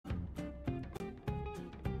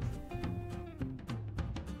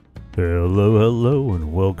Hello, hello,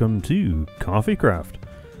 and welcome to CoffeeCraft.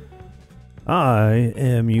 I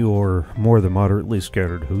am your more than moderately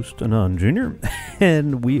scattered host, Anon Jr.,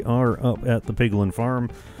 and we are up at the Piglin farm,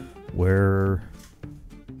 where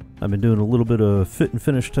I've been doing a little bit of fit and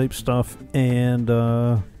finish type stuff, and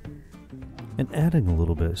adding a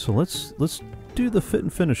little bit. So let's do the fit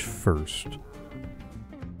and finish first,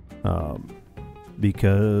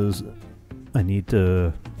 because I need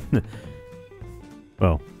to.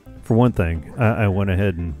 Well, for one thing, I went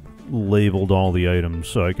ahead and labeled all the items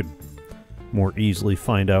so I could more easily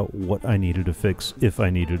find out what I needed to fix if I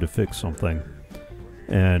needed to fix something.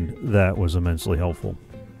 And that was immensely helpful.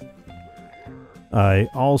 I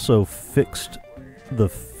also fixed the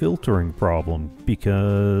filtering problem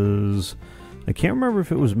because I can't remember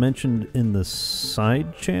if it was mentioned in the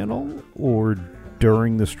side channel or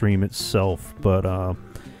during the stream itself, but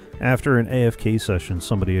after an AFK session,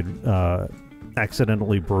 somebody had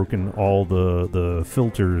accidentally broken all the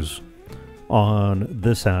filters on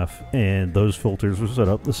this half, and those filters were set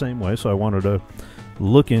up the same way, so I wanted to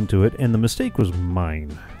look into it, and the mistake was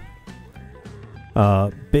mine.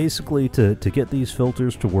 Basically, to get these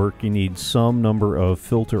filters to work, you need some number of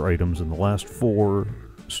filter items in the last 4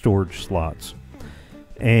 storage slots,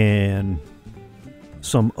 and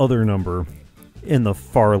some other number in the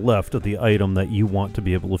far left of the item that you want to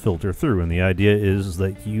be able to filter through. And the idea is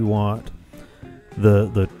that you want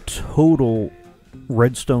the total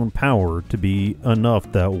redstone power to be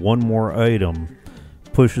enough that one more item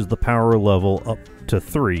pushes the power level up to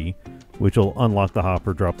 3, which will unlock the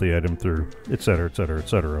hopper, drop the item through, etc., etc.,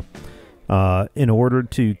 etc. In order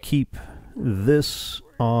to keep this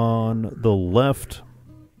on the left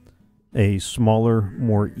a smaller,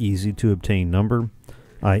 more easy to obtain number,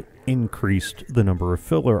 I increased the number of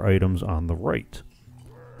filler items on the right.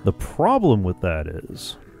 The problem with that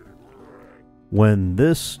is, when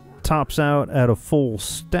this tops out at a full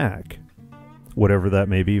stack, whatever that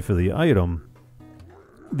may be for the item,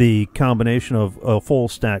 the combination of a full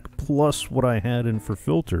stack plus what I had in for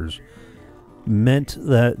filters meant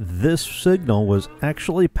that this signal was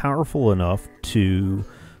actually powerful enough to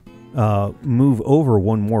move over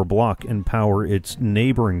one more block and power its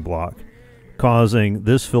neighboring block, causing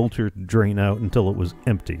this filter to drain out until it was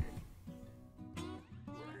empty.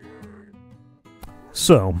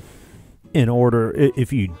 So, in order,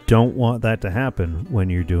 if you don't want that to happen when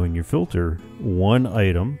you're doing your filter, one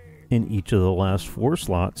item in each of the last 4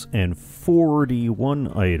 slots and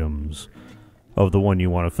 41 items of the one you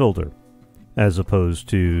want to filter, as opposed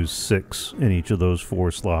to 6 in each of those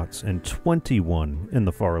 4 slots and 21 in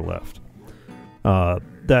the far left.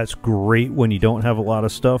 That's great when you don't have a lot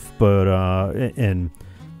of stuff, but and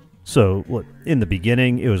so look, in the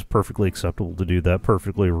beginning it was perfectly acceptable to do that,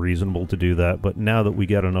 perfectly reasonable to do that, but now that we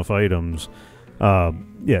got enough items,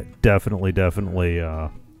 yeah, definitely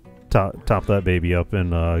top that baby up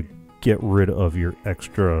and get rid of your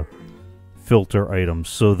extra filter items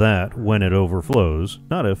so that when it overflows,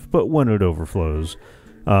 not if, but when it overflows,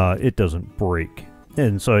 it doesn't break.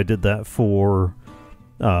 And so I did that for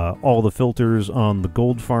all the filters on the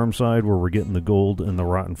gold farm side, where we're getting the gold and the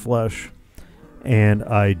rotten flesh, and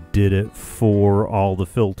I did it for all the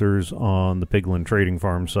filters on the Piglin trading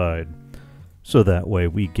farm side, so that way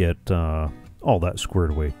we get all that squared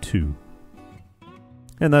away too.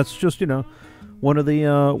 And that's just, you know, one of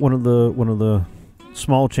the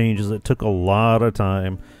small changes that took a lot of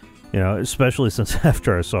time, you know, especially since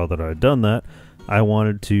after I saw that I had done that, I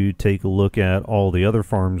wanted to take a look at all the other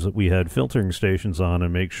farms that we had filtering stations on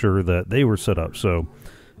and make sure that they were set up. So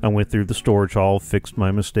I went through the storage hall, fixed my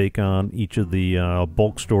mistake on each of the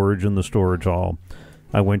bulk storage in the storage hall.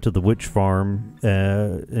 I went to the witch farm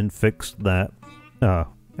and fixed that.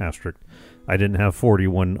 Asterisk. I didn't have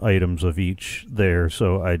 41 items of each there,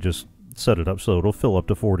 so I just set it up so it'll fill up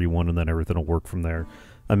to 41 and then everything will work from there.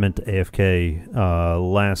 I meant to AFK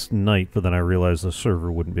last night, but then I realized the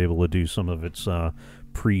server wouldn't be able to do some of its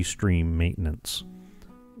pre-stream maintenance.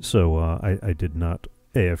 So I did not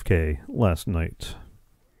AFK last night.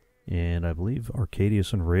 And I believe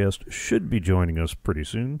Arcadius and Reyes should be joining us pretty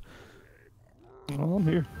soon. Oh, I'm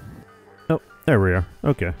here. Oh, there we are.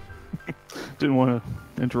 Okay. Didn't want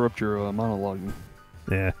to interrupt your monologuing.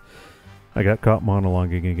 Yeah, I got caught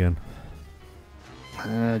monologuing again.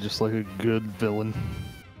 Just like a good villain.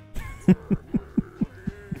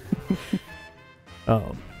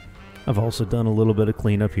 I've also done a little bit of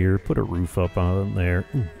cleanup here. Put a roof up on there.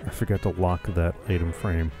 Ooh, I forgot to lock that item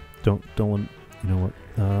frame. Don't. You know what?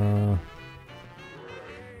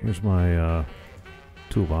 Here's my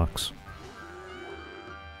toolbox.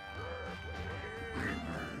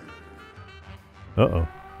 Uh-oh.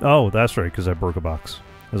 Oh, that's right, because I broke a box.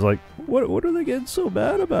 I was like, what are they getting so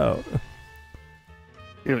bad about?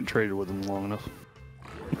 You haven't traded with them long enough.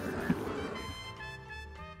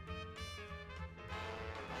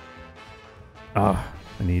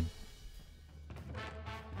 I need...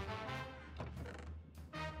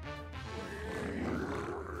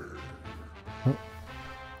 Oh.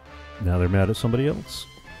 Now they're mad at somebody else.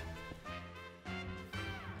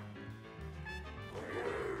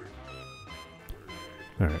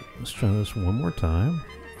 Alright, let's try this one more time.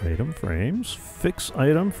 Item frames. Fix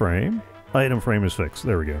item frame. Item frame is fixed.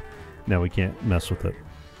 There we go. Now we can't mess with it.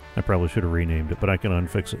 I probably should have renamed it, but I can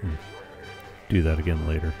unfix it and do that again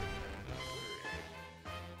later.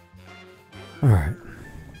 Alright.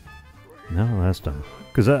 Now that's done.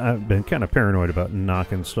 Because I've been kind of paranoid about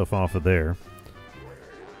knocking stuff off of there.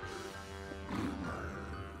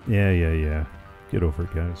 Yeah. Get over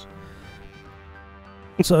it, guys.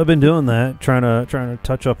 So I've been doing that, trying to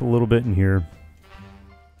touch up a little bit in here.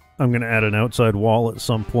 I'm going to add an outside wall at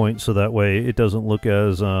some point so that way it doesn't look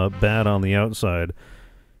as bad on the outside.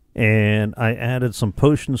 And I added some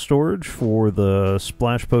potion storage for the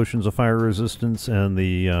splash potions of fire resistance and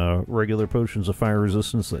the regular potions of fire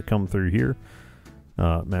resistance that come through here.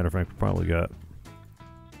 Matter of fact, probably got...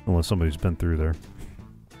 Unless somebody's been through there.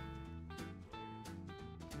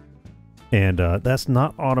 And that's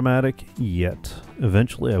not automatic yet.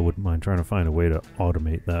 Eventually I wouldn't mind trying to find a way to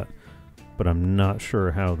automate that. But I'm not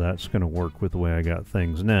sure how that's going to work with the way I got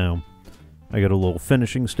things now. I got a little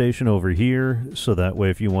finishing station over here, so that way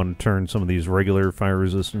if you want to turn some of these regular fire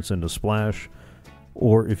resistance into splash,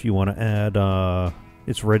 or if you want to add,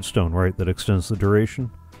 it's redstone, right, that extends the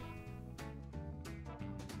duration?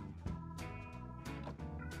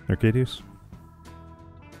 Arcadius?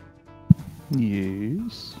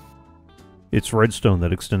 Yes. It's redstone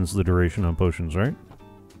that extends the duration on potions, right?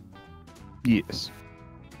 Yes.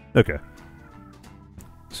 Okay.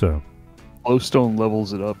 So... Glowstone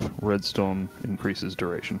levels it up, redstone increases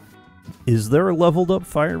duration. Is there a leveled up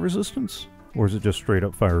fire resistance? Or is it just straight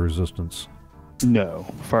up fire resistance? No,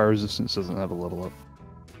 fire resistance doesn't have a level up.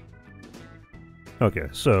 Okay,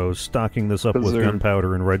 so stocking this up with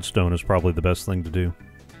gunpowder and redstone is probably the best thing to do.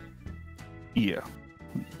 Yeah.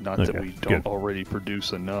 Not that we don't already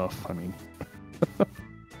produce enough, I mean...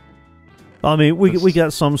 we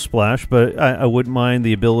got some splash, but I wouldn't mind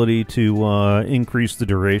the ability to increase the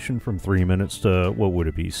duration from 3 minutes to, what would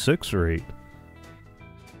it be, 6 or 8?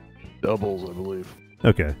 Doubles, I believe.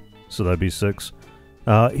 Okay, so that'd be 6.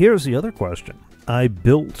 Here's the other question. I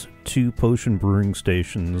built 2 potion brewing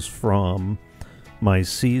stations from my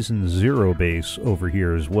Season 0 base over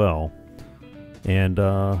here as well. And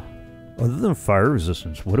other than fire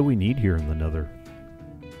resistance, what do we need here in the Nether?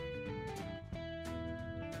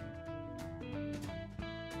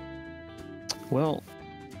 Well,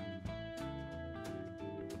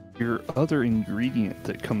 your other ingredient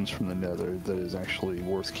that comes from the Nether that is actually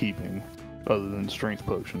worth keeping, other than strength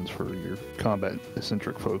potions for your combat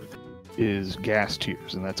eccentric folk, is gas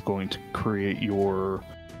tears, and that's going to create your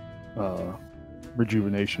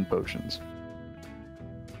rejuvenation potions.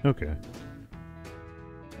 Okay.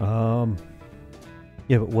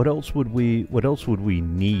 Yeah, but what else would we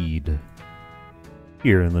need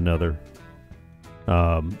here in the Nether?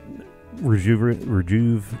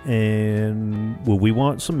 Rejuve, and will we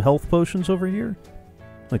want some health potions over here?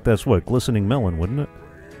 Like that's what, glistening melon, wouldn't it?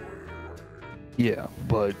 Yeah,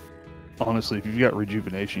 but honestly, if you've got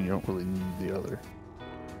rejuvenation, you don't really need the other.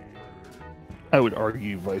 I would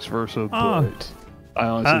argue vice versa, but I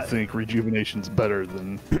honestly think rejuvenation's better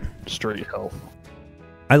than straight health.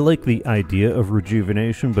 I like the idea of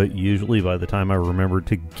rejuvenation, but usually by the time I remember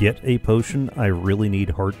to get a potion, I really need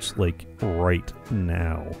hearts, like, right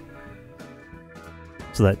now.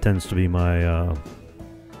 So that tends to be my,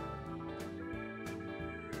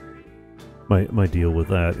 my deal with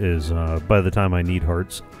that is, by the time I need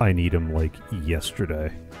hearts, I need them, like,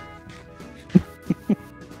 yesterday.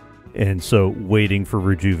 And so waiting for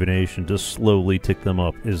rejuvenation to slowly tick them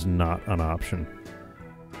up is not an option.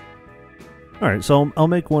 Alright, so I'll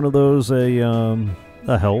make one of those a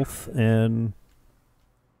health, and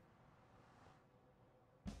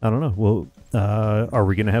I don't know. Well, are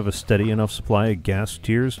we going to have a steady enough supply of gas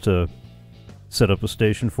tiers to set up a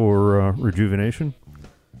station for rejuvenation?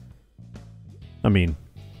 I mean,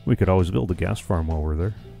 we could always build a gas farm while we're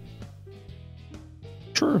there.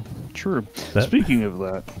 True, true. Speaking of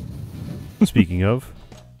that. Speaking of?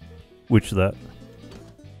 Which that?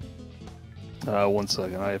 1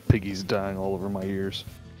 second. I have piggies dying all over my ears.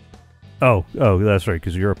 Oh, that's right,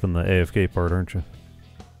 because you're up in the AFK part, aren't you?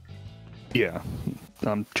 Yeah.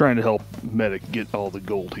 I'm trying to help Medic get all the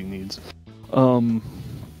gold he needs.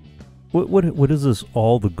 What is this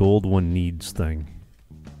all the gold one needs thing?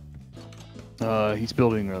 He's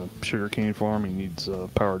building a sugarcane farm. He needs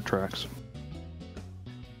powered tracks.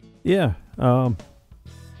 Yeah.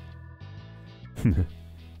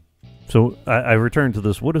 So I return to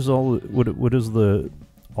this. What is the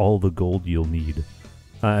all the gold you'll need?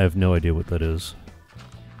 I have no idea what that is.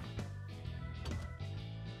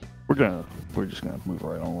 We're just gonna move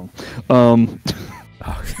right on.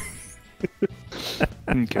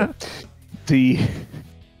 Okay.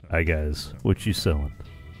 Hi guys, what you selling?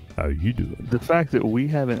 How you doing? The fact that we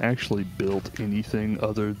haven't actually built anything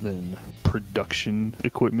other than production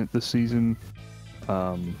equipment this season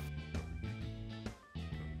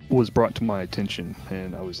was brought to my attention,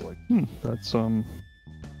 and I was like,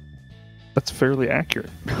 that's fairly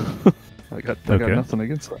accurate. I got nothing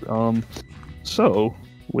against that. So,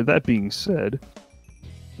 with that being said,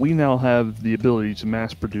 we now have the ability to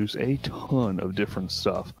mass produce a ton of different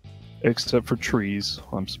stuff. Except for trees.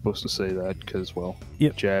 I'm supposed to say that because, well,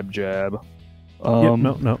 yep. Jab. Yep,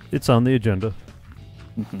 no, it's on the agenda.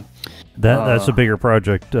 Mm-hmm. That's a bigger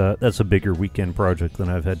project. That's a bigger weekend project than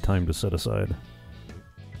I've had time to set aside.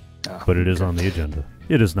 But it is on the agenda.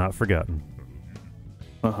 It is not forgotten.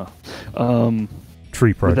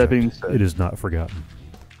 Tree project. With that being said, it is not forgotten.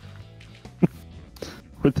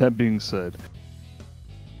 With that being said,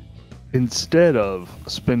 instead of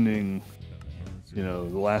spending, the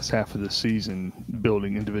last half of the season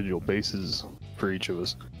building individual bases for each of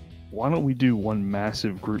us, why don't we do one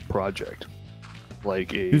massive group project,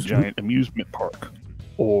 like a giant amusement park,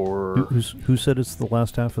 or who said it's the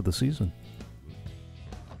last half of the season?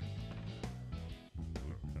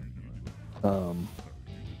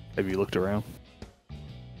 Have you looked around?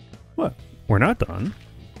 What? We're not done.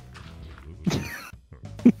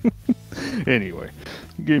 Anyway,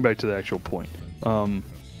 getting back to the actual point.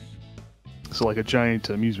 So like a giant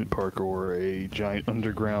amusement park or a giant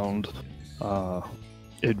underground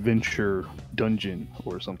adventure dungeon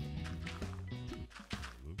or something.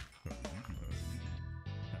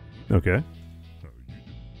 Okay.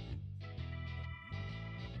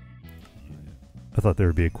 I thought there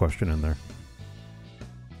would be a question in there.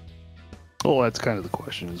 Well, that's kind of the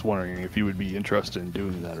question, is wondering if you would be interested in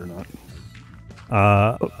doing that or not.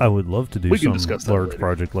 I would love to do some large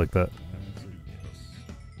project like that.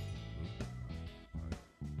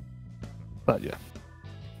 But yeah,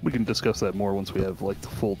 we can discuss that more once we have like the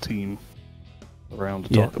full team around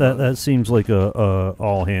to talk about it. That seems like a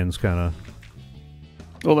all hands kind of.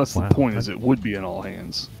 Well, that's the point. Is it would be an all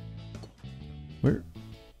hands. Where?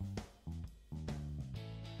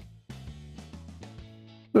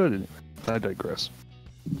 But anyway, I digress.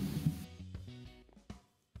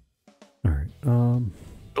 All right.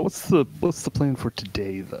 What's the plan for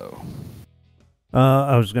today, though?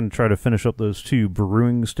 I was going to try to finish up those 2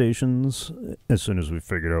 brewing stations as soon as we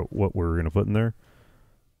figured out what we were going to put in there.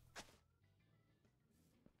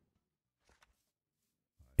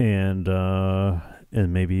 And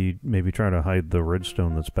maybe try to hide the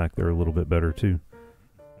redstone that's back there a little bit better too.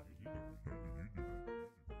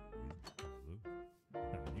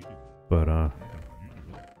 But I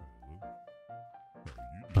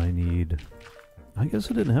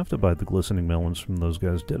guess I didn't have to buy the glistening melons from those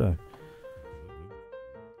guys, did I?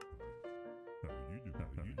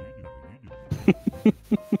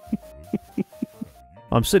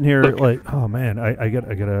 I'm sitting here like, oh man, I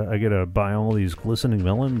gotta buy all these glistening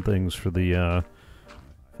melon things for the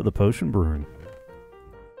potion brewing.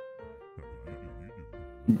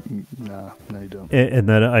 Nah, no you don't. And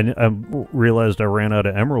then I realized I ran out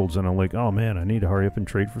of emeralds, and I'm like, oh man, I need to hurry up and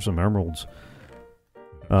trade for some emeralds.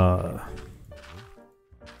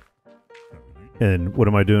 And what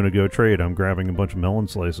am I doing to go trade? I'm grabbing a bunch of melon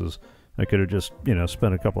slices. I could have just,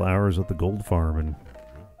 spent a couple hours at the gold farm and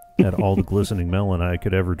had all the glistening melon I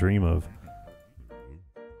could ever dream of.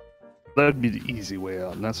 That'd be the easy way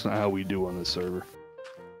out, and that's not how we do on this server.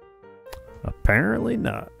 Apparently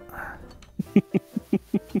not.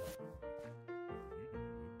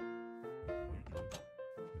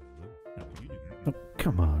 Oh,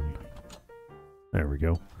 come on. There we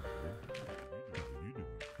go.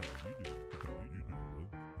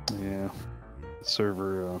 Yeah.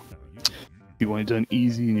 Server, you want it done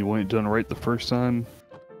easy and you want it done right the first time,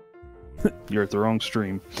 you're at the wrong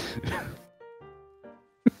stream.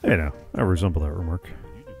 I resemble that remark.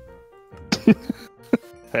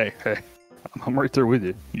 Hey, I'm right there with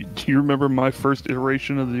you. Do you remember my first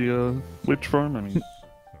iteration of the witch farm? I mean,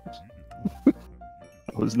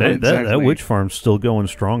 that witch farm's still going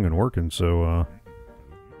strong and working, so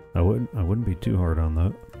I wouldn't be too hard on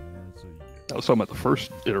that. I was talking about the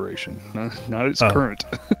first iteration, not its current.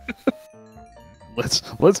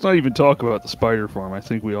 Let's not even talk about the spider farm. I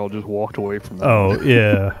think we all just walked away from that. Oh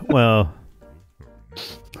yeah, well,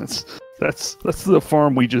 that's the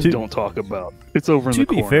farm we just don't talk about. It's over in the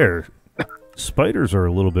corner. To be fair, spiders are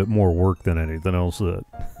a little bit more work than anything else. That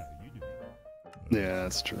yeah,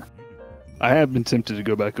 that's true. I have been tempted to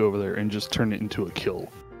go back over there and just turn it into a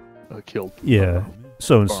kill. Yeah.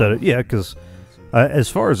 So instead of because as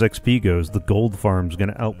far as XP goes, the gold farm's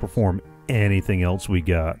going to outperform anything else we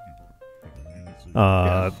got.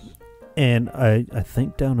 And I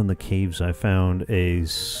think down in the caves I found a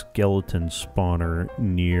skeleton spawner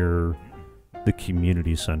near the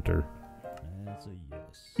community center.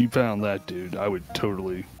 You found that, dude. I would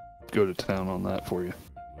totally go to town on that for you.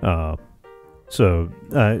 So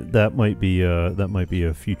that might be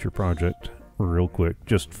a future project, real quick,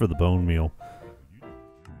 just for the bone meal.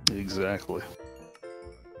 Exactly.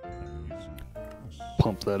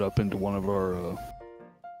 Pump that up into one of our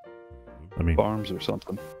farms or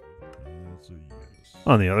something.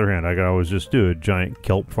 On the other hand, I could always just do a giant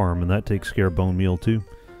kelp farm, and that takes care of bone meal too.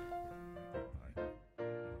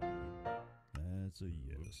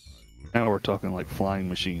 Now we're talking like flying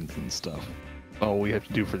machines and stuff. All we have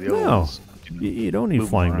to do for the other ones. You don't need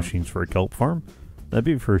flying machines for a kelp farm. That'd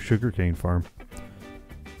be for a sugarcane farm.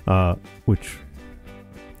 Which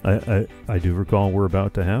I do recall we're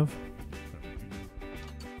about to have.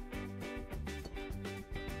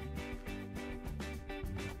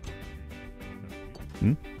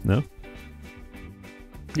 No?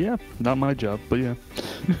 Yeah, not my job, but yeah.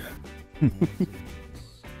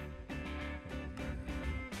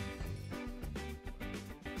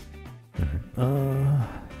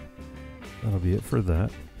 That'll be it for that.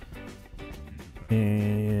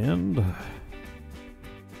 And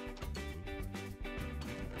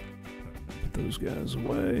put those guys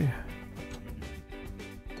away.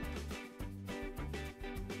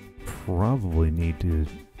 Probably need to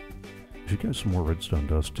should get some more redstone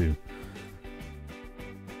dust too.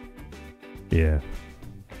 Yeah.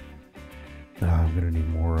 I'm gonna need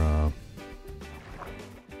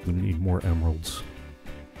more emeralds.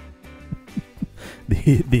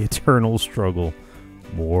 the eternal struggle.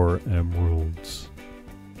 More emeralds.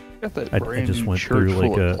 Got that I just went through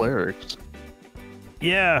like a clerics.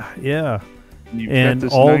 Yeah. You've and got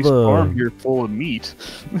this all nice the farm here full of meat.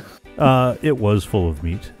 It was full of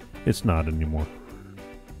meat. It's not anymore.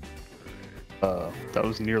 That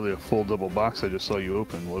was nearly a full double box I just saw you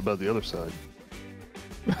open. What about the other side?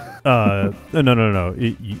 No.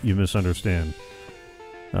 You misunderstand.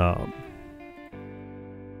 Alright,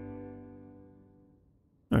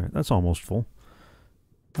 that's almost full.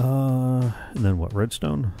 And then what,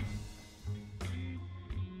 redstone?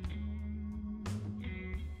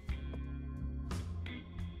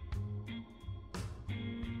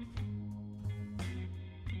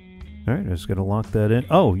 Alright, I just gotta lock that in.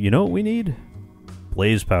 Oh, you know what we need?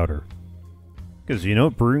 Blaze powder. Because you know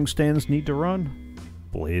what brewing stands need to run?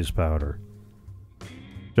 Blaze powder.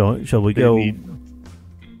 Shall we go...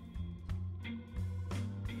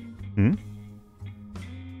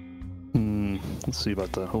 Let's see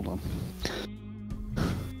about that. Hold on.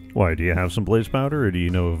 Why, do you have some blaze powder, or do you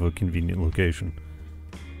know of a convenient location?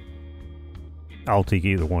 I'll take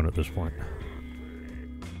either one at this point.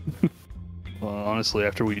 Well, honestly,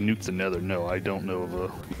 after we nuke the nether, no, I don't know of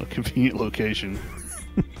a convenient location.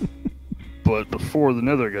 But before the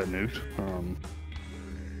nether got nuked,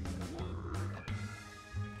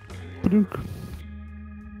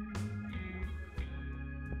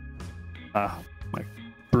 my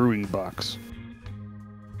brewing box.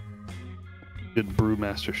 Good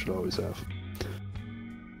brewmaster should always have.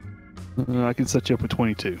 I can set you up with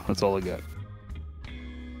 22. That's all I got.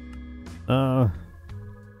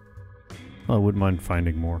 I wouldn't mind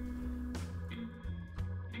finding more.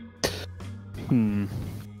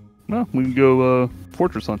 Well, we can go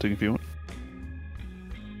fortress hunting if you want.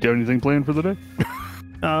 Do you have anything planned for the day?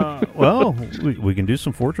 Well, we can do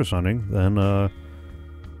some fortress hunting. Then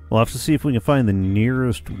we'll have to see if we can find the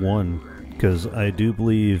nearest one. Because I do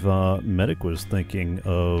believe Medic was thinking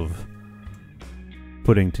of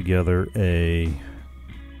putting together a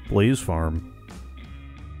blaze farm.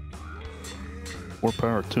 More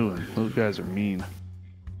power to them. Those guys are mean.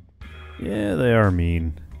 Yeah, they are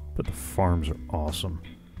mean, but the farms are awesome.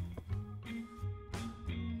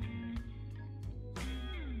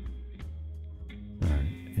 Alright,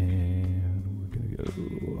 and we're gonna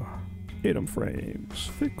go item frames,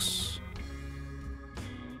 fix.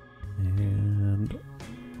 And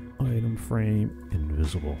item frame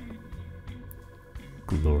invisible.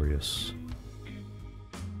 Glorious.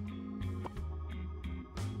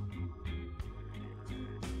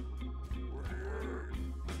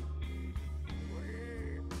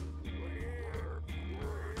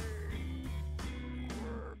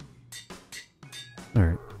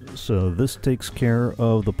 Alright, so this takes care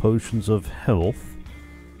of the potions of health.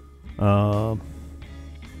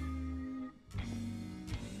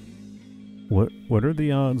 What are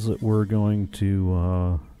the odds that we're going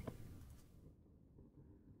to,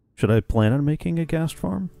 should I plan on making a ghast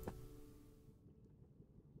farm?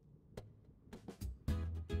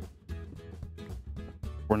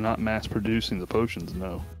 We're not mass producing the potions,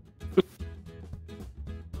 no.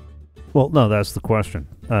 Well, no, that's the question.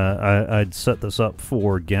 I'd set this up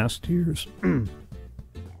for ghast tiers.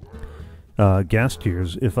 Ghast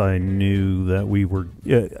tiers, if I knew that we were,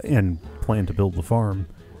 and planned to build the farm,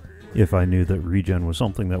 if I knew that regen was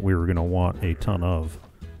something that we were going to want a ton of.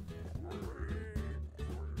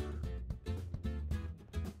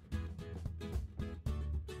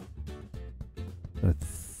 I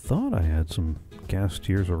thought I had some ghast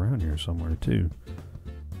tiers around here somewhere, too.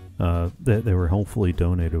 They were helpfully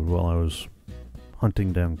donated while I was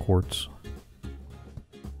hunting down quartz.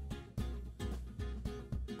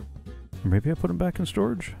 Or maybe I put them back in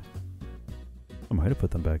storage? I might have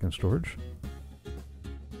put them back in storage.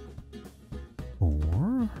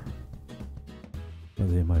 Or are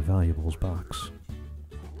they in my valuables box?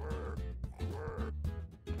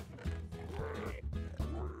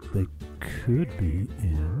 They could be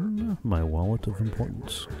in my wallet of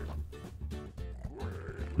importance.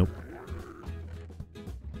 Nope.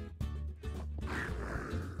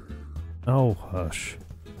 Oh, hush.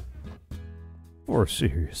 For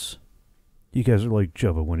serious. You guys are like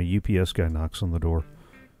Jubba when a UPS guy knocks on the door.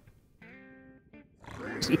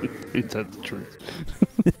 Ain't that the truth?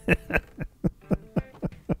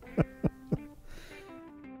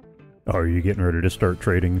 Oh, are you getting ready to start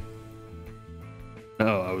trading?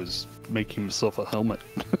 No, I was making myself a helmet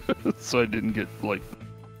so I didn't get, like,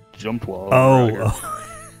 jumped while I was out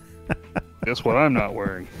here. Guess what I'm not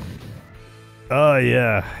wearing? Oh,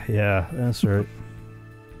 yeah. Yeah, that's right.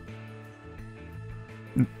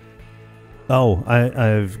 Oh,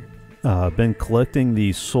 I've been collecting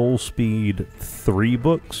the Soul Speed 3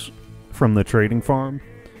 books from the trading farm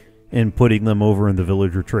and putting them over in the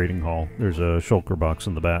villager trading hall. There's a shulker box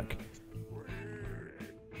in the back.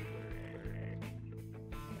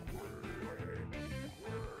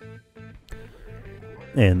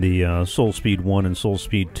 And the Soul Speed 1 and Soul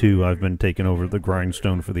Speed 2, I've been taking over the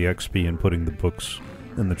grindstone for the XP and putting the books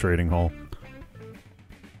in the trading hall.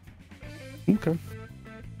 Okay.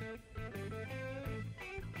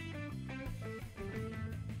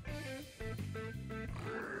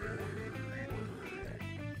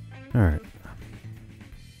 Alright.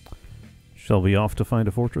 Shall we off to find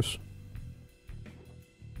a fortress?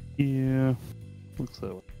 Yeah. Looks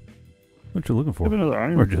that way. What you looking for? Have another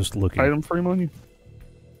iron Or just looking? item frame on you?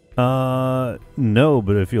 No,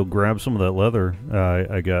 but if you'll grab some of that leather,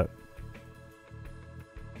 I got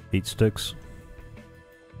 8 sticks.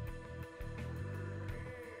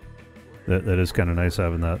 That is kind of nice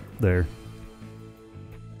having that there.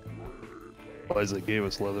 Isaac gave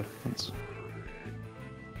us leather.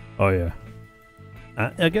 Oh yeah,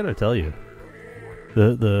 I gotta tell you,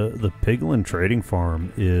 the Piglin trading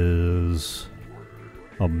farm is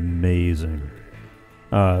amazing.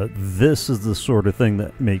 This is the sort of thing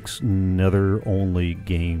that makes nether-only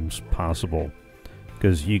games possible,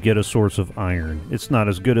 because you get a source of iron. It's not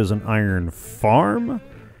as good as an iron farm,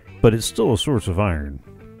 but it's still a source of iron.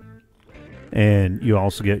 And you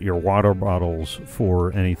also get your water bottles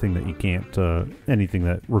for anything that you can't, anything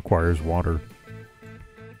that requires water.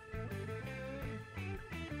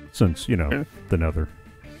 Since, you know, the nether.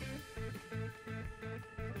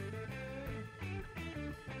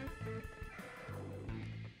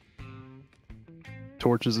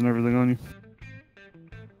 Torches and everything on you?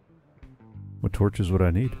 What torches would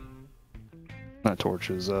I need? Not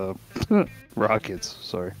torches, rockets,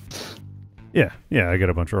 sorry. Yeah, I got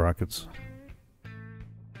a bunch of rockets.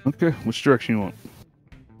 Okay, which direction you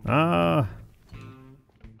want?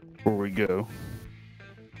 Before we go.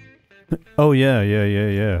 Oh yeah.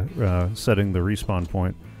 Setting the respawn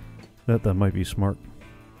point. That might be smart.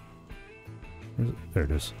 There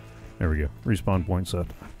it is. There we go. Respawn point set.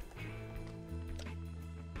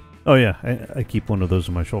 Oh yeah, I keep one of those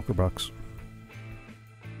in my shulker box.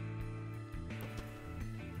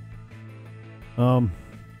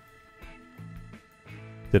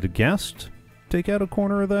 Did a ghast take out a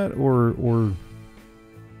corner of that, or?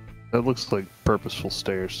 That looks like purposeful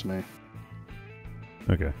stairs to me.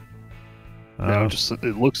 Okay. No, just it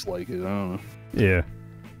looks like it. I don't know. Yeah.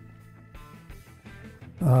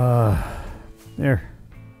 There.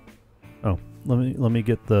 Oh, let me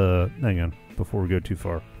get the. Hang on, before we go too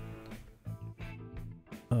far.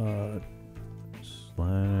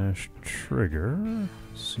 /trigger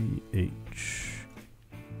CH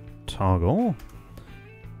toggle.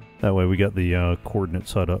 That way we got the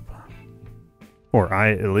coordinates set up. Or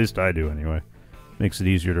at least I do anyway. Makes it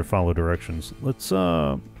easier to follow directions. Let's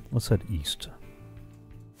head east.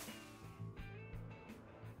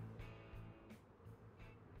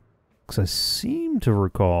 Because I seem to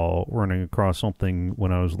recall running across something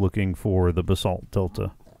when I was looking for the basalt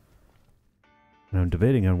delta. And I'm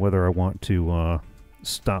debating on whether I want to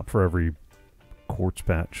stop for every quartz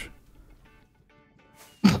patch.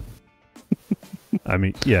 I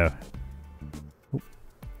mean, yeah. Oh,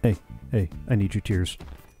 hey, I need your tears.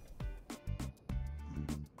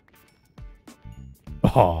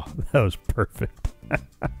 Oh, that was perfect.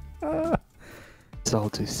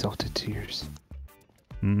 Salty, salty tears.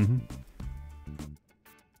 Mm-hmm.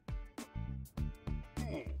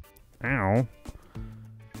 Ow.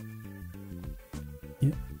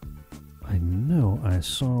 Yeah, I know I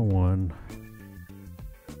saw one.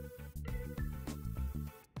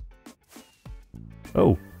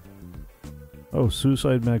 Oh. Oh,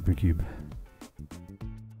 suicide magma cube.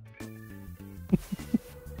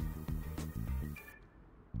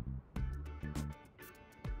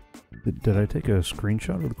 Did I take a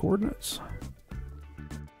screenshot of the coordinates?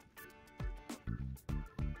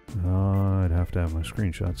 I'd have to have my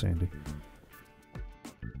screenshots, Andy.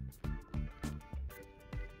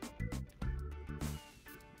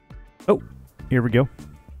 Oh, here we go.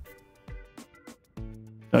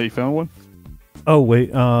 Oh, you found one? Oh,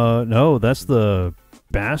 wait, no, that's the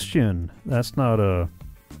Bastion. That's not a...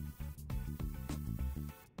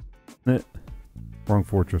 Wrong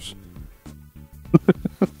fortress.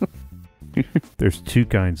 There's two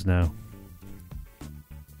kinds now.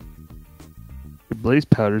 Your blaze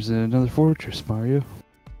powder's in another fortress, Mario.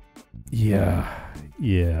 Yeah.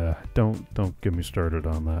 Don't get me started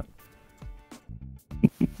on that.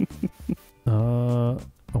 Oh,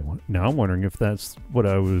 now I'm wondering if that's what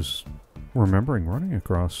I was remembering running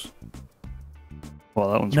across.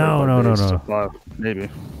 Well, that one's no. Maybe.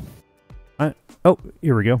 Oh,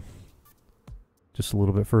 here we go. Just a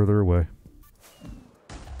little bit further away.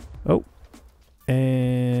 Oh,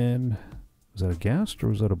 and was that a ghast or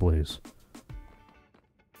was that a blaze?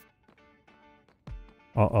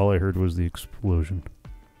 All I heard was the explosion.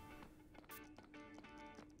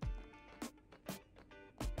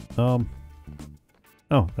 Oh,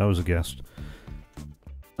 that was a ghast.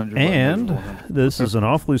 And this is an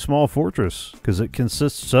awfully small fortress because it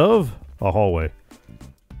consists of a hallway.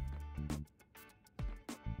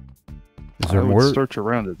 Is there more? Search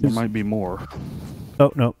around it. There might be more.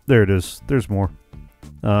 Oh, no. There it is. There's more.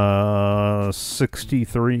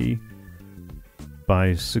 63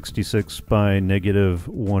 by 66 by negative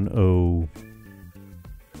 10.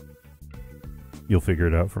 You'll figure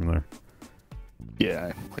it out from there.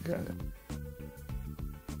 Yeah, I got it.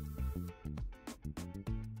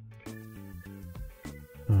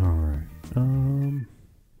 Alright.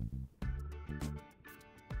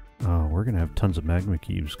 Oh, we're going to have tons of magma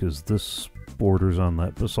cubes because this borders on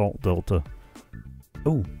that basalt delta.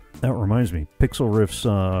 Oh, that reminds me. Pixel Riffs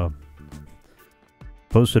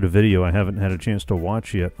posted a video I haven't had a chance to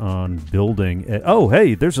watch yet on building... oh,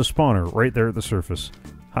 hey, there's a spawner right there at the surface.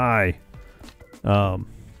 Hi. Of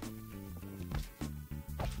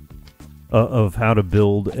how to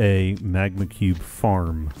build a magma cube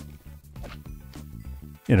farm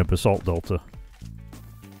in a basalt delta.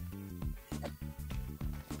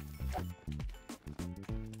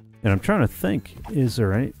 And I'm trying to think, is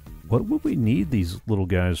there any... What would we need these little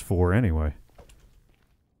guys for anyway?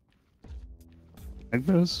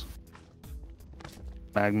 Magmas?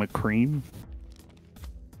 Magma cream?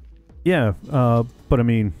 Yeah, but I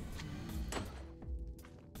mean...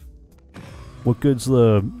 What good is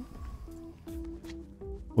the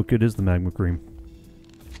magma cream?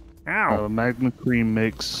 Ow! Magma cream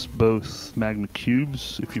makes both magma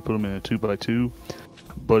cubes if you put them in a 2x2,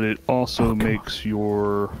 but it also makes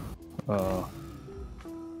your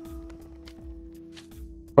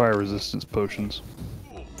fire resistance potions.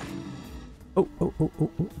 Oh.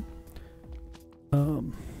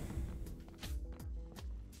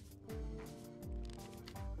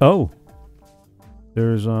 Oh.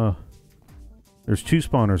 There's two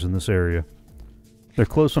spawners in this area. They're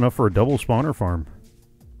close enough for a double spawner farm.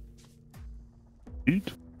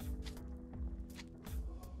 Sweet.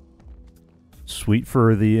 Sweet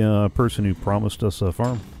for the person who promised us a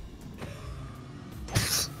farm.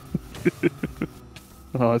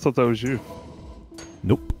 Oh, I thought that was you.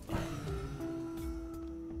 Nope.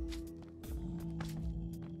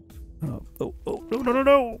 Oh,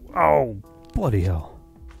 no. Oh, bloody hell.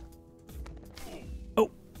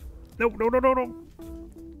 Oh, no.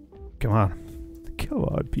 Come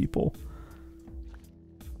on, people.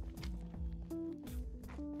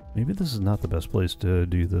 Maybe this is not the best place to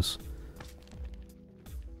do this.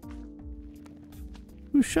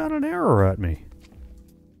 Who shot an arrow at me?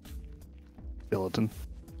 Skeleton.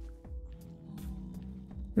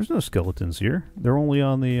 There's no skeletons here. They're only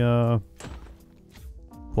on the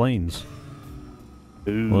plains.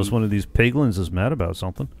 Ooh. Unless one of these piglins is mad about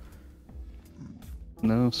something.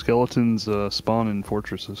 No, skeletons spawn in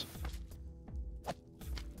fortresses.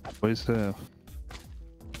 Ways to have.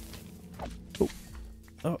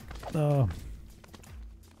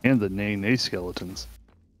 And the nay skeletons.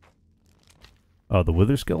 The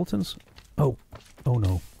wither skeletons? Oh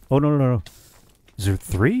no. Oh no. Is there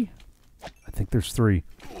 3? I think there's 3.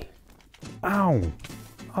 Ow!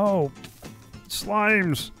 Oh!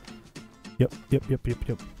 Slimes! Yep.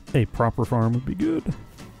 A proper farm would be good.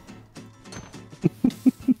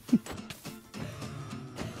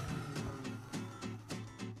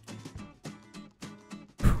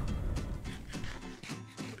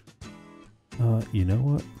 You know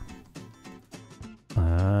what?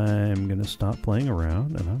 I'm gonna stop playing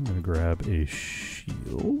around and I'm gonna grab a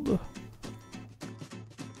shield.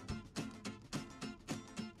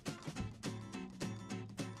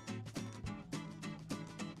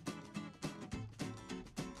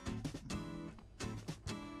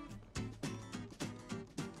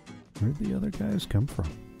 Where'd the other guys come from?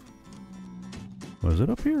 Was it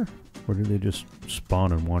up here? Or did they just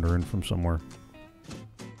spawn and wander in from somewhere?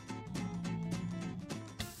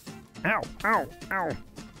 Ow! Ow! Ow!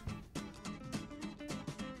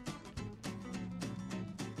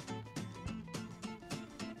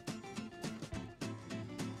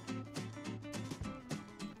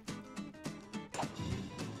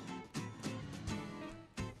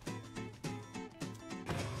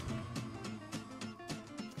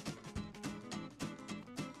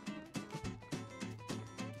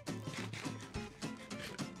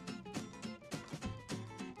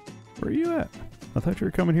 Where are you at? I thought you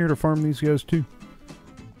were coming here to farm these guys too.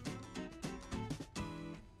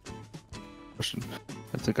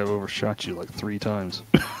 I think I've overshot you like 3 times.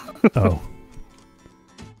 Oh.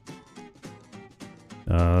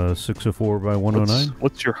 604 by 109?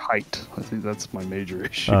 What's your height? I think that's my major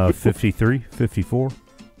issue. 53, 54.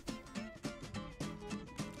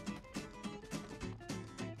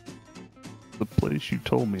 The place you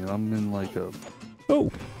told me, I'm in like a...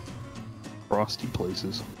 Oh! frosty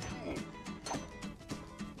places.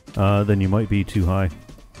 Then you might be too high.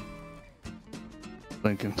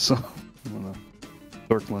 Thinking so. I'm gonna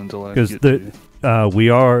circle until I Because get to you.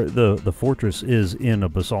 the fortress is in a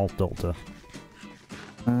basalt delta.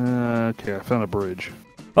 Okay, I found a bridge.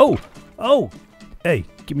 Oh! Oh! Hey,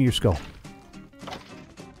 give me your skull.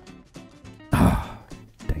 Ah,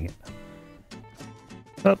 dang it.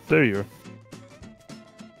 Oh, there you are.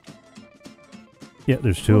 Yeah,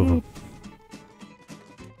 there's 2 of them.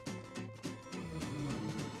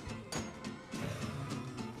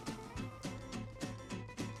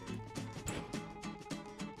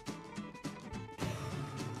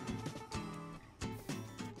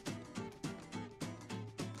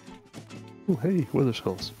 Oh, hey, wither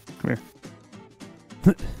skulls. Come here.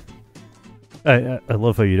 I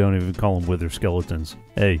love how you don't even call them wither skeletons.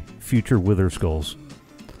 Hey, future wither skulls.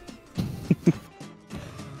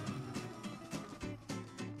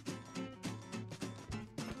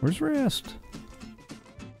 Where's Rest?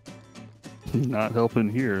 Not helping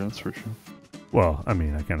here, that's for sure. Well, I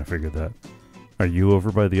mean, I kind of figured that. Are you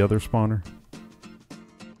over by the other spawner?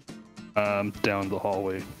 I'm down the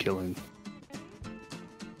hallway killing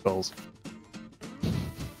skulls.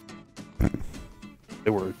 They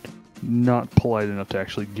were not polite enough to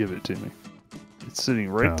actually give it to me. It's sitting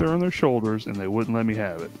right there on their shoulders, and they wouldn't let me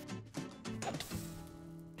have it.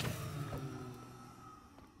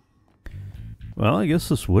 Well, I guess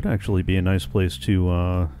this would actually be a nice place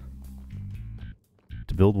to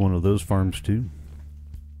build one of those farms too.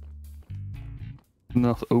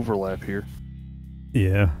 Enough overlap here.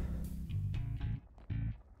 Yeah.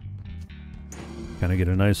 Kind of get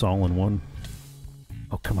a nice all-in-one.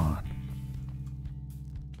 Oh, come on.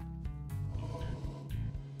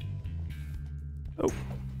 Oh.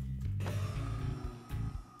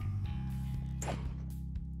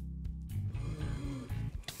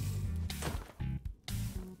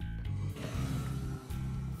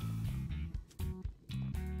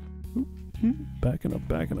 Backing up,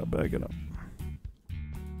 backing up, backing up.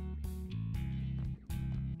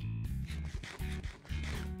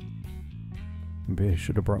 Maybe I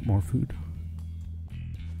should have brought more food.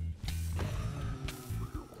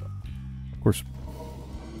 Of course,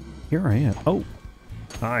 here I am. Oh,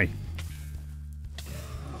 hi.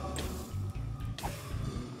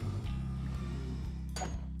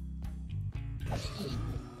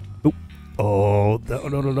 Oh, no,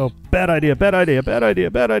 no, no, no. Bad idea, bad idea, bad idea,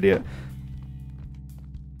 bad idea.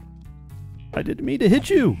 I didn't mean to hit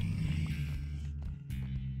you.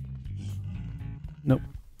 Nope.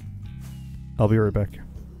 I'll be right back.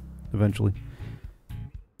 Eventually.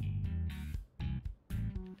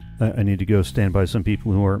 I need to go stand by some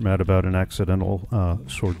people who aren't mad about an accidental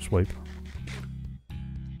sword swipe.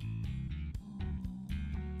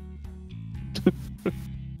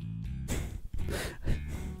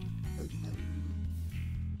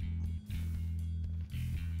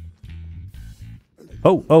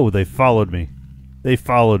 Oh, they followed me. They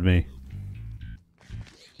followed me.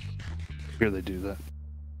 Here they do that.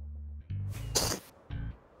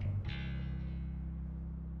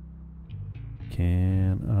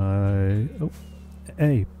 Can I... Oh,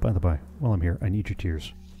 hey, by the by, while I'm here, I need your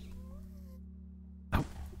tears. Oh,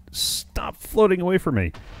 stop floating away from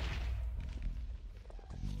me.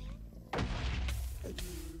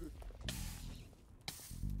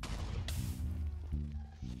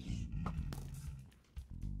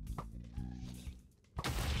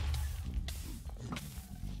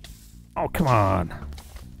 Oh, come on.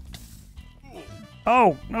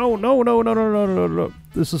 Oh, no, no, no, no, no, no, no, no.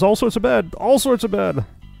 This is all sorts of bad. All sorts of bad.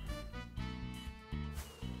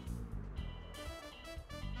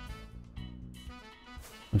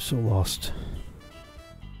 I'm so lost.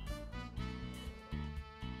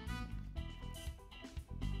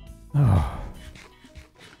 Oh.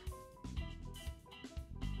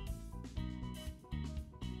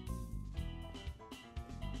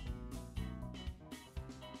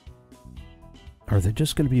 Are they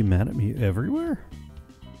just going to be mad at me everywhere?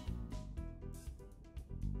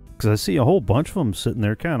 Because I see a whole bunch of them sitting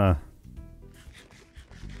there kind of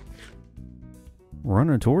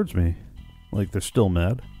running towards me. Like they're still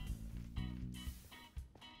mad.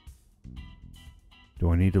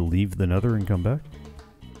 Do I need to leave the nether and come back?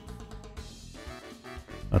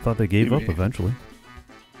 I thought they gave up eventually.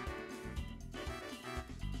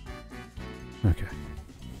 Okay.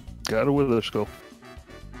 Got a wither skull.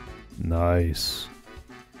 Nice.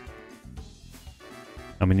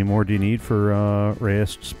 How many more do you need for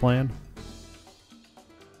Rayast's plan?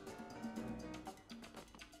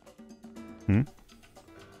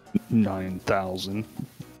 9,000.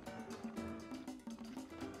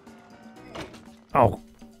 Oh,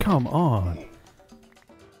 come on.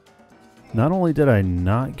 Not only did I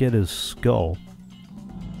not get his skull,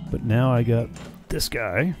 but now I got this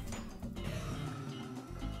guy.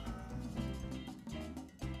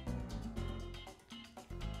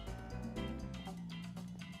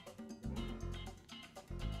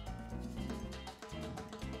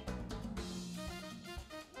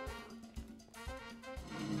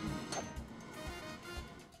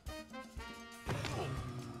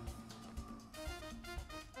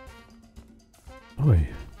 Oi.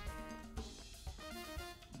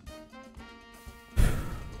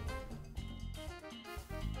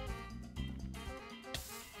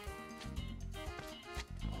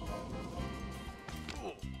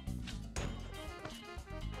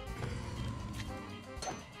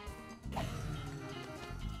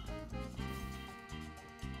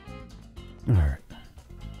 All right.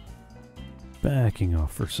 Backing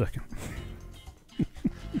off for a second.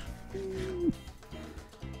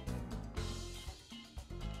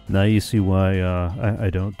 Now you see why I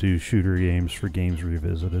don't do shooter games for Games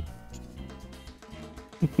Revisited.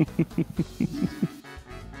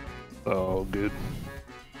 Oh, good.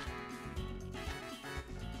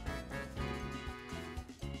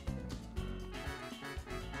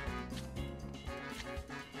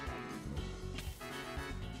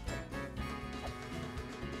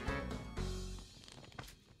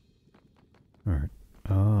 Alright.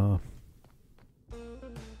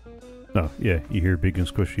 Oh, yeah, you hear Big and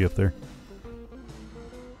Squishy up there.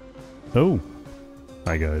 Oh!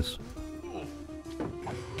 Hi, guys.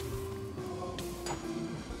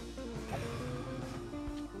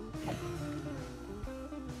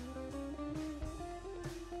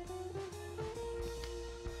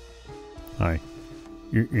 Hi.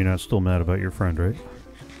 You're not still mad about your friend, right?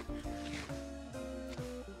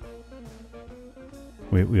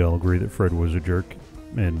 We all agree that Fred was a jerk,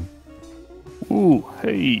 and... Ooh,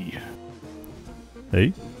 hey!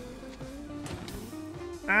 Hey?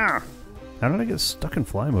 Ah! How did I get stuck in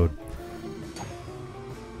fly mode?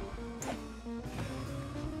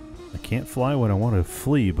 I can't fly when I want to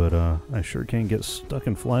flee, but I sure can get stuck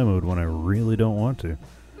in fly mode when I really don't want to.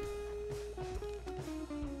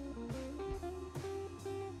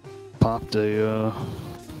 Popped a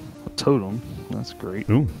totem. That's great.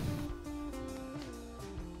 Ooh.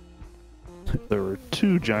 There were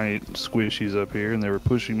two giant squishies up here, and they were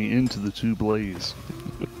pushing me into the two blaze.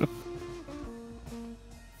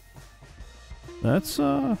 That's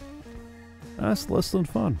less than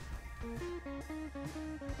fun.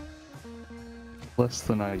 Less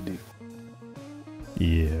than I do.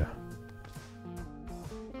 Yeah.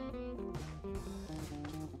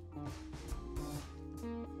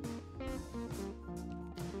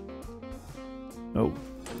 Oh.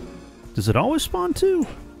 Does it always spawn 2?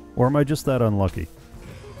 Or am I just that unlucky?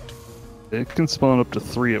 It can spawn up to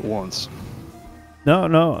 3 at once.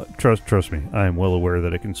 No, trust me. I am well aware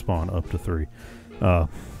that it can spawn up to 3.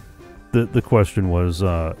 The question was,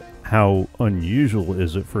 how unusual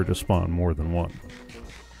is it for it to spawn more than 1?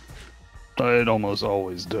 It almost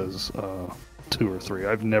always does 2 or 3.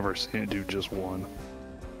 I've never seen it do just 1.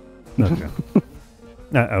 Okay.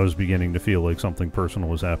 I was beginning to feel like something personal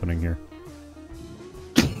was happening here.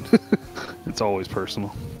 It's always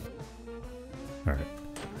personal. Alright.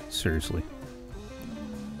 Seriously.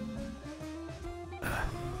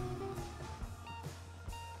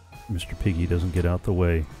 Mr. Piggy doesn't get out the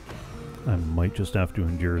way. I might just have to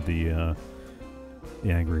endure the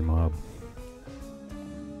angry mob.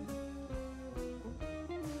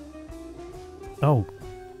 Oh,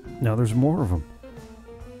 now there's more of them.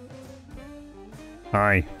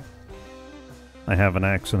 Hi. I have an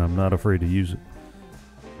axe and I'm not afraid to use it.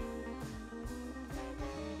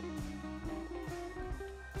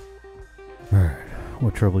 Alright,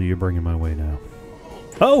 what trouble are you bringing my way now?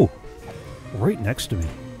 Oh! Right next to me.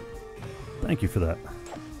 Thank you for that.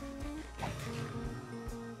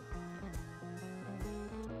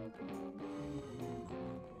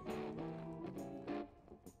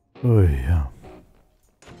 Oh yeah.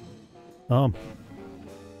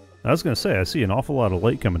 I was gonna say, I see an awful lot of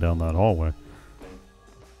light coming down that hallway.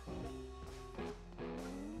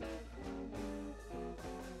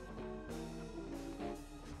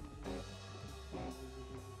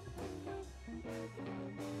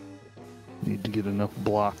 Need to get enough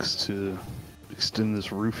blocks to extend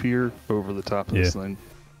this roof here over the top of this thing.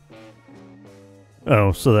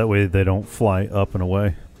 Oh, so that way they don't fly up and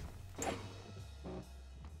away.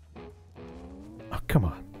 Oh, come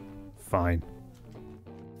on. Fine.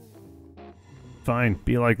 Fine,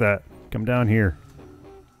 be like that. Come down here.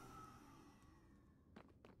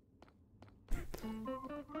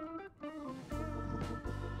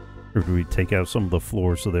 Or do we take out some of the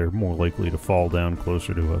floors so they're more likely to fall down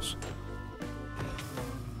closer to us?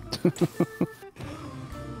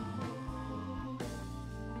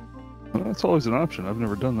 Well, that's always an option. I've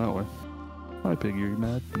never done that way. Hi, Piggy. Are you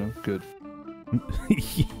mad? No? Good.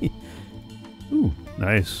 Ooh,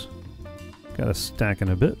 nice. Got a stack in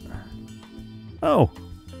a bit. Oh!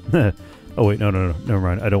 Oh wait, no, never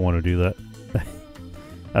mind. I don't want to do that.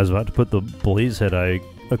 I was about to put the blaze head I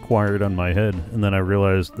acquired on my head, and then I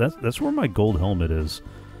realized that's where my gold helmet is.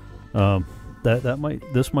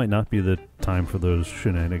 This might not be the time for those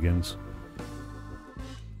shenanigans.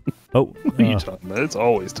 Oh, what are you talking about? It's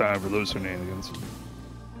always time for those shenanigans.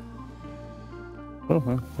 Oh,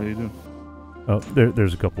 huh? How you doing? Oh,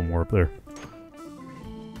 there's a couple more up there.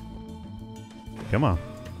 Come on.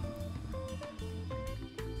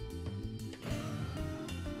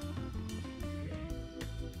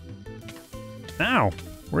 Ow!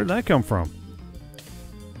 Where'd that come from?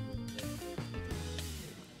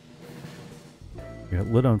 Got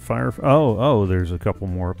lit on fire. Oh, there's a couple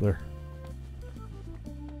more up there.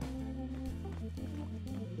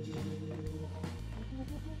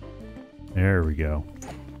 There we go.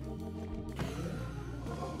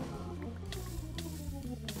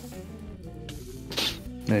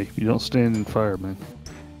 Hey, you don't stand in fire, man.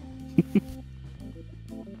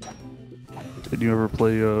 Did you ever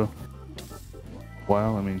play,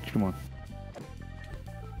 WoW? I mean, come on.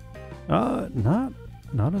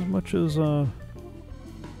 Not as much as, some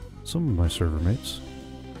of my server mates.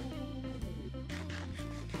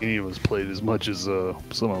 Any of us played as much as,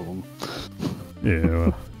 some of them.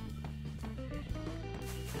 Yeah.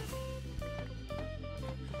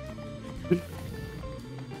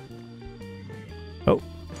 Oh,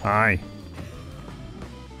 hi.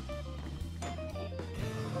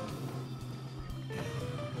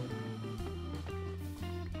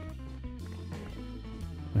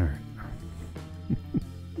 All right.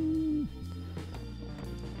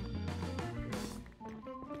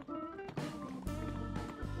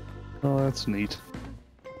 Oh, that's neat.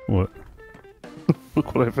 What?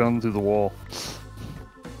 Look what I found through the wall.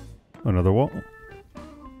 Another wall?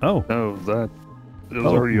 Oh. No, that... It was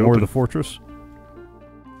already more open. of the fortress?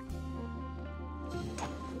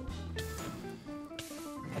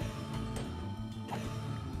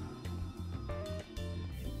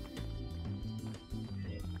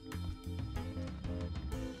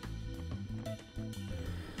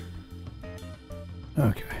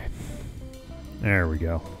 Okay. There we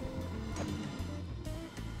go.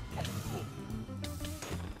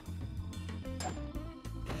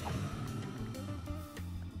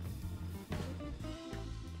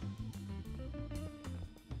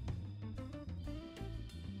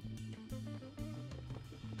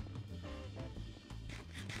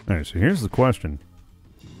 Alright, so here's the question.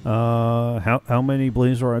 How many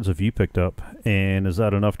blaze rods have you picked up? And is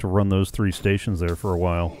that enough to run those 3 stations there for a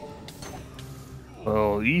while?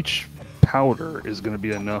 Well, each powder is going to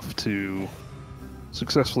be enough to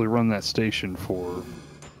successfully run that station for,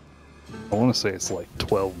 I want to say it's like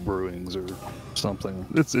 12 brewings or something.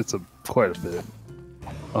 It's quite a bit.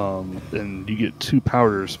 And you get 2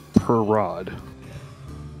 powders per rod.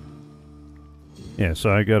 Yeah, so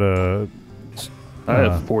I got I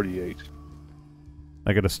have 48.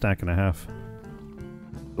 I got a stack and a half.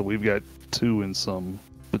 So we've got 2 and some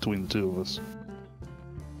between the 2 of us.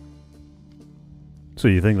 So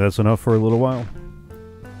you think that's enough for a little while?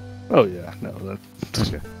 Oh yeah, no, that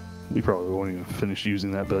yeah. We probably won't even finish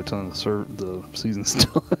using that by the time the season's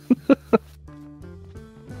done.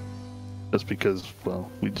 That's because, well,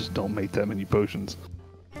 we just don't make that many potions.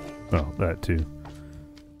 Oh, that too.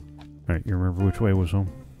 Alright, you remember which way was home?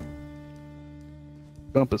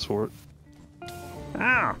 Compass for it.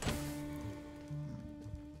 Ah!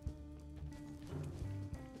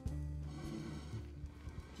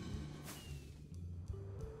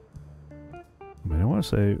 I mean, I want to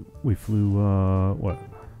say we flew, what?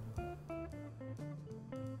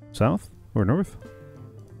 South or north?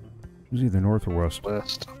 It was either north or west.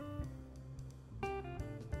 West.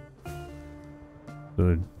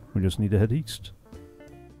 So we just need to head east.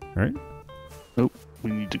 Alright? Nope,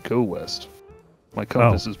 we need to go west. My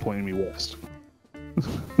compass is pointing me west.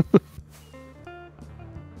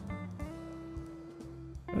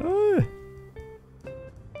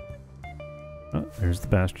 Oh, there's the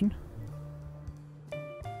bastion.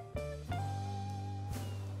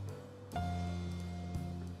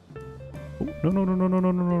 Oh,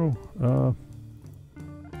 no.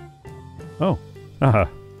 Oh. Haha.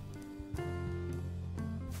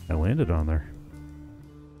 I landed on there.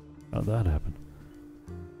 How'd that happen?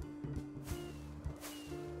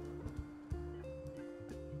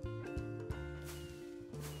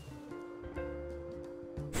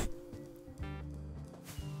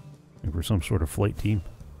 We're some sort of flight team.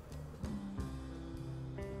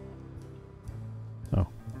 Oh.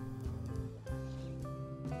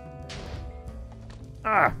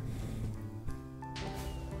 Ah!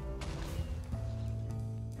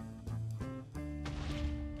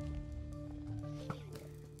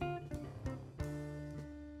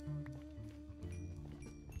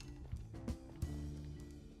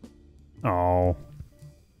 Oh.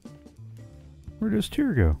 Where does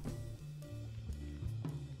Tyr go?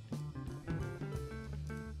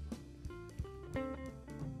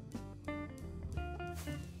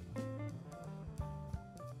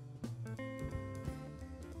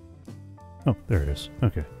 Oh, there it is.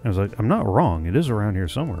 Okay. I was like, I'm not wrong. It is around here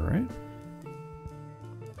somewhere, right?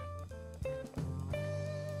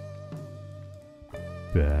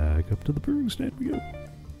 Back up to the brewing stand we go.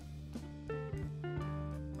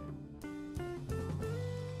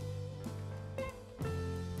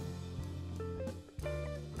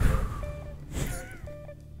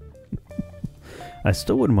 I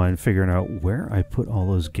still wouldn't mind figuring out where I put all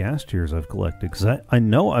those gas tiers I've collected, because I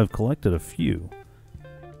know I've collected a few.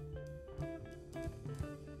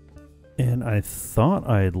 And I thought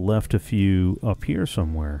I had left a few up here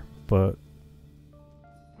somewhere, but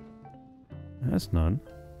that's none.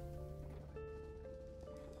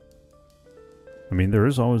 I mean, there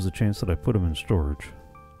is always the chance that I put them in storage.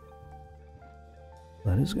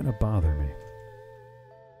 That is going to bother me.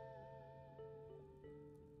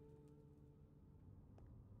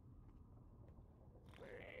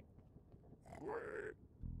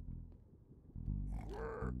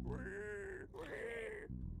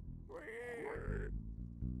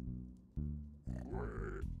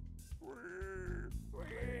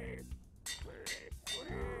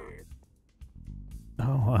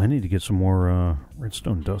 Oh, I need to get some more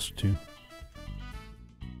redstone dust too.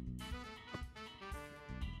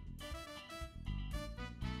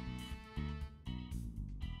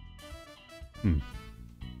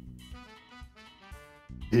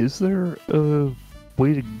 Is there a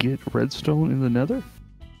way to get redstone in the Nether?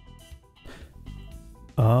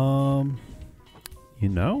 You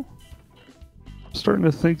know? I'm starting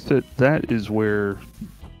to think that is where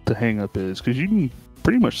the hang-up is, because you can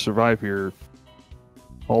pretty much survive here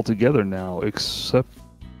altogether now, except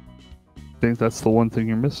I think that's the one thing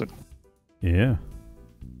you're missing. Yeah.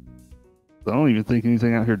 I don't even think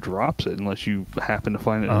anything out here drops it unless you happen to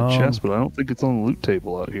find it in a chest, but I don't think it's on the loot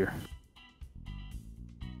table out here.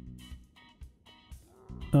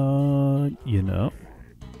 You know.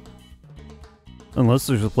 Unless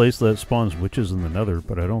there's a place that spawns witches in the nether,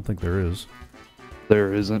 but I don't think there is.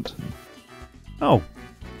 There isn't. Oh,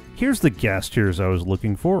 here's the gas tiers I was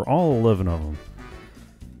looking for. All 11 of them.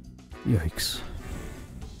 Yikes.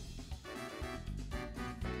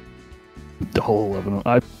 All 11 of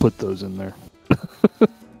them. I put those in there.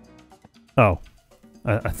 Oh,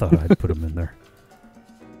 I thought I'd put them in there.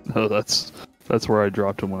 No, that's where I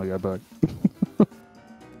dropped them when I got back.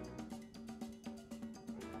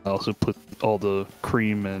 I also put all the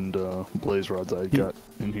cream and blaze rods I got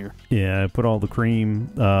in here. Yeah, I put all the cream.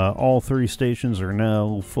 All 3 stations are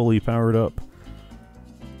now fully powered up.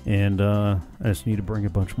 And I just need to bring a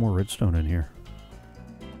bunch more redstone in here.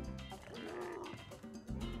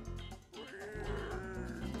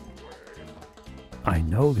 I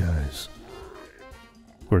know, guys.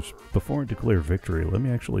 Of course, before I declare victory, let me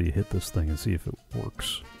actually hit this thing and see if it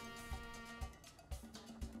works.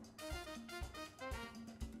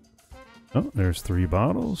 Oh, there's 3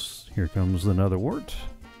 bottles. Here comes another wort.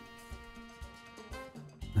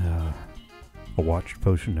 A watched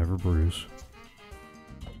potion never brews.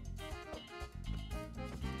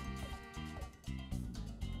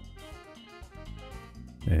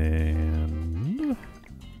 And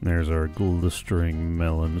there's our glistering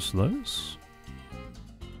melon slice.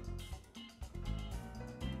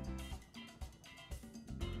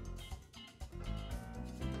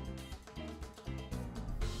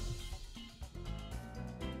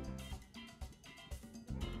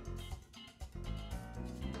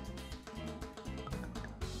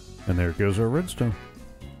 And there goes our redstone.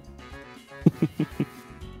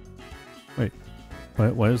 Wait,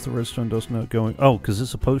 why is the redstone dust not going? Oh, because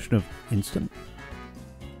it's a potion of instant?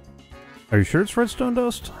 Are you sure it's redstone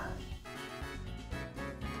dust?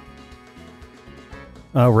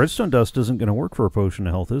 Redstone dust isn't going to work for a potion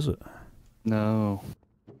of health, is it? No,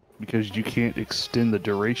 because you can't extend the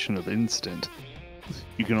duration of instant.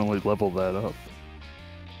 You can only level that up.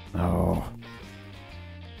 Oh.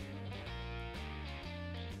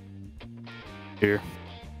 Here.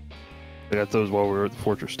 I got those while we were at the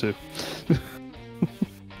fortress, too.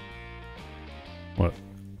 What?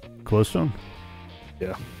 Glowstone?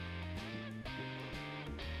 Yeah.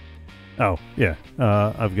 Oh, yeah.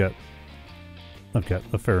 I've got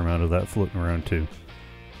a fair amount of that floating around, too.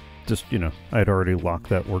 Just, you know, I'd already locked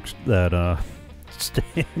that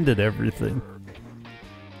stand and everything.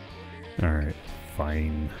 Alright,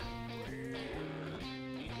 fine.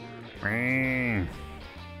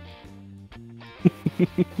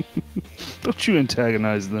 Don't you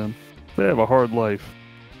antagonize them. They have a hard life.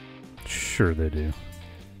 Sure they do.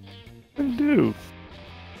 They do.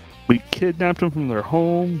 We kidnapped them from their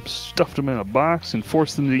home, stuffed them in a box, and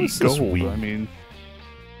forced them to eat gold. I mean...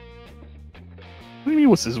 What do you mean,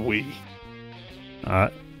 what's this we? I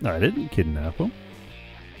didn't kidnap them.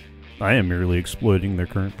 I am merely exploiting their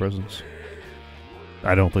current presence.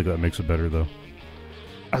 I don't think that makes it better, though.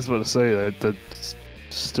 I was about to say, that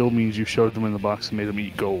still means you showed them in the box and made them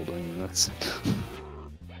eat gold. I mean, that's...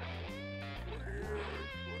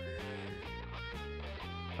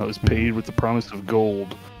 I was paid with the promise of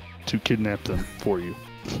gold to kidnap them for you.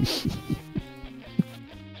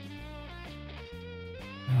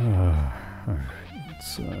 Alright,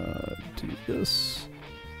 let's do this.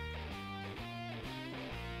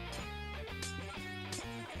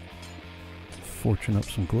 Fortune up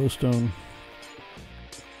some glowstone.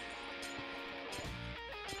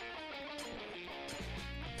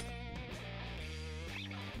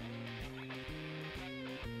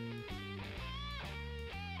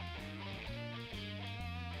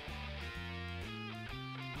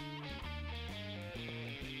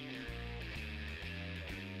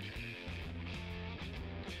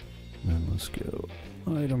 Then let's go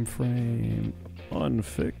item frame,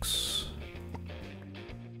 unfix.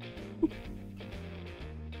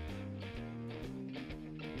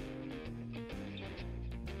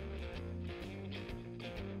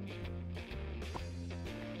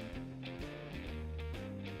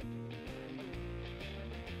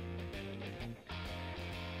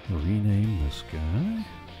 Rename this guy.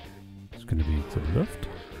 It's going to be to the left.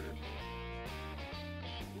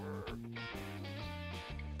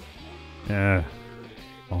 Yeah,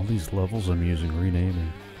 all these levels I'm using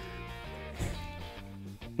renaming.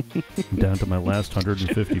 I'm down to my last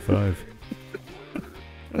 155.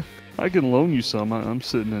 I can loan you some. I'm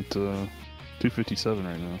sitting at 257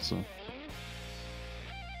 right now, so...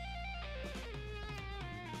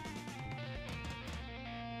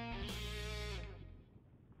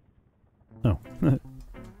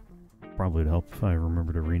 help if I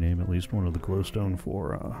remember to rename at least one of the glowstone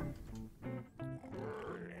for,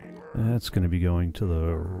 that's going to be going to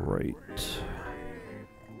the right.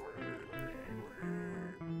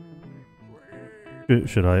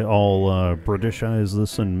 Should I all Britishize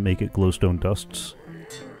this and make it glowstone dusts?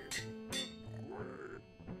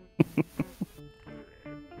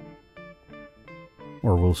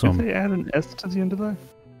 Or will some... Did they add an S to the end of that?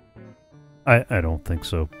 I don't think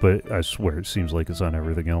so, but I swear it seems like it's on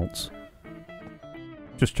everything else.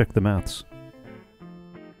 Just check the maths.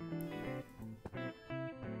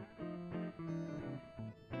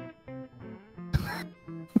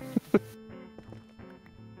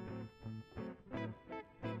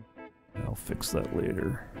 I'll fix that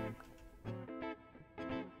later.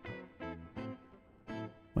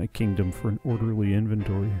 My kingdom for an orderly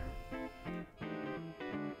inventory.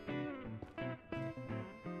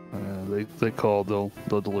 They called. They'll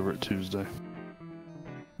deliver it Tuesday.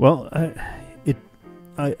 Well,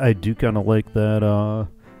 I do kind of like that.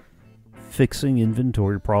 Fixing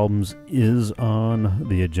inventory problems is on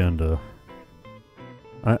the agenda.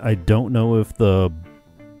 I don't know if the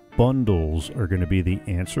bundles are going to be the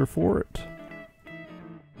answer for it,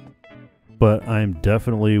 but I'm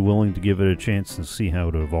definitely willing to give it a chance and see how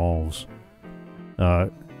it evolves.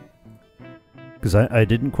 Because I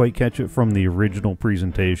didn't quite catch it from the original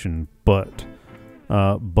presentation, but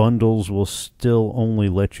bundles will still only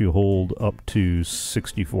let you hold up to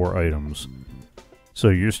 64 items. So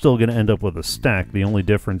you're still going to end up with a stack. The only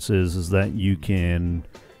difference is that you can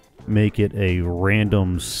make it a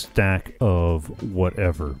random stack of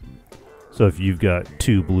whatever. So if you've got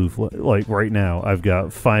 2 blue... like right now, I've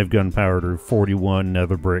got 5 gunpowder, 41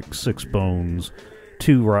 nether brick, 6 bones,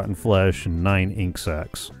 2 rotten flesh, and 9 ink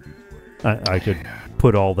sacks. I could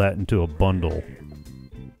put all that into a bundle.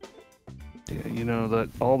 Yeah, you know, that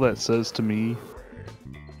all that says to me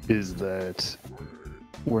is that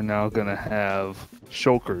we're now going to have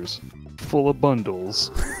shulkers full of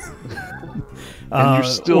bundles. And you're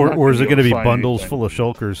still or is it going to be bundles anything. full of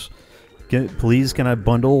shulkers? Please, can I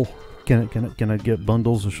bundle? Can I get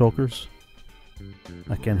bundles of shulkers?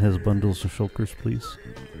 I can have bundles of shulkers, please.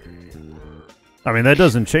 I mean, that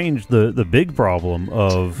doesn't change the big problem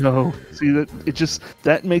of... No, see,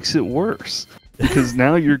 that makes it worse. Because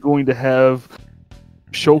now you're going to have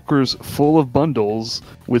shulkers full of bundles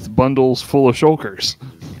with bundles full of shulkers.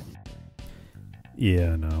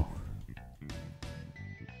 Yeah, no.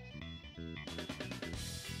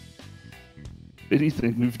 If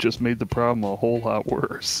anything, we've just made the problem a whole lot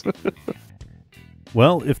worse.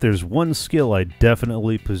 Well, if there's one skill I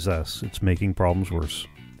definitely possess, it's making problems worse.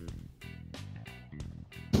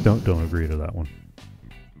 Don't agree to that one.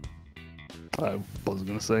 I wasn't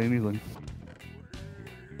going to say anything.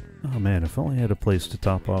 Oh man, if only I had a place to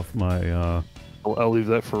top off my I'll leave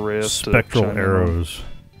that for Reyes spectral to chime in on. arrows.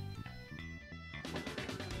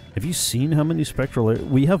 Have you seen how many spectral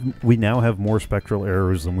we now have more spectral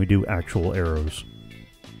arrows than we do actual arrows.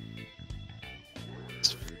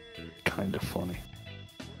 It's kind of funny.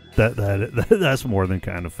 That's more than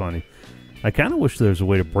kind of funny. I kind of wish there was a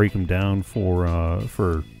way to break them down for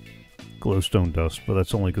glowstone dust, but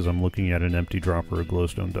that's only because I'm looking at an empty dropper of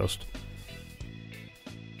glowstone dust.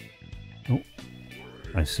 Oh,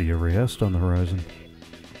 I see a Reyes on the horizon.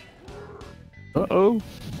 Uh-oh.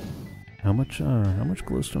 How much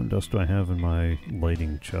glowstone dust do I have in my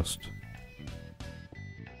lighting chest?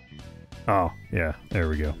 Oh, yeah, there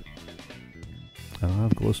we go. I don't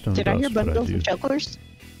have glowstone Did dust, I hear but bundles I do. of chokers?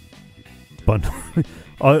 Bundle.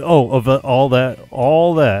 Of all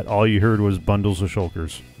that, all you heard was bundles of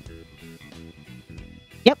shulkers.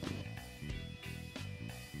 Yep.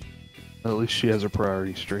 At least she has her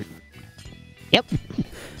priorities straight. Yep.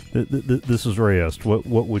 This is Reyes. What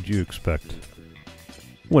would you expect?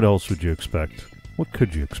 What else would you expect? What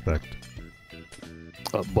could you expect?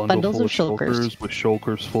 A bundle Bundles full of of shulkers. shulkers with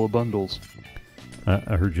shulkers full of bundles.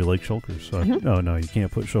 I heard you like shulkers. So oh no, you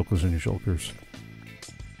can't put shulkers in your shulkers.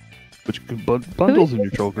 But you can put bundles in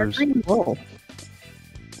your shulkers. Green wool.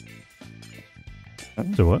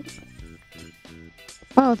 So what?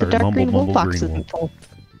 Oh, the Or dark mumble, green wool mumble box green wool. isn't full.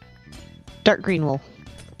 Dark green wool.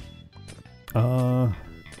 I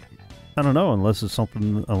don't know, unless it's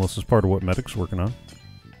part of what Medic's working on.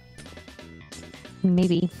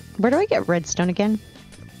 Maybe. Where do I get redstone again?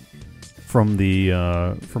 From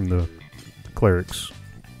the clerics.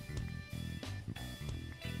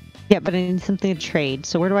 Yeah, but I need something to trade.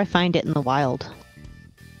 So where do I find it in the wild?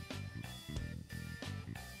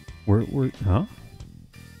 Huh?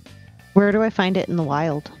 Where do I find it in the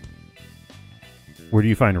wild? Where do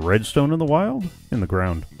you find redstone in the wild? In the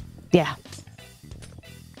ground. Yeah.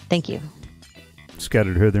 Thank you. It's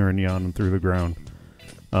scattered hither and yon and through the ground.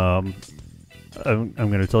 I'm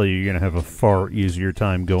going to tell you, you're going to have a far easier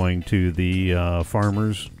time going to the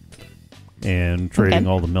farmers and trading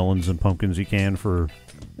all the melons and pumpkins you can for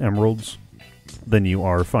emeralds than you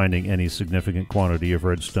are finding any significant quantity of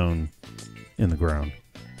redstone in the ground.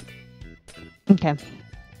 Okay.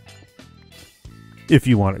 If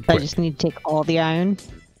you want it quick. I just need to take all the iron.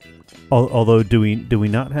 Although, do we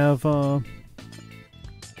not have? I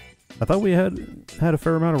thought we had a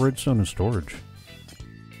fair amount of redstone in storage.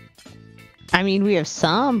 I mean, we have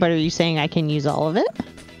some, but are you saying I can use all of it?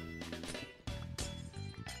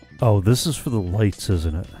 Oh, this is for the lights,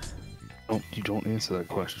 isn't it? Oh, you don't answer that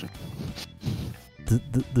question.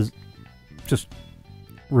 Just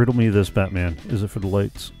riddle me this, Batman. Is it for the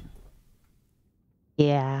lights?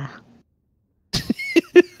 Yeah.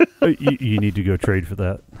 You need to go trade for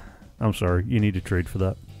that. I'm sorry. You need to trade for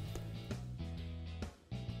that.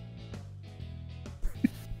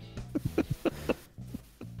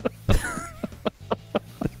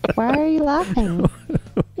 Why are you laughing?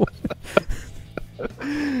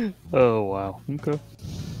 Oh, wow. Okay.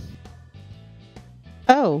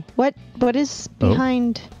 Oh, what is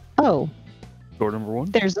behind... Oh, Door number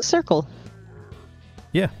 1? there's a circle.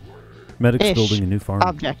 Yeah. Medic's Ish. building a new farm.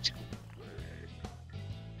 Object.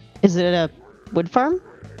 Is it a wood farm?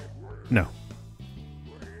 No.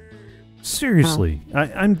 Seriously,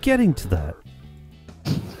 I'm getting to that.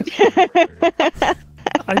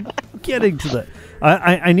 I'm getting to that.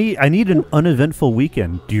 I need an uneventful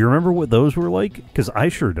weekend. Do you remember what those were like? Because I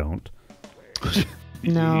sure don't.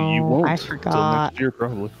 No, you won't I until forgot. next year,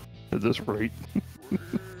 probably. At this rate.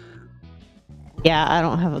 Yeah, I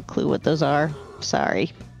don't have a clue what those are.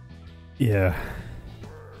 Sorry. Yeah.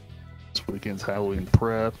 This weekend's Halloween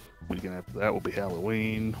prep. Weekend after that will be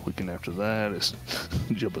Halloween. Weekend after that is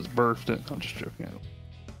Jibba's birthday. I'm just joking.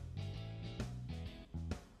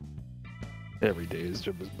 Every day is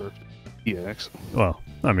Jibba's birthday. EX. Well,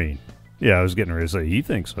 I mean, yeah, I was getting ready to say he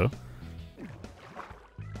thinks so.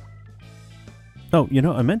 Oh, you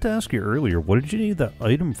know, I meant to ask you earlier, what did you need that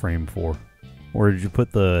item frame for? Or did you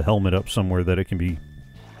put the helmet up somewhere that it can be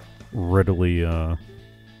readily,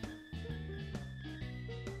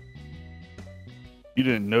 You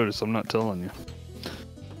didn't notice, I'm not telling you.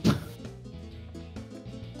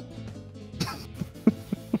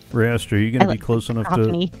 Rast, are you going to be close enough to...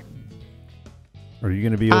 Me. Are you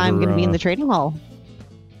going to be over... I'm going to be in the trading hall.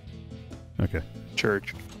 Okay.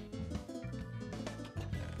 Church.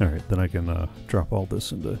 Alright, then I can drop all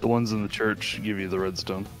this into... The ones in the church give you the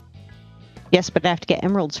redstone. Yes, but I have to get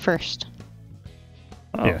emeralds first.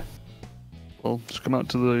 Oh. Yeah. Well, just come out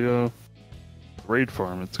to the raid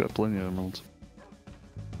farm. It's got plenty of emeralds.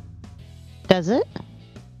 Does it?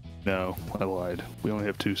 No, I lied. We only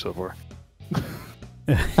have 2 so far.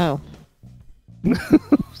 Oh.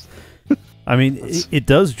 I mean, it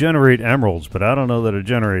does generate emeralds, but I don't know that it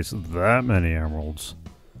generates that many emeralds.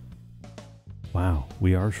 Wow,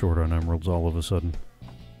 we are short on emeralds all of a sudden.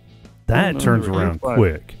 That turns around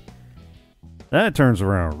quick. That turns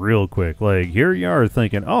around real quick. Like, here you are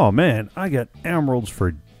thinking, oh man, I got emeralds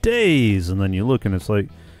for days. And then you look and it's like,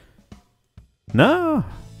 no,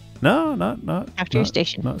 not. Talk to your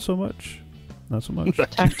station. Not so much. Not so much.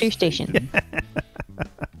 Talk to your station.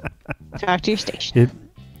 Talk to your station.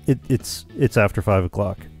 It's after 5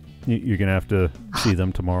 o'clock. You're going to have to see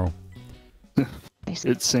them tomorrow.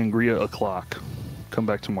 It's sangria o'clock. Come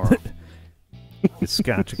back tomorrow. It's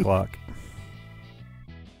scotch o'clock.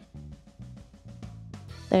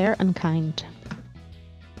 They're unkind.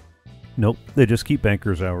 Nope, they just keep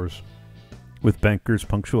bankers' hours. With bankers'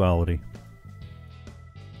 punctuality.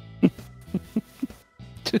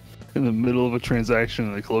 In the middle of a transaction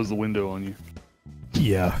and they close the window on you.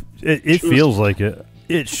 Yeah, it feels like it.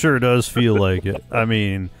 It sure does feel like it. I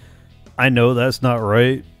mean, I know that's not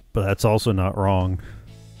right, but that's also not wrong.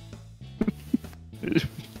 It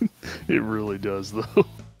really does, though.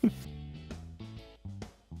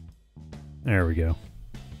 There we go.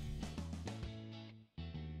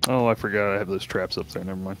 Oh, I forgot I have those traps up there.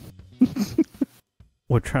 Never mind.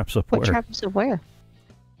 What traps up What where? traps of where?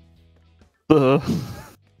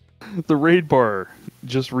 The raid bar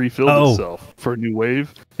just refilled itself for a new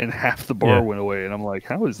wave, and half the bar went away. And I'm like,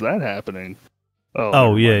 how is that happening?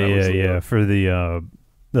 Oh yeah. For the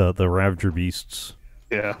Ravager beasts.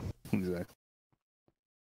 Yeah, exactly.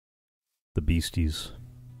 The beasties.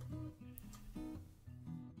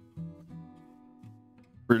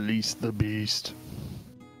 Release the beast.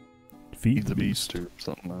 Feed the beast or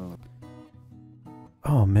something. I don't know.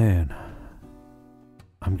 Oh man.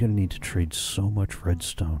 I'm gonna need to trade so much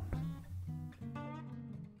redstone.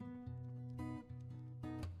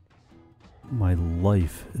 my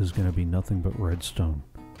life is going to be nothing but redstone.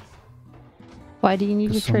 Why do you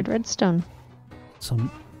need to trade redstone?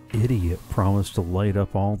 Some idiot promised to light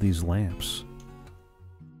up all these lamps.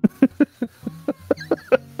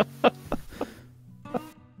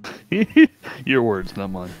 Your words, not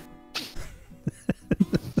mine.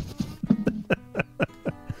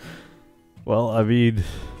 Well, I mean,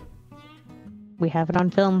 We have it on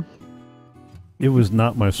film. it was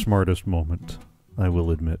not my smartest moment, I will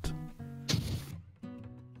admit.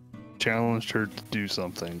 Challenged her to do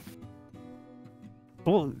something.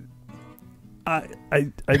 Well,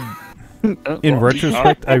 in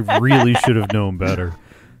retrospect, I really should have known better.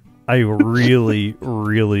 I really,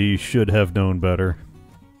 really should have known better.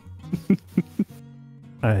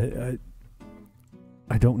 I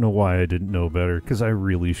don't know why I didn't know better, because I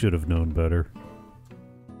really should have known better.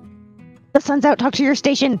 The sun's out. Talk to your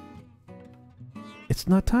station. It's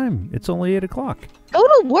not time. It's only 8 o'clock. Go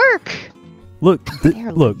to work. Look,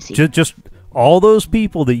 They're look, lazy. just all those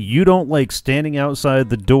people that you don't like standing outside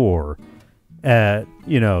the door at,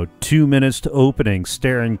 2 minutes to opening,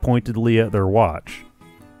 staring pointedly at their watch.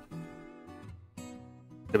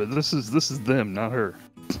 Yeah, but this is them, not her.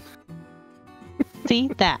 See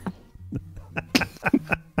that?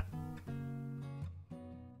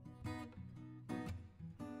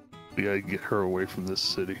 We gotta get her away from this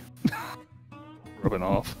city. Rubbing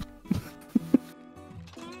off.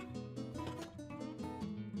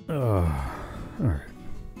 Alright.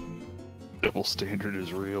 Double standard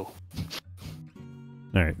is real.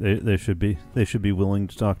 Alright, they should be willing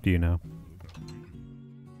to talk to you now.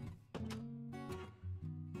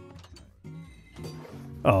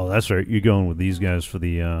 Oh, that's right. You're going with these guys for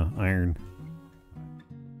the iron.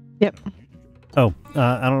 Yep. Oh,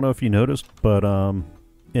 I don't know if you noticed, but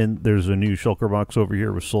there's a new shulker box over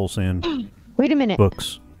here with soul sand Wait a minute.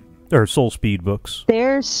 books, or soul speed books.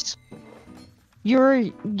 There's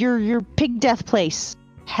your pig death place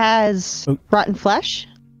has rotten flesh.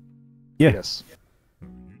 Yeah. Yes.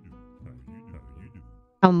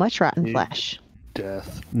 How much rotten Yeah. flesh?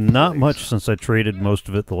 Death. Not place. much, since I traded most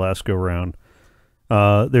of it the last go round.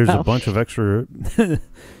 There's a bunch of extra.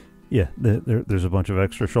 Yeah, there's a bunch of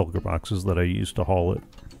extra shulker boxes that I used to haul it.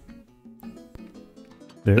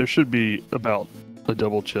 There should be about a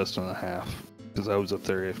double chest and a half, because I was up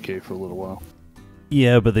there AFK for a little while.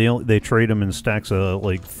 Yeah, but they trade them in stacks of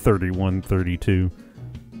like 31, 32.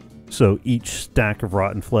 So each stack of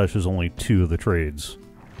rotten flesh is only 2 of the trades.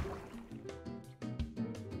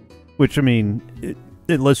 Which, I mean,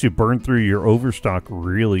 it lets you burn through your overstock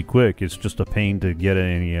really quick. It's just a pain to get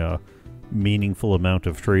any meaningful amount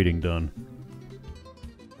of trading done.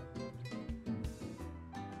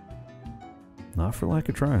 Not for lack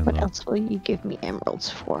of trying, What though. else will you give me emeralds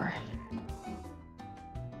for?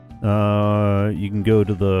 You can go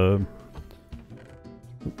to the...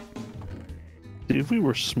 If we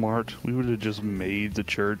were smart, we would have just made the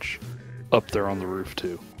church up there on the roof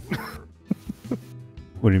too.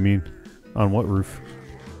 What do you mean? On what roof?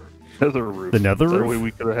 Nether roof. The nether That roof? way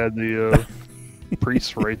we could have had the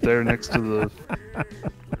priests right there next to the...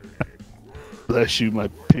 Bless you, my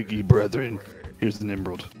piggy brethren. Here's an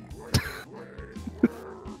emerald.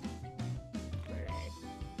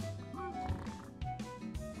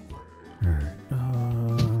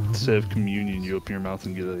 Instead of communion, you open your mouth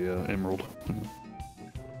and get a emerald.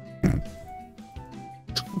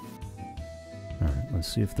 Alright, let's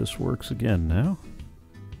see if this works again now.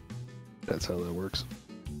 That's how that works.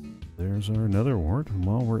 There's our nether wart, and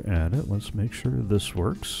while we're at it, let's make sure this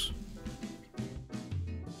works.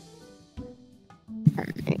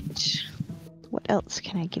 Alright. What else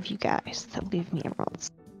can I give you guys that will give me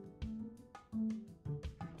emeralds?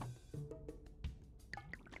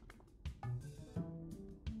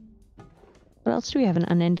 What else do we have an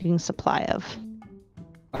unending supply of?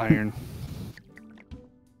 Iron.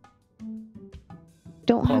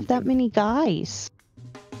 Don't have that Pumpkin. many guys.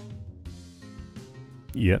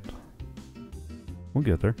 Yet. We'll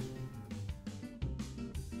get there.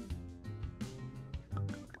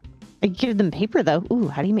 I give them paper though. Ooh,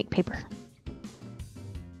 how do you make paper?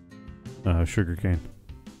 Sugarcane.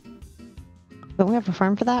 Don't we have a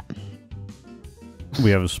farm for that?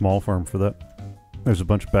 We have a small farm for that. There's a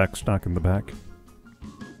bunch of back stock in the back.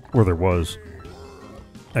 Or there was.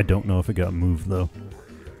 I don't know if it got moved, though.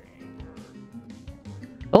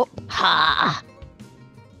 Oh, ha!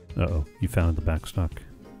 Uh-oh, you found the back stock.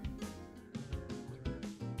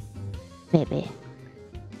 Maybe.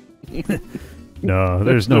 No,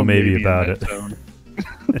 there's no maybe in about that it. tone.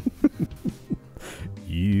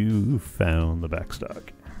 You found the back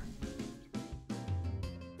stock.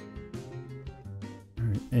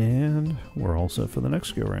 Alright, and we're all set for the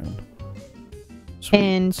next go round.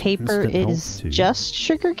 And Sweet. paper Instant health is tea. just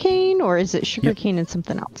sugarcane, or is it sugarcane and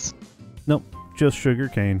something else? Nope, just sugar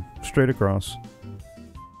cane, straight across.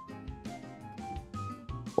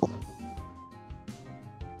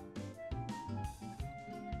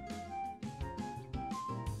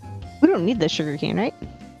 We don't need the sugarcane, right?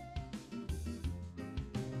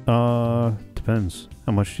 Depends.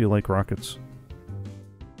 How much do you like rockets?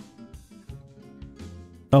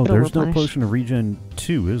 Oh, It'll there's no replenish. potion of regen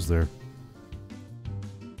 2, is there?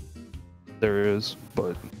 There is,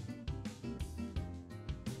 but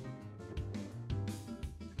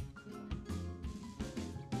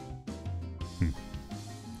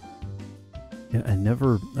Yeah, I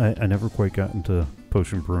never quite got into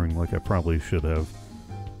potion brewing like I probably should have.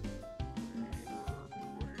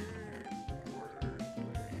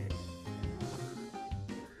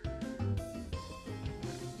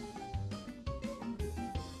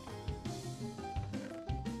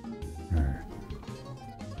 Alright.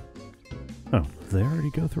 Oh, did they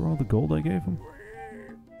already go through all the gold I gave them?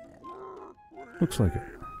 Looks like it.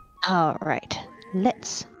 All right.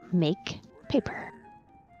 Let's make paper.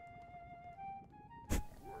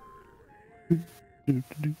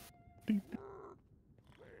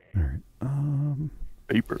 Alright,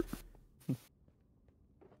 paper.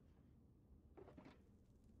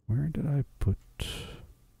 where did I put...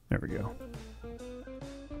 There we go.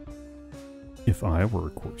 If I were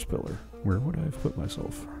a quartz pillar, where would I have put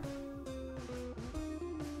myself?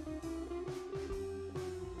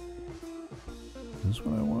 This is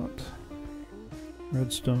what I want.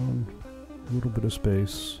 Redstone, a little bit of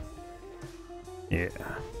space. Yeah.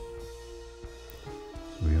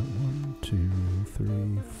 So we got 1, 2,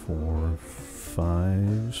 3, 4,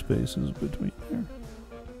 5 spaces between there.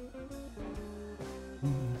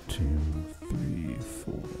 1, 2, 3,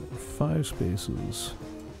 4, 5 spaces.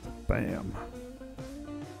 Bam.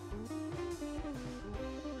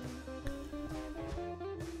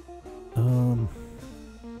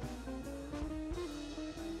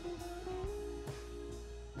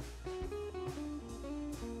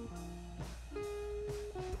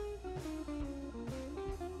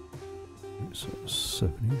 So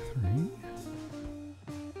 73.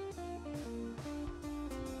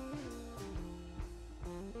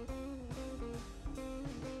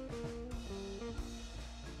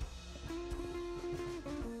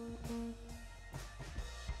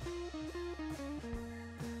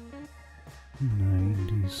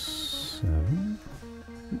 $97.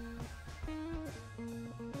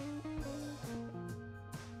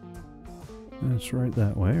 That's right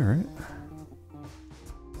that way, right?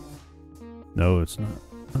 No, it's not.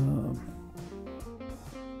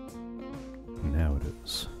 Now it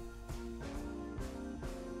is.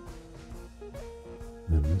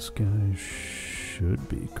 Then this guy should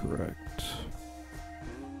be correct.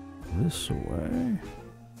 This way.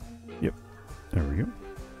 Yep. There we go.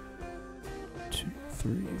 2,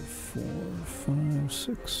 3, 4, 5,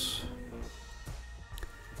 6.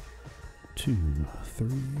 2, 3,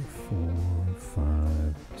 4,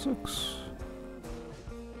 5, 6.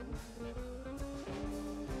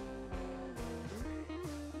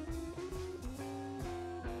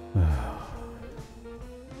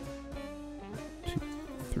 Two,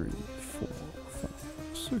 3, 4, 5,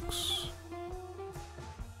 6.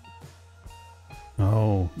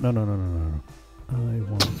 Oh, no, no, no, no, no. I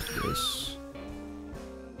want this.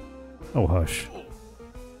 Oh, hush.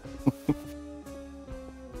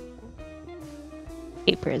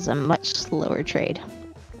 Paper is a much slower trade.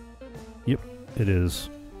 Yep, it is.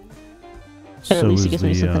 But at least is it gives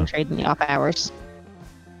me the, something to trade in the off hours.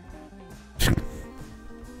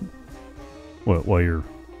 What,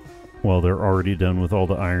 while they're already done with all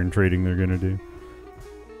the iron trading they're gonna do?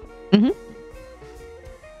 Mm-hmm.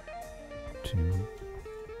 2,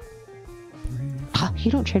 3, Oh,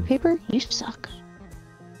 you don't trade paper? You suck.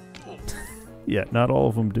 Yeah, not all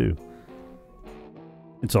of them do.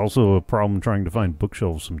 It's also a problem trying to find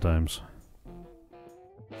bookshelves sometimes.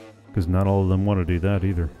 Because not all of them want to do that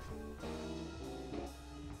either.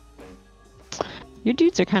 Your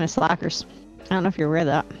dudes are kind of slackers. I don't know if you're aware of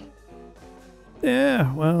that.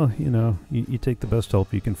 Yeah, well, you know, you take the best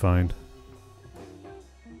help you can find.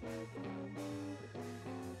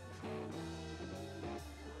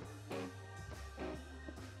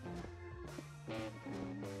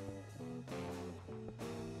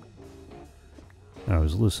 I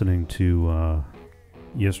was listening to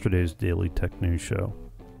yesterday's Daily Tech News show.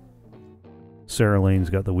 Sarah Lane's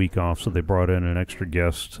got the week off, so they brought in an extra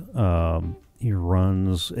guest. He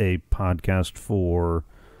runs a podcast for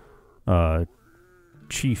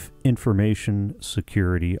Chief Information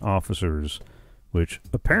Security Officers which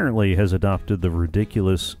apparently has adopted the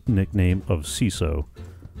ridiculous nickname of CISO.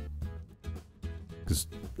 Because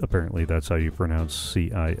apparently that's how you pronounce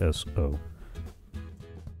CISO.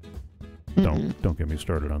 Don't get me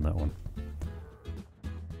started on that one.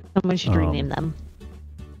 Someone should rename them.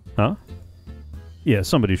 Huh? Yeah,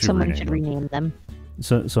 somebody should rename them.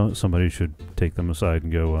 So somebody should take them aside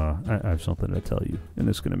and go, I have something to tell you, and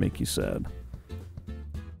it's going to make you sad.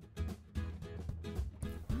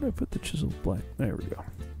 Where did I put the chiseled black? There we go.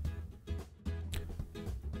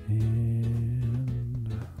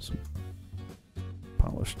 And some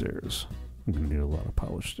polished stairs. I'm going to need a lot of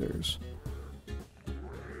polished stairs.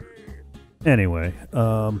 Anyway,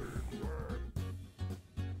 one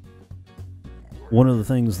of the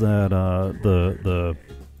things that the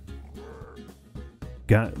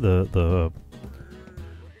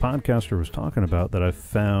podcaster was talking about that I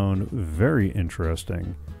found very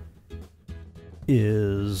interesting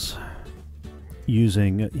is he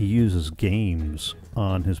uses games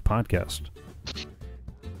on his podcast,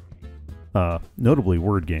 notably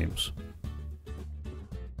word games.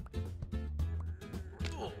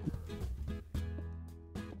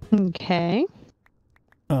 Okay.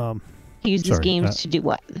 He uses games to do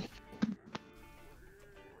what?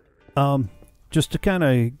 Just to kind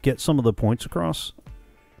of get some of the points across,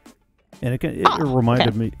 and it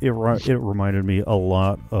reminded me. It reminded me a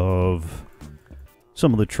lot of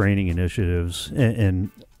some of the training initiatives.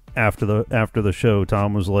 And after the show,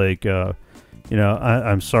 Tom was like,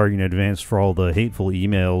 I'm sorry in advance for all the hateful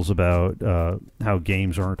emails about how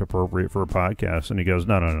games aren't appropriate for a podcast. And he goes,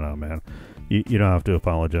 no, man. You don't have to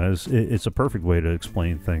apologize. It's a perfect way to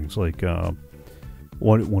explain things. Like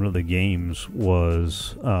one of the games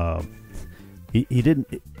was he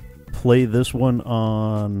didn't play this one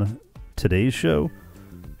on today's show,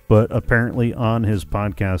 but apparently on his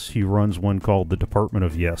podcast he runs one called the Department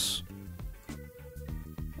of Yes.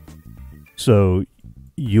 So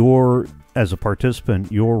as a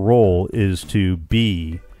participant, your role is to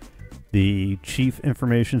be the Chief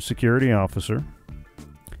Information Security Officer.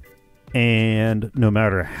 And no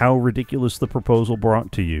matter how ridiculous the proposal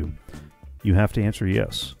brought to you, you have to answer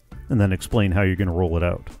yes, and then explain how you're going to roll it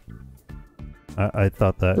out. I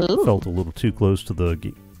thought that felt a little too close to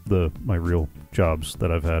my real jobs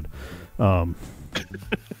that I've had.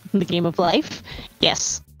 The game of life?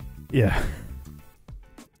 Yes. Yeah.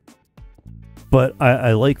 But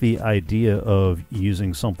I like the idea of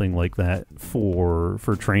using something like that for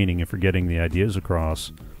training and for getting the ideas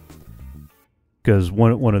across. Because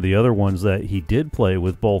one of the other ones that he did play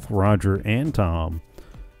with both Roger and Tom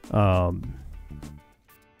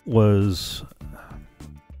was,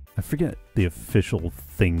 I forget the official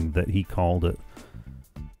thing that he called it,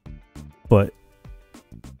 but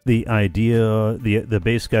the idea, the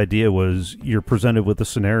basic idea was you're presented with a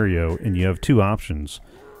scenario and you have two options.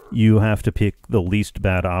 You have to pick the least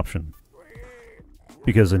bad option,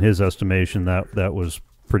 because in his estimation that was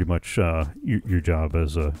pretty much your job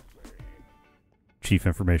as a Chief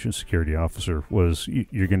Information Security Officer. Was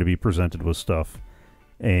you're going to be presented with stuff,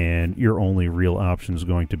 and your only real option is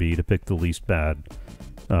going to be to pick the least bad.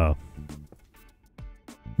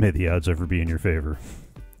 May the odds ever be in your favor.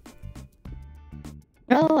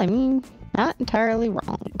 Well, I mean, not entirely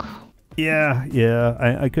wrong. Yeah,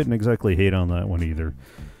 I couldn't exactly hate on that one either.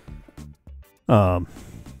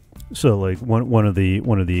 So like one of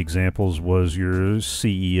the examples was your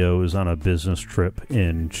CEO is on a business trip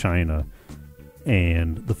in China,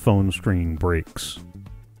 and the phone screen breaks.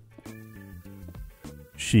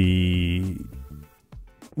 She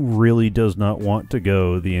really does not want to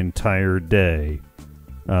go the entire day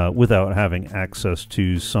without having access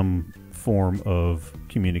to some form of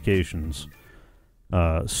communications.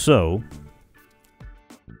 So,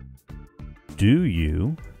 do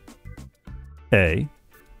you A,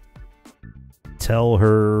 tell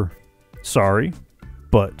her sorry,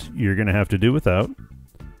 but you're going to have to do without?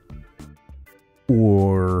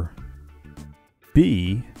 Or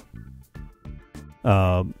B,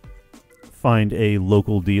 find a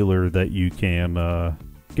local dealer that you can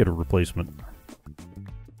get a replacement,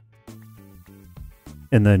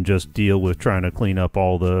 and then just deal with trying to clean up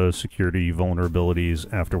all the security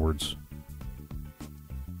vulnerabilities afterwards.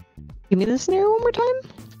 Give me the scenario one more time.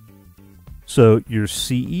 So your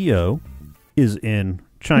CEO is in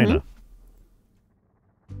China.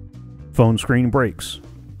 Mm-hmm. Phone screen breaks.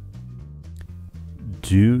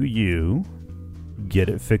 Do you get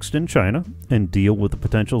it fixed in China and deal with the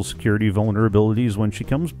potential security vulnerabilities when she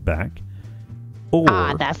comes back? Or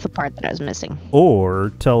that's the part that I was missing.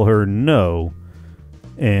 Or tell her no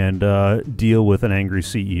and deal with an angry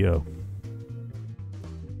CEO.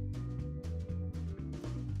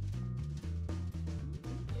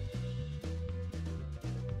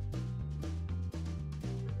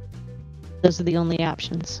 Those are the only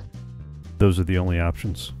options. Those are the only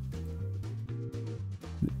options.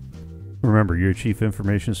 Remember, you're a Chief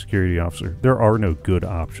Information Security Officer. There are no good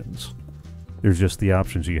options. There's just the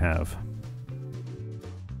options you have.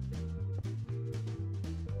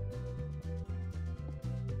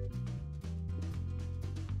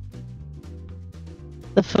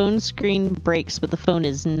 The phone screen breaks, but the phone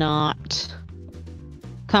is not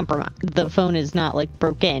compromised. The phone is not, like,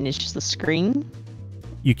 broken. It's just the screen.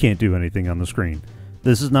 You can't do anything on the screen.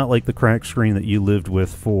 This is not like the cracked screen that you lived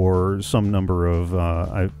with for some number of,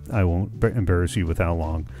 I won't embarrass you with how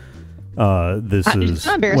long. This is... It's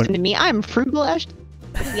not embarrassing to me. I'm frugal, Ash.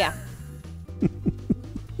 Yeah.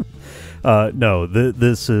 No,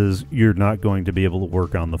 this is... You're not going to be able to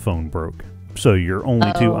work on the phone broke. So your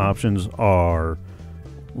only two options are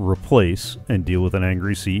replace and deal with an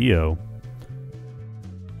angry CEO.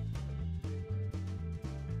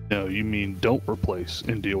 No, you mean don't replace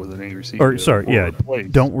and deal with an angry CEO. Or, sorry, yeah, replace.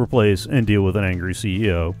 don't replace and deal with an angry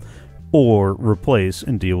CEO. Or replace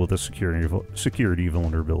and deal with a security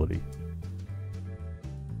vulnerability.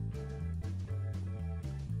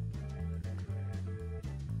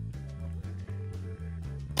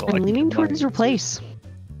 I'm leaning towards replace.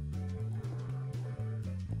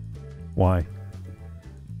 Why?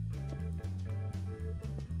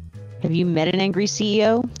 Have you met an angry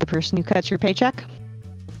CEO? The person who cuts your paycheck?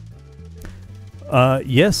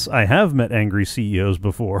 Yes, I have met angry CEOs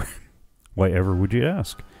before. Why ever would you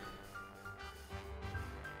ask?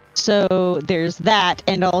 So there's that,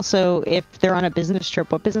 and also if they're on a business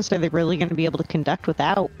trip, what business are they really going to be able to conduct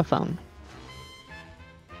without a phone?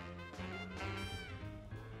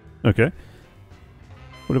 Okay.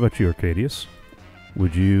 What about you, Arcadius?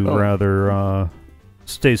 Would you rather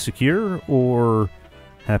stay secure or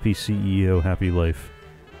happy CEO, happy life?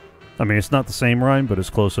 I mean, it's not the same rhyme, but it's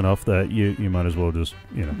close enough that you might as well just,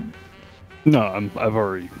 you know. No, I've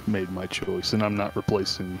already made my choice, and I'm not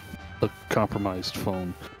replacing a compromised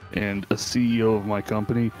phone. And a CEO of my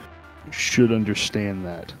company should understand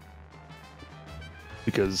that.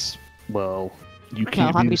 Because, well, you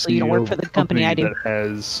can't be the CEO you don't work for the company I do. that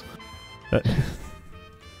has...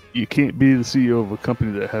 you can't be the CEO of a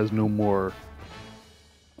company that has no more,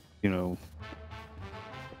 you know,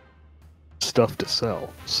 stuff to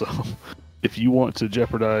sell. So if you want to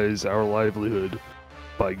jeopardize our livelihood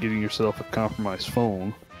by getting yourself a compromised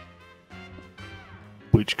phone,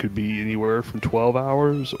 which could be anywhere from 12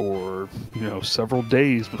 hours or, you know, several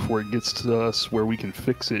days before it gets to us where we can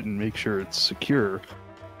fix it and make sure it's secure.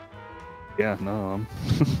 Yeah, no, I'm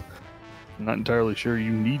not entirely sure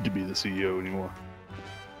you need to be the CEO anymore.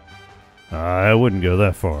 I wouldn't go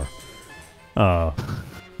that far.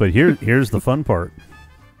 But here's the fun part.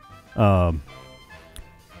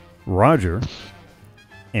 Roger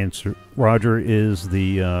is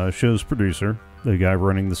the show's producer, the guy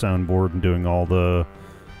running the soundboard and doing all the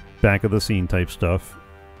back of the scene type stuff.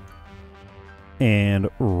 And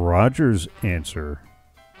Roger's answer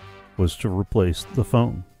was to replace the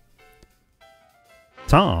phone.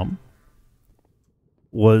 Tom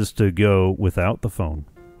was to go without the phone.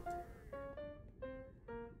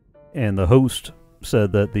 And the host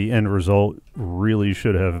said that the end result really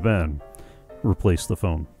should have been replace the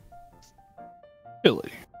phone.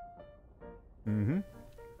 Really? Mm-hmm.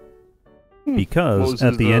 Because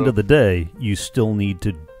at the end of the day, you still need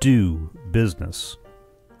to do business.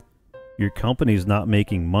 Your company's not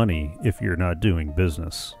making money if you're not doing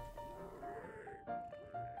business.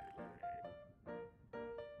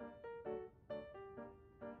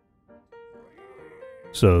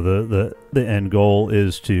 So the end goal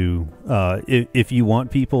is to, if you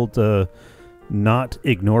want people to not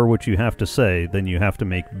ignore what you have to say, then you have to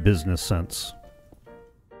make business sense.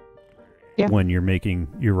 Yeah. When you're making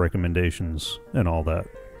your recommendations and all that.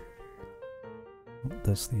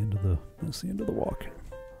 That's the end of the walk.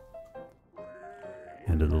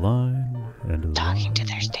 End of the line. End of the Talking line. to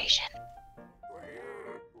their station.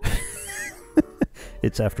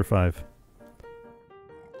 It's after 5.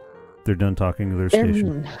 They're done talking to their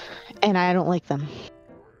station. Mean, and I don't like them.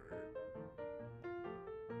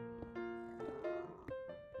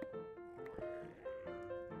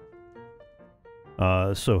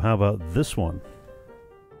 So how about this one?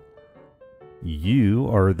 You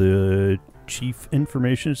are the Chief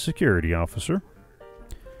Information Security Officer.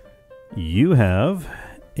 You have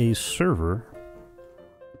a server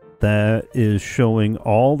that is showing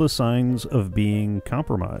all the signs of being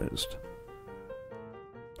compromised.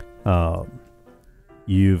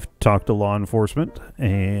 You've talked to law enforcement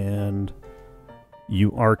and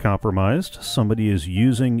you are compromised. Somebody is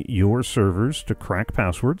using your servers to crack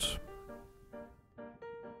passwords.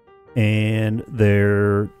 And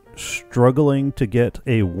they're struggling to get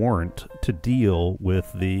a warrant to deal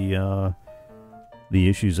with the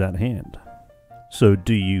issues at hand. So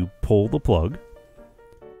do you pull the plug,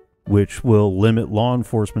 which will limit law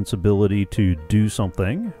enforcement's ability to do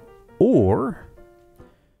something, or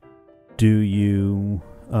do you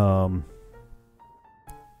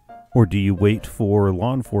wait for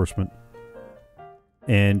law enforcement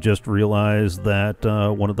and just realize that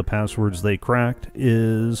one of the passwords they cracked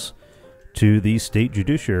is to the state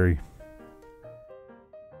judiciary?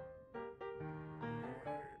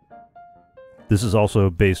 This is also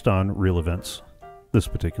based on real events, this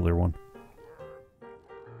particular one.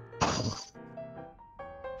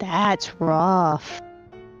 That's rough.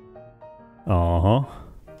 Uh-huh.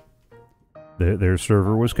 Their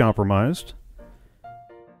server was compromised,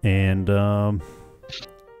 and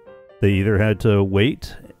they either had to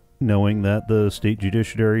wait, knowing that the state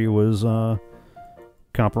judiciary was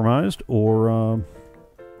compromised, or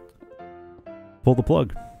pull the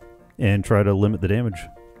plug and try to limit the damage.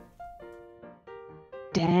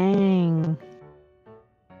 Dang.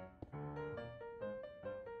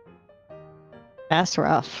 That's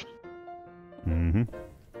rough. Mm-hmm.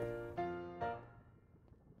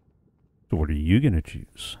 So what are you going to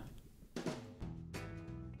choose?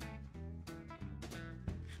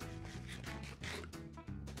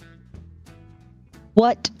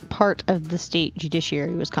 What part of the state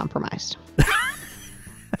judiciary was compromised?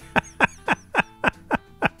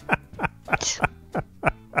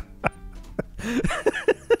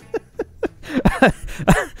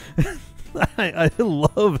 I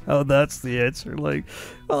love how that's the answer. Like,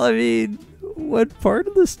 well, I mean, what part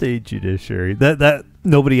of the state judiciary? That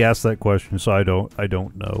nobody asked that question, so I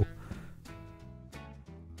don't know.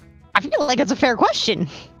 I feel like it's a fair question.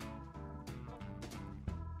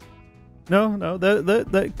 No,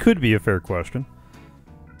 that could be a fair question.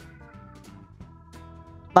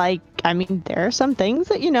 Like, I mean, there are some things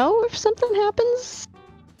that, if something happens,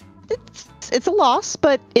 it's a loss,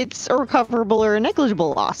 but it's a recoverable or a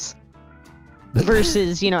negligible loss.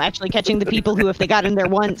 Versus, actually catching the people who, if they got in there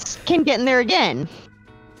once, can get in there again.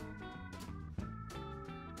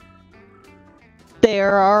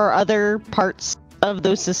 There are other parts of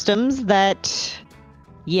those systems that,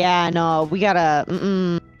 yeah, no, we got.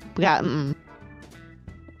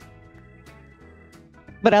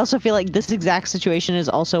 But I also feel like this exact situation is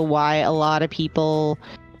also why a lot of people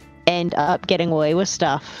end up getting away with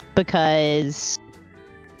stuff, because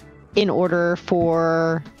in order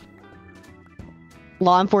for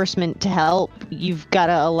law enforcement to help, you've got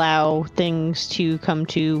to allow things to come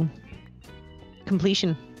to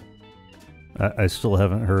completion. I still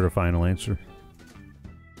haven't heard a final answer.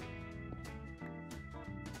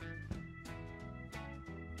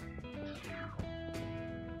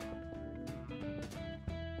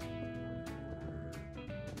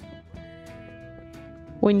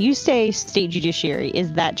 When you say state judiciary,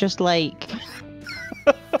 is that just like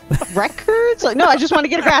records? Like, no, I just want to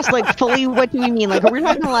get a grasp. Like, fully, what do we mean? Like, are we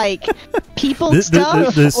talking like people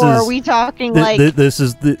stuff, or are we talking like this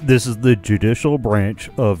is the judicial branch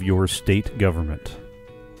of your state government?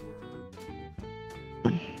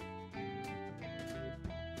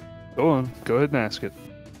 Go on. Go ahead and ask it.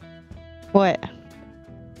 what?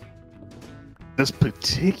 This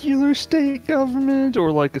particular state government,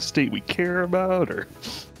 or like a state we care about, or?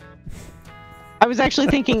 I was actually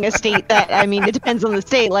thinking a state that, I mean, it depends on the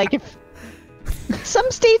state. Like, if some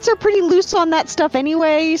states are pretty loose on that stuff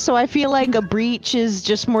anyway, so I feel like a breach is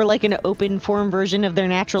just more like an open form version of their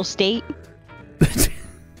natural state.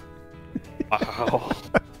 Wow.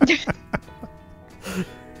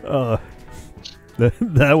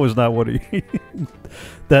 That was not what he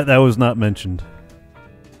that was not mentioned.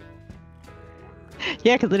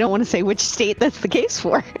 Yeah, because they don't want to say which state that's the case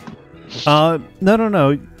for.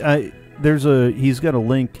 No. He's got a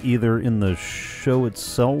link either in the show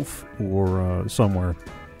itself or somewhere.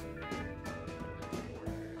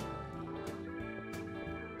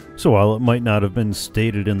 So while it might not have been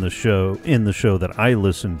stated in the show that I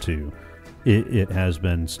listened to, it has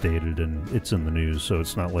been stated and it's in the news, so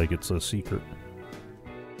it's not like it's a secret.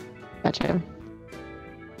 Gotcha.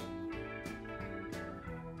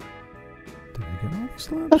 Did we get all these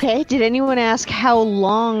slabs? Okay, did anyone ask how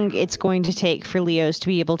long it's going to take for Leos to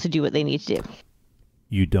be able to do what they need to do?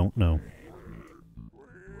 You don't know.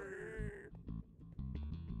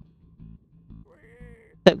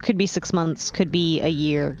 So it could be 6 months, could be a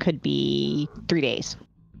year, could be 3 days.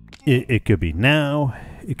 It could be now.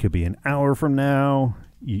 It could be an hour from now.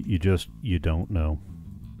 You don't know.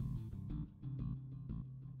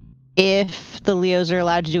 if the Leos are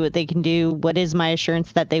allowed to do what they can do, what is my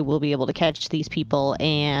assurance that they will be able to catch these people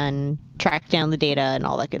and track down the data and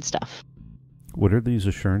all that good stuff? What are these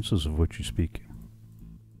assurances of which you speak?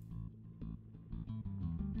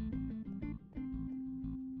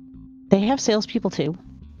 They have salespeople too.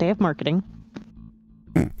 They have marketing.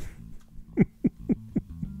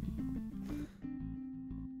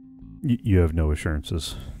 You have no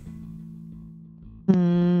assurances.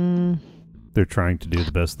 Mm, They're trying to do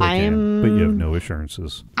the best they can, but you have no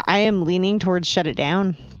assurances. I am leaning towards shut it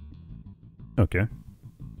down. Okay.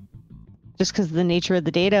 Just because of the nature of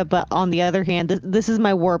the data, but on the other hand, this is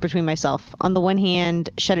my war between myself. On the one hand,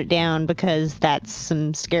 shut it down because that's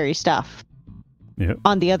some scary stuff. Yep.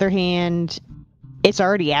 On the other hand, it's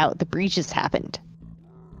already out. The breach has happened.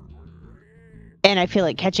 And I feel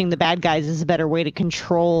like catching the bad guys is a better way to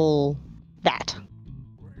control that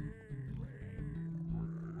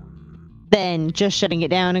than just shutting it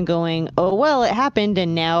down and going, oh, well, it happened,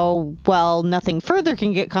 and now, while nothing further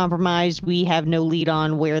can get compromised, we have no lead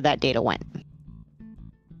on where that data went.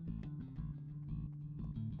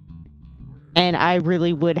 And I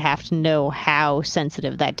really would have to know how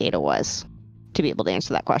sensitive that data was to be able to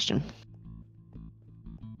answer that question.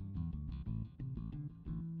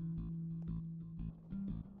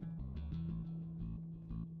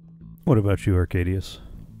 What about you, Arcadius?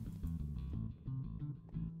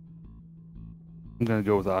 I'm going to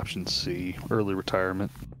go with option C, early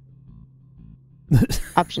retirement.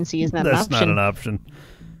 Option C is not an That's option. not an option.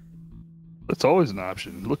 That's always an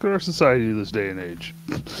option. Look at our society this day and age.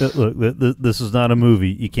 Look, this is not a movie.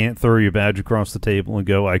 You can't throw your badge across the table and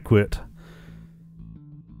go, I quit.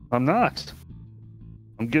 I'm not.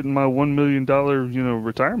 I'm getting my $1 million,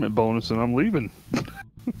 retirement bonus, and I'm leaving.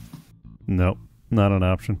 Nope, not an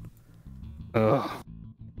option.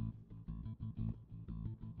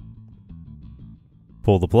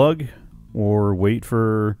 Pull the plug, or wait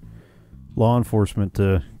for law enforcement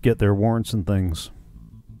to get their warrants and things.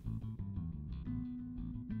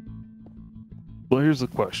 Well, here's the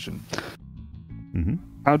question. Mm-hmm.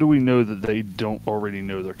 How do we know that they don't already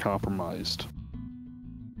know they're compromised?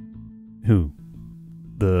 Who?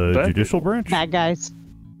 The Bad judicial people. branch? Bad guys.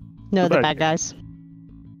 No, The the bad bad guys.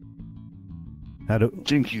 How do?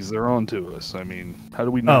 Jinkies, they're on to us. I mean, how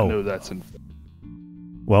do we not know that's in...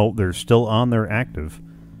 Well, they're still on there active.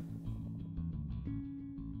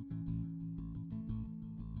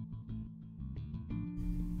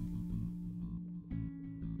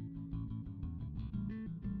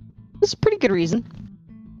 It's a pretty good reason.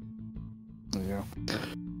 Yeah.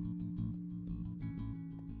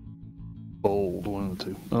 Bold, one of the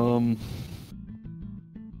two.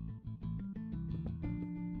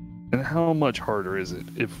 And how much harder is it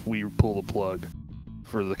if we pull the plug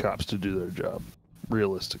for the cops to do their job,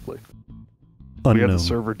 realistically? Unknown. We have the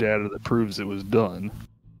server data that proves it was done.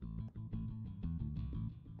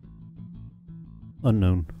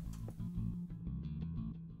 Unknown.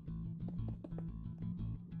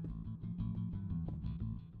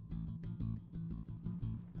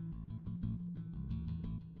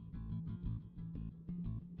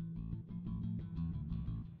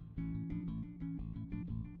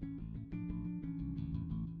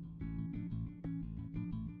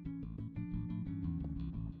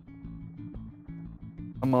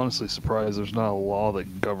 I'm honestly surprised there's not a law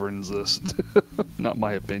that governs this. Not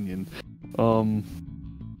my opinion.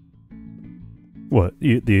 What?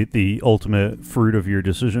 The ultimate fruit of your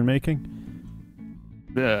decision making?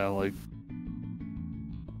 Yeah, like...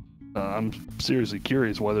 I'm seriously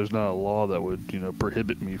curious why there's not a law that would,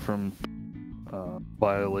 prohibit me from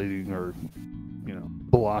violating or,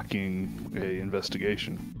 blocking a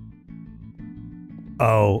investigation.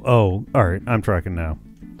 Oh, all right. I'm tracking now.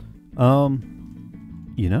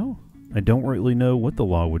 I don't really know what the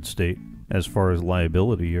law would state as far as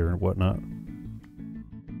liability or whatnot.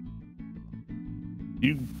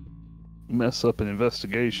 You mess up an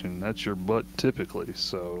investigation, that's your butt typically,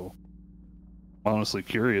 so I'm honestly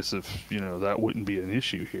curious if, that wouldn't be an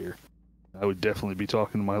issue here. I would definitely be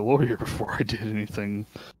talking to my lawyer before I did anything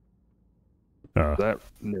that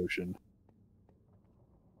notion.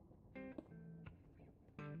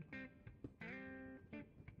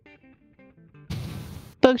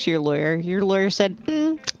 Spoke to your lawyer. Your lawyer said,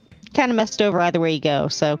 kind of messed over either way you go,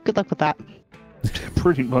 so good luck with that.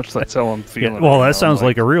 Pretty much that's how I'm feeling. Yeah, well, right that now. sounds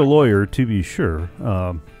like a real lawyer, to be sure.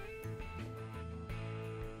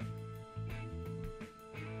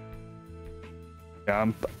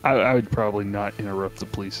 Yeah, I would probably not interrupt the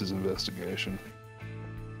police's investigation.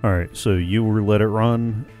 All right, so you were let it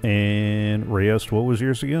run, and Reyes, what was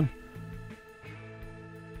yours again?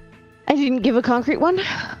 I didn't give a concrete one.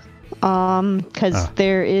 Because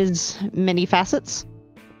there is many facets.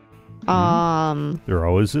 There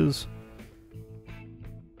always is.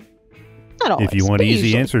 Not always, If you want but easy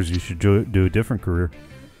usually. answers, you should do a different career.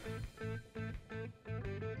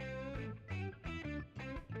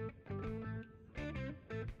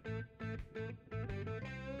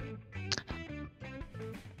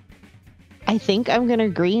 I think I'm gonna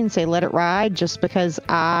agree and say let it ride, just because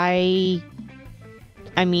I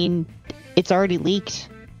mean, it's already leaked.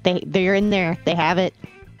 They're in there. They have it.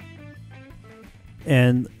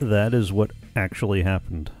 And that is what actually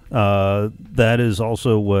happened. That is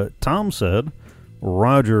also what Tom said.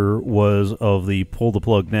 Roger was of the pull the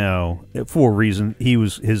plug now for a reason.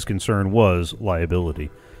 His concern was liability.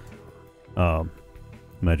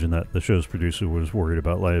 Imagine that the show's producer was worried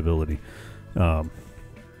about liability. Yeah,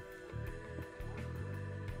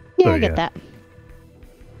 So, I get yeah. that.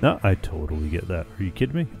 No, I totally get that. Are you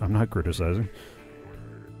kidding me? I'm not criticizing.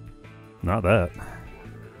 Not that.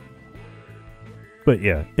 But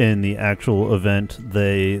yeah, in the actual event,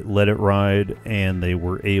 they let it ride, and they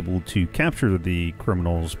were able to capture the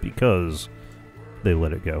criminals because they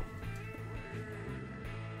let it go.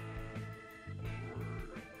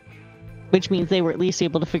 Which means they were at least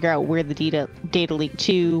able to figure out where the data leaked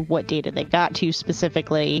to, what data they got to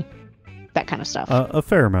specifically, that kind of stuff. A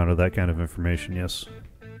fair amount of that kind of information, yes.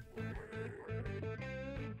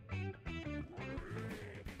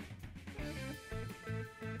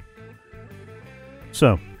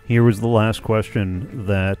 So, here was the last question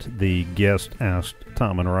that the guest asked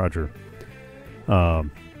Tom and Roger.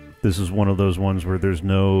 This is one of those ones where there's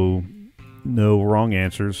no wrong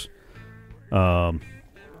answers,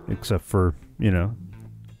 except for,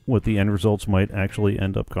 what the end results might actually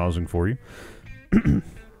end up causing for you.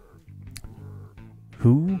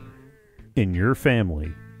 Who in your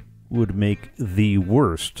family would make the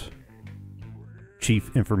worst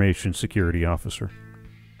Chief Information Security Officer?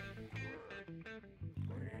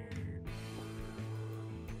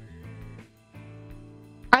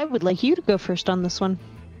 I would like you to go first on this one.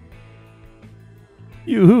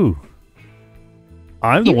 Yoo-hoo!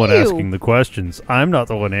 I'm the one You. asking the questions. I'm not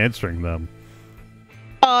the one answering them.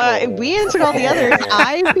 We answered all the others.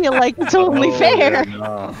 I feel like it's only fair.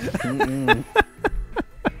 No. Mm-mm.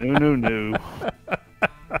 No.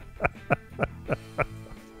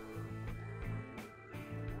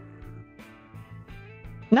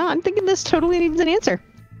 No, I'm thinking this totally needs an answer.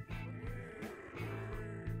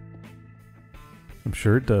 I'm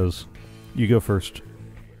sure it does. You go first.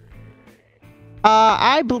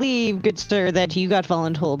 I believe, good sir, that you got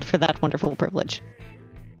voluntold for that wonderful privilege.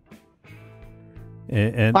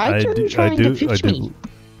 And Why are you trying to fish me?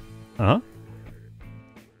 Huh?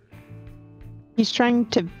 He's trying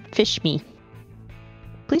to fish me.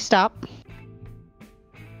 Please stop.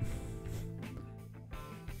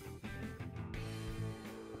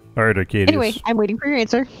 All right, Arcadius. Anyway, I'm waiting for your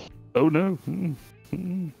answer. Oh no. Mm-mm.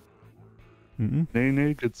 Mm-mm.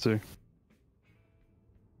 Nay, good sir.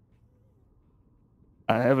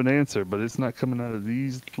 I have an answer, but it's not coming out of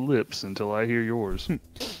these lips until I hear yours.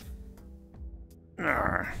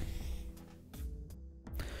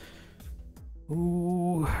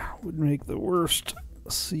 Who would make the worst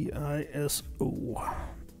CISO?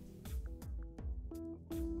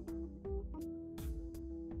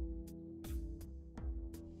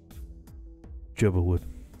 Jubba would.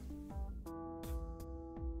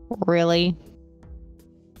 Really?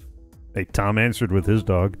 Hey, Tom answered with his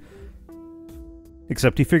dog.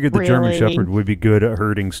 Except he figured the German Really? Shepherd would be good at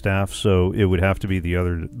herding staff, so it would have to be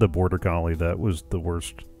the Border Collie that was the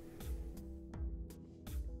worst.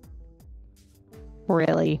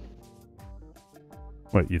 Really?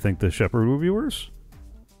 What, you think the Shepherd would be worse?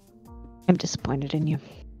 I'm disappointed in you.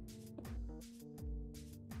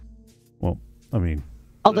 Well, I mean,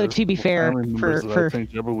 Although, to be fair, Family members that I for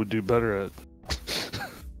think Jabba would do better at.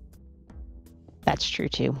 that's true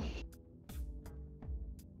too.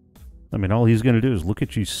 I mean, all he's going to do is look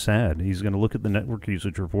at you sad. He's going to look at the network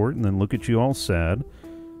usage report and then look at you all sad.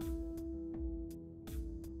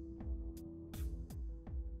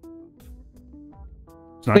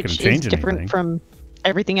 It's not going to Which change is different anything. from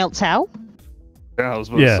everything else. How? Yeah, I was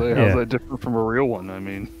about to say, yeah. how's that different from a real one? I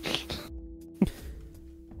mean,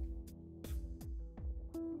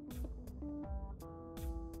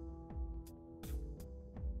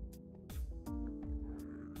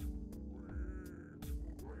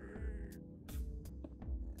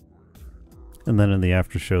 And then in the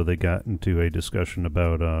after show, they got into a discussion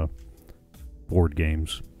about board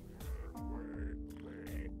games.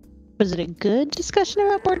 Was it a good discussion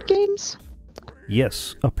about board games?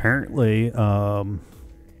 Yes, apparently, I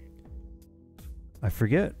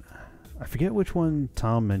forget I forget which one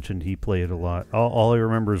Tom mentioned he played a lot. All I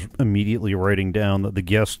remember is immediately writing down that the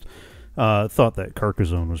guest thought that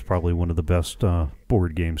Carcassonne was probably one of the best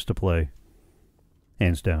board games to play.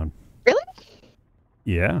 Hands down. Really?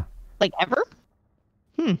 Yeah. Like ever?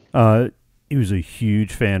 He was a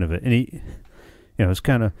huge fan of it. And he, it's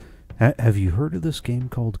kind of, have you heard of this game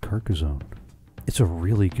called Carcassonne? It's a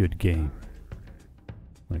really good game.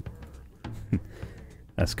 Like,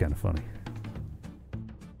 that's kind of funny.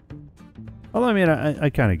 Although, I mean, I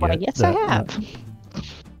kind of get Well, I guess that, I have.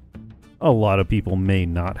 A lot of people may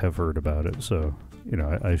not have heard about it, so,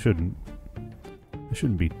 I shouldn't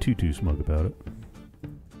be too smug about it.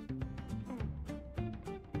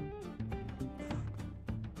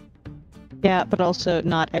 Yeah, but also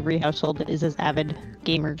not every household is as avid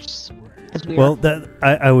gamers as we Well, are. that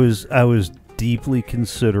I was deeply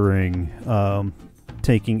considering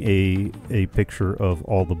taking a picture of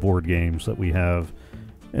all the board games that we have,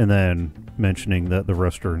 and then mentioning that the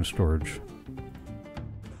rest are in storage.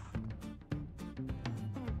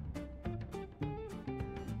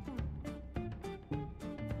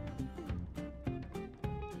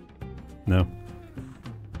 No.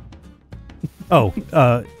 Oh,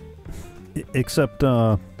 except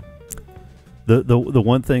the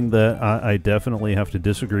one thing that I definitely have to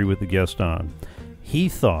disagree with the guest on. He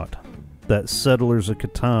thought that Settlers of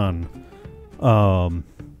Catan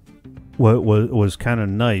was kind of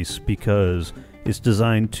nice because it's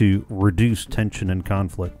designed to reduce tension and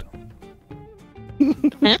conflict.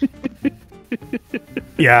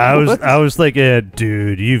 Yeah, I was thinking,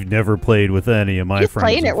 dude, you've never played with any of my You're friends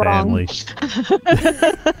playing and it family.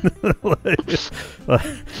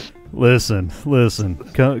 Listen.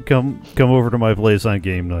 Come over to my place on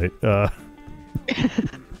game night.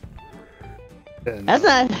 That's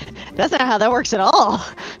not how that works at all.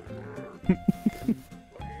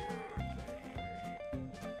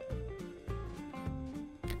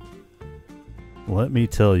 Let me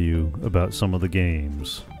tell you about some of the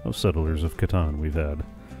games of Settlers of Catan we've had.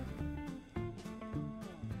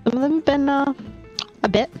 Some of them have been a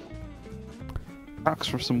bit. Rocks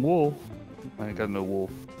for some wool. I ain't got no wool.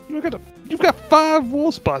 You've got 5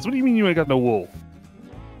 wool spots. What do you mean you ain't got no wool?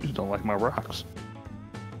 You just don't like my rocks.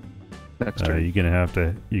 Next turn. You're gonna have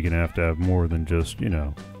to have more than just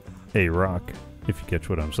a rock, if you catch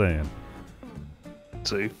what I'm saying.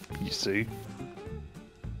 See? You see?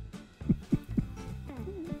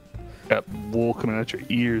 Got wool coming out your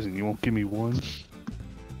ears and you won't give me one?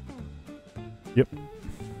 Yep.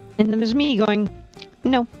 And then there's me going,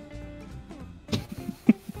 no.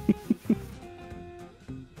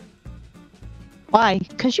 Why?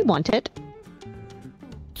 Because you want it.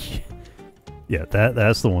 Yeah,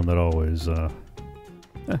 that's the one that always,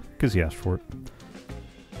 because he asked for it.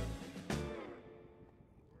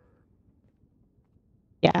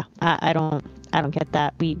 Yeah, I don't get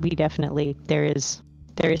that. We definitely there is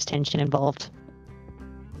tension involved.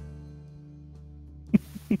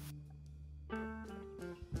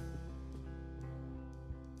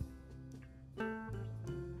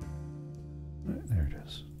 There it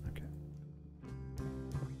is. Okay.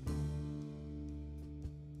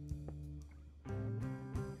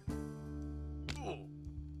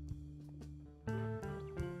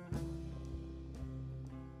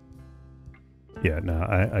 Yeah, no,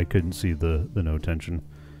 I couldn't see the no tension.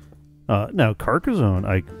 Now Carcassonne,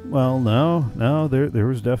 no, there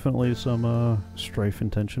was definitely some strife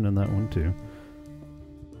and tension in that one too.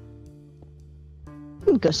 I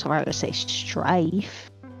wouldn't go so far to say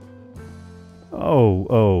strife.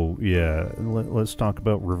 Oh, yeah. Let's talk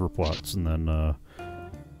about river plots and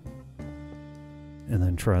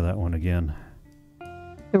then try that one again.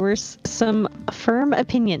 There were some firm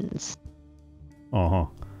opinions. Uh-huh.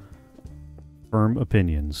 Firm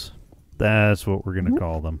opinions. That's what we're gonna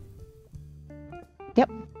call them. Yep.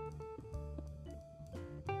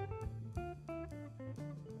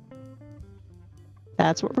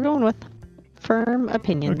 That's what we're going with. Firm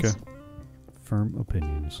opinions. Okay. Firm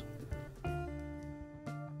opinions. I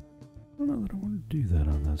don't know that I want to do that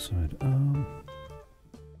on that side.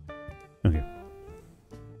 Okay.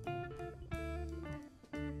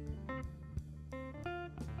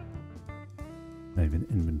 I have an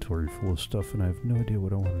inventory full of stuff and I have no idea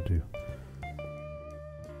what I want to do.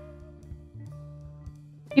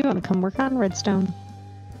 You want to come work on Redstone?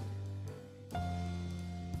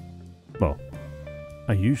 Well,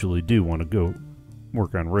 I usually do want to go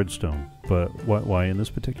work on Redstone, but why in this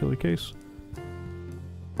particular case? Oh,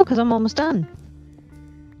 because I'm almost done.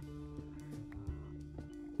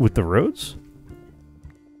 With the roads?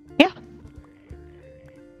 Yeah.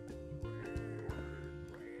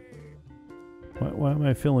 Why am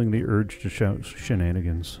I feeling the urge to shout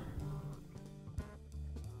shenanigans?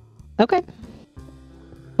 Okay.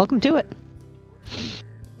 Welcome to it.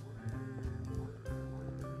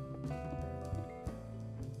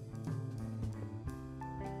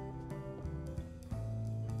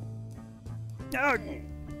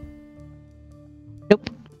 Nope.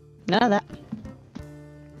 None of that.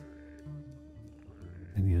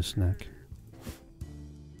 I need a snack.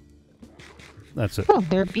 That's it. Oh,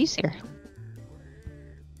 there are bees here.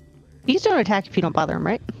 Bees don't attack if you don't bother them,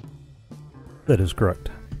 right? That is correct.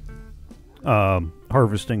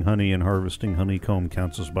 Harvesting honey and harvesting honeycomb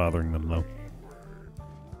counts as bothering them, though.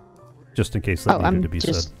 Just in case that needed to be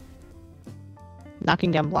said.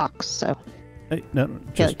 Knocking down blocks, so... Hey, no,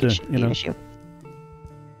 I feel like it should be an issue.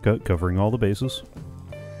 Covering all the bases.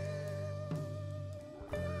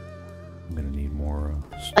 I'm gonna need more...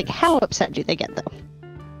 like, how upset do they get, though?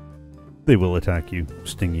 They will attack you,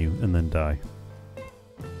 sting you, and then die.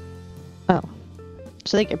 Oh.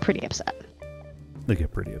 So they get pretty upset. They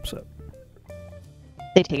get pretty upset.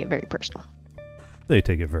 They take it very personal. They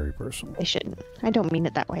take it very personal. They shouldn't. I don't mean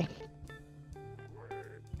it that way.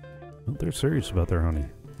 Well, they're serious about their honey.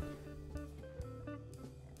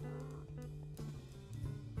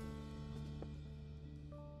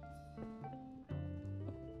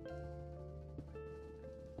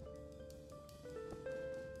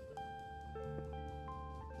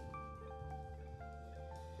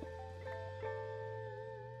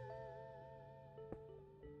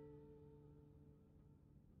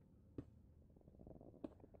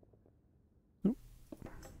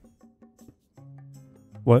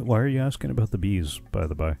 Why are you asking about the bees, by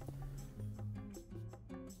the by?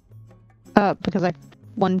 Because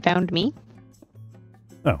one found me.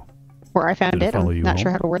 Oh. Or I found it. I'm not home?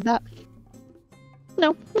 sure how to word that.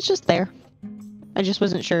 No, it's just there. I just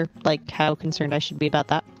wasn't sure, like, how concerned I should be about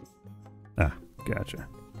that. Ah, gotcha.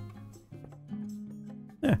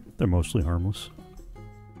 Yeah, they're mostly harmless.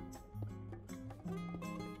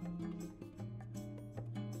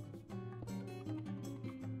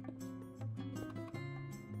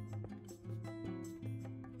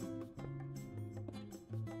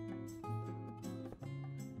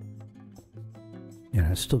 Yeah,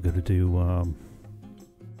 I still got to do,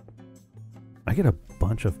 I get a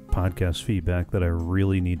bunch of podcast feedback that I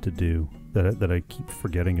really need to do that I keep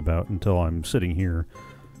forgetting about until I'm sitting here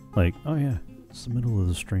like, oh yeah, it's the middle of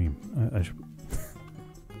the stream. I should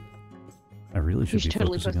I really should be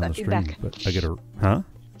totally focusing on the stream, feedback. but I gotta, huh?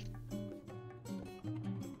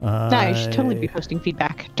 No, you should totally be posting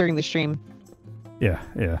feedback during the stream. Yeah,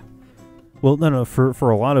 yeah. Well, no, for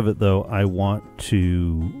a lot of it, though, I want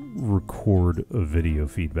to record a video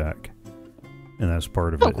feedback. And that's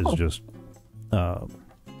part of it, cool. is just...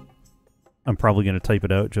 I'm probably going to type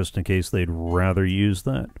it out just in case they'd rather use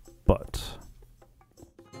that, but...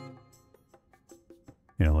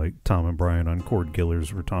 You know, like Tom and Brian on Cord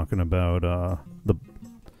Killers were talking about the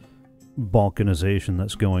balkanization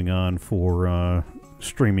that's going on for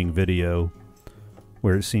streaming video,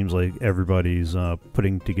 where it seems like everybody's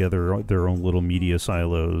putting together their own little media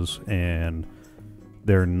silos, and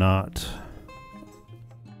they're not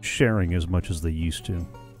sharing as much as they used to.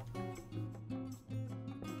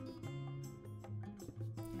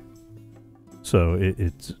 So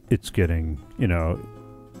it's getting, you know,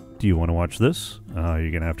 do you want to watch this? You're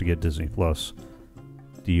going to have to get Disney Plus.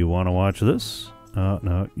 Do you want to watch this?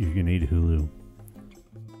 No, you're going to need Hulu.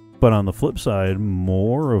 But on the flip side,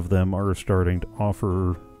 more of them are starting to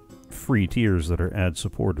offer free tiers that are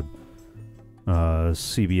ad-supported.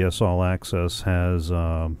 CBS All Access has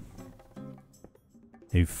a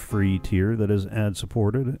free tier that is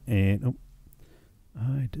ad-supported, and oh,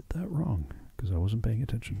 I did that wrong because I wasn't paying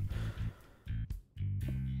attention.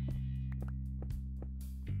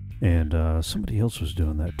 And somebody else was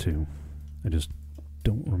doing that too. I just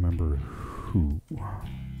don't remember who.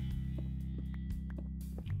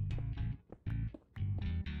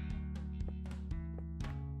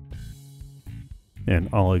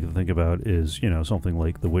 And all I can think about is, you know, something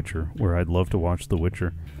like The Witcher, where I'd love to watch The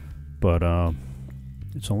Witcher, but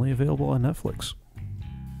it's only available on Netflix.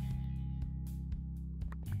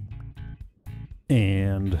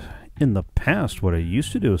 And in the past, what I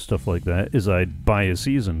used to do with stuff like that is I'd buy a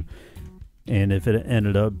season, and if it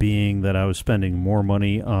ended up being that I was spending more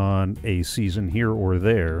money on a season here or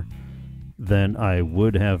there, then I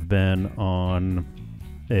would have been on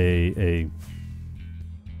a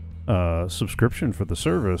subscription for the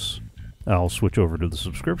service. I'll switch over to the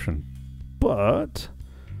subscription. But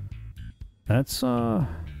that's not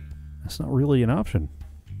really an option.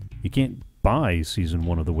 You can't buy season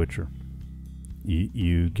 1 of The Witcher.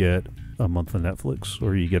 You get a month of Netflix,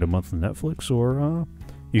 or you get a month of Netflix, or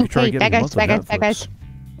you can try getting a month of Netflix. Bad guys.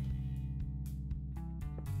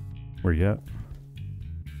 Where you at?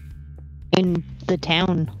 In the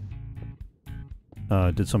town.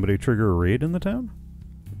 Did somebody trigger a raid in the town?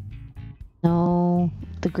 No,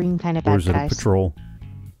 the green kind of Or bad is it guys. a patrol?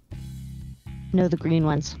 No, the green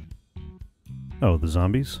ones. Oh, the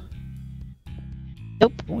zombies?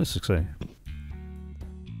 Nope, Only 6A.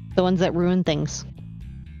 the ones that ruin things.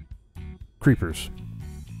 Creepers.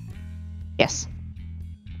 Yes.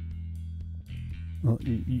 Well,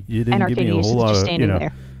 you And didn't give me a Arcadius whole is lot just of, standing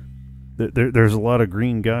there. There's a lot of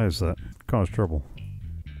green guys that cause trouble.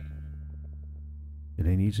 It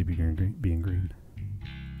ain't easy being green.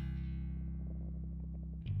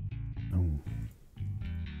 Oh.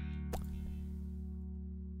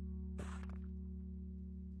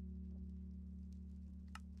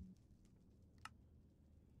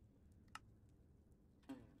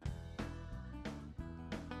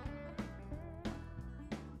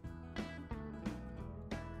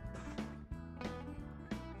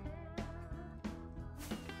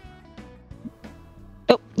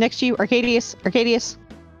 Oh, next to you, Arcadius. Arcadius.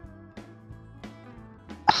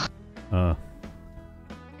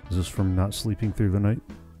 Is this from not sleeping through the night?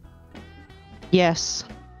 Yes.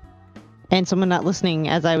 And someone not listening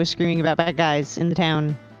as I was screaming about bad guys in the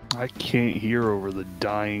town. I can't hear over the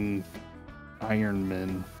dying Iron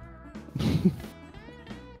Men.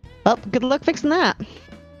 Well, good luck fixing that.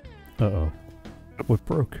 Uh-oh. What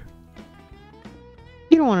broke?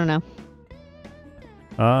 You don't want to know.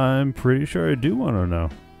 I'm pretty sure I do want to know.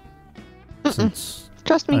 Since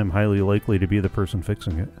Trust me. I'm highly likely to be the person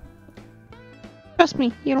fixing it. Trust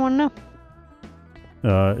me. You don't want to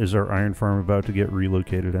know. Is our iron farm about to get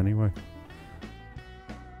relocated anyway?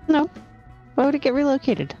 No. Why would it get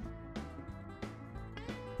relocated?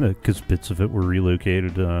 Because bits of it were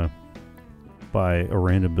relocated by a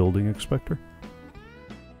random building inspector.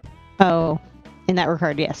 Oh, in that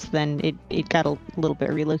regard, yes. Then it got a little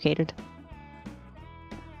bit relocated.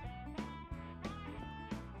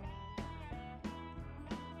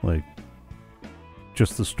 Like,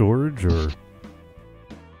 just the storage, or?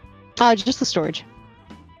 Just the storage.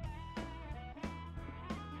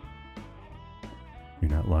 You're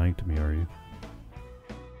not lying to me, are you?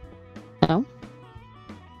 No.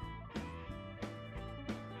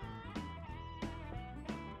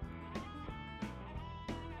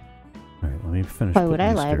 Alright, let me finish Why would putting I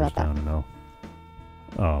these lie stairs about that? down and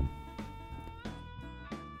I'll...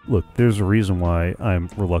 Look, there's a reason why I'm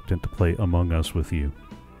reluctant to play Among Us with you.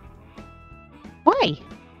 Why?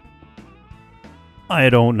 I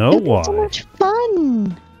don't know It would be why. so much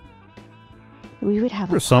fun. We would have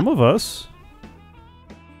For a some of us.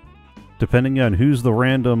 Depending on who's the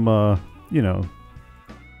random, you know...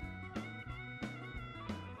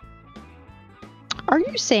 Are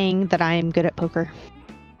you saying that I am good at poker?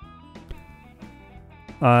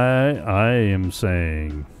 I am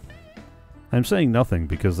saying... I'm saying nothing,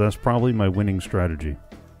 because that's probably my winning strategy.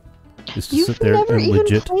 Is to You've sit there never and even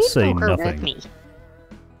legit played say poker nothing. with me.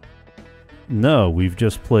 No, we've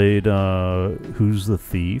just played Who's the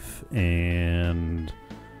Thief and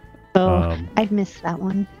Oh, I've missed that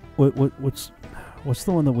one. what's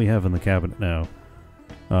the one that we have in the cabinet now?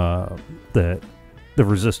 The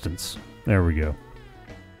Resistance. There we go.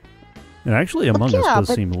 And actually, Among Us does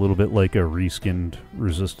but- seem a little bit like a reskinned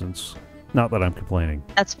Resistance. Not that I'm complaining.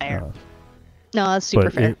 That's fair. No, that's But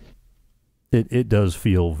super fair. it does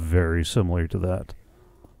feel very similar to that.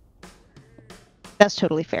 That's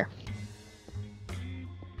totally fair.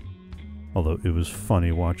 Although it was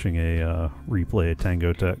funny watching a replay of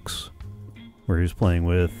Tango Tex, where he's playing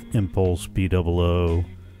with Impulse, B00,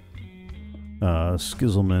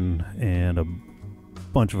 Skizzleman, and a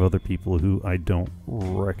bunch of other people who I don't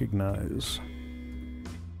recognize.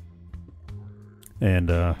 And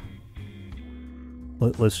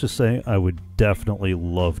let's just say I would definitely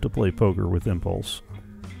love to play poker with Impulse.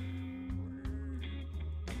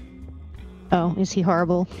 Oh, is he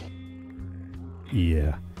horrible?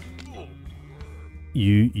 Yeah.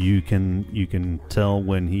 You can tell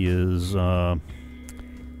when he is one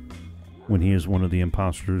of the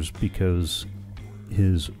imposters because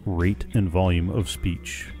his rate and volume of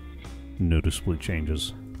speech noticeably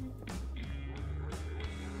changes.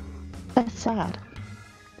 That's sad.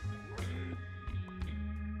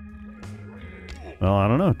 Well, I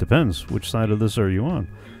don't know. It depends. Which side of this are you on?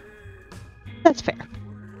 That's fair.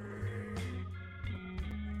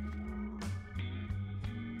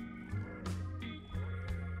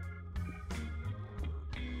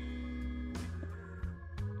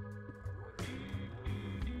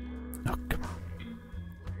 Oh, come on.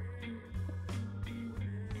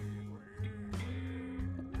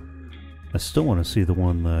 I still want to see the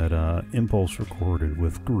one that Impulse recorded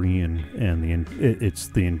with Green and it's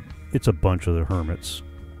the it's a bunch of the hermits.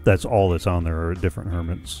 That's all that's on there are different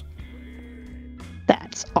hermits.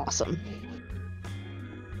 That's awesome.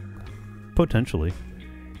 Potentially.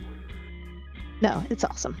 No, it's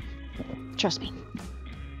awesome. Trust me.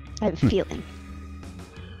 I have a feeling.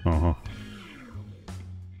 Uh-huh.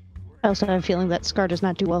 I also have a feeling that Scar does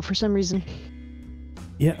not do well for some reason.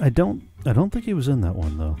 Yeah, I don't think he was in that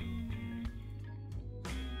one though.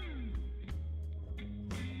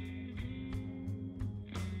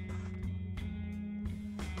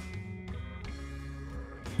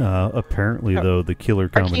 Apparently, though, the killer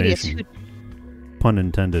Arcadius, combination, pun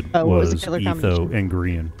intended, was the killer Etho combination? and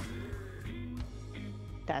Grian.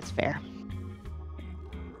 That's fair.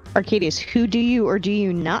 Arcadius, who do you or do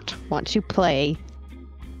you not want to play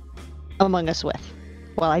Among Us with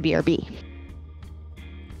while I BRB?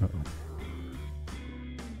 Uh-oh.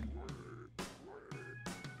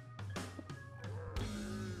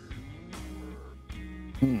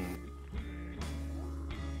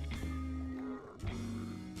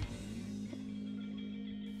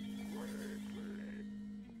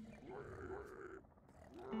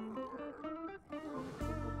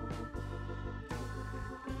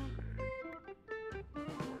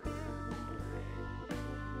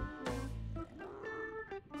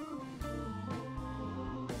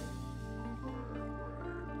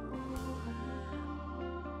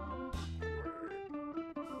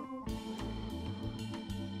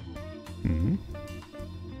 Mm-hmm.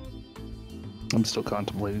 I'm still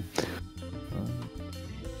contemplating.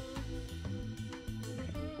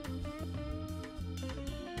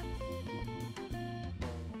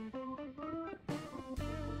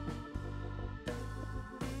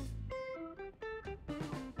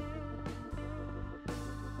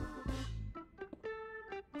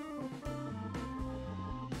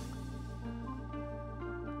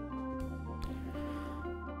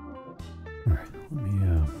 All right, let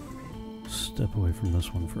me step away from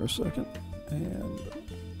this one for a second, and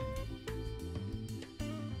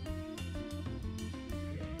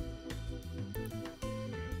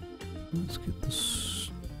let's get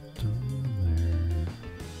this done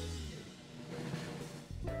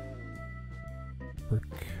there. Brick.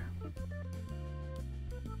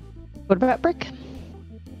 What about Brick?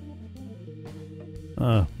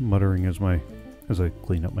 Muttering as I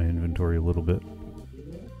clean up my inventory a little bit.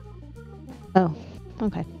 Oh,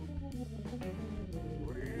 okay.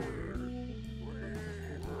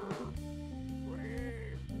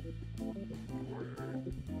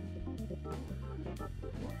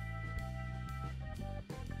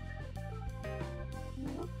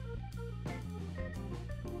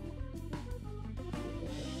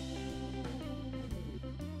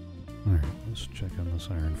 Alright, let's check on this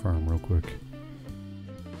iron farm real quick.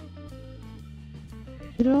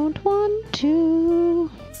 You don't want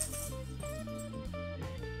to.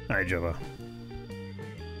 Hi, Java.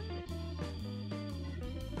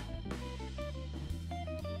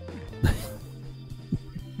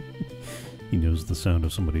 He knows the sound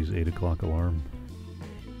of somebody's 8 o'clock alarm.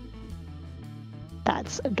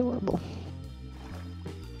 That's adorable.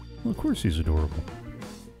 Well, of course he's adorable.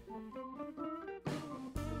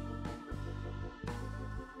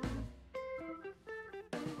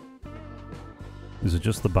 Is it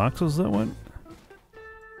just the boxes that went?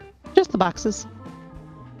 Just the boxes.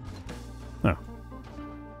 Oh.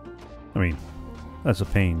 I mean, that's a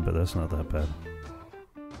pain, but that's not that bad.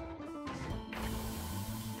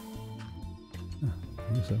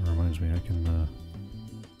 I guess that reminds me I can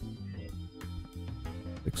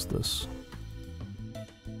fix this.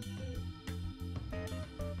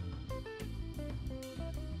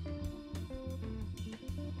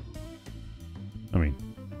 I mean,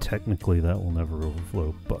 technically that will never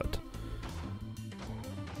overflow, but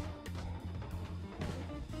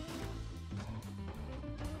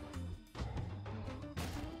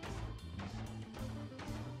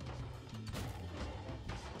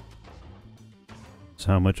so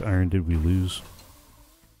how much iron did we lose?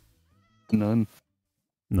 None.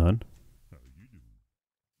 None?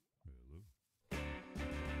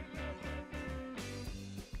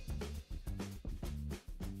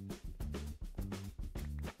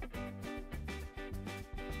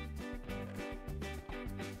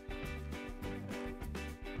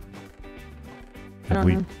 Have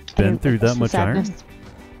we been through that much iron?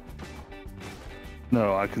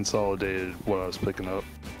 No, I consolidated what I was picking up.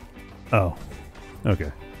 Oh, okay.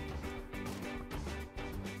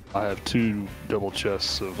 I have 2 double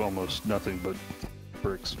chests of almost nothing but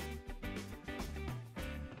bricks.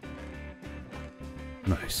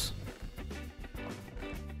 Nice.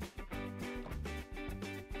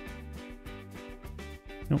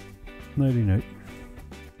 Nope. Nighty night.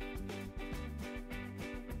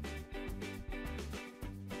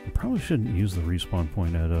 probably shouldn't use the respawn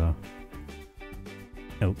point at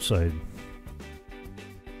outside.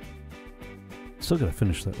 Still gotta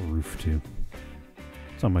finish that roof too.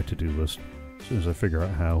 It's on my to-do list as soon as I figure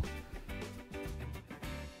out how.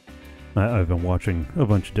 I've been watching a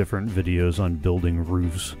bunch of different videos on building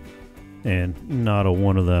roofs, and not a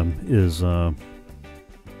one of them is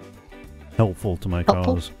helpful to my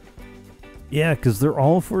cause. Yeah, because they're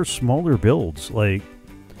all for smaller builds. Like,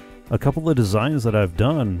 a couple of designs that I've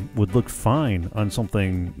done would look fine on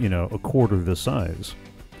something, you know, a quarter the size.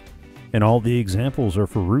 And all the examples are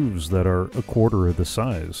for roofs that are a quarter of the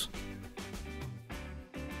size.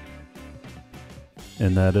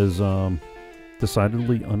 And that is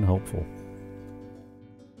decidedly unhelpful.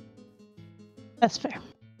 That's fair.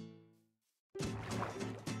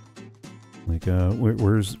 Like,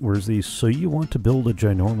 where's the, so you want to build a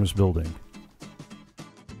ginormous building?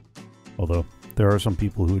 Although, there are some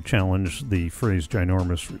people who challenge the phrase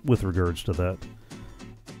ginormous with regards to that.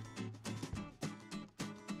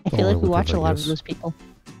 I feel like we watch a lot of those people.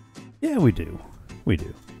 Yeah, we do. We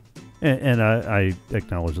do. And I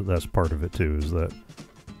acknowledge that that's part of it too, is that,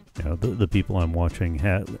 you know, the people I'm watching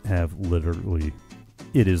have literally,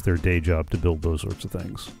 it is their day job to build those sorts of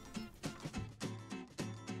things.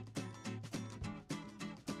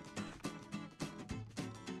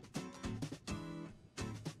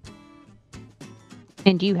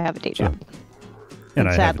 And you have a day job.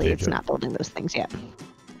 And sadly, it's not building those things yet.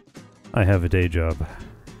 I have a day job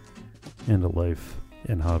and a life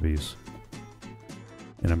and hobbies.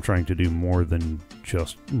 And I'm trying to do more than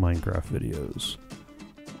just Minecraft videos.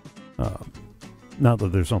 Not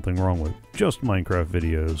that there's something wrong with just Minecraft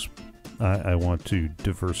videos. I want to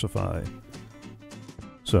diversify.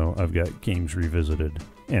 So I've got Games Revisited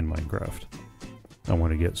and Minecraft. I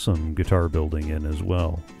want to get some guitar building in as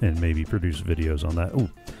well, and maybe produce videos on that. Oh,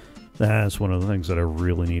 that's one of the things that I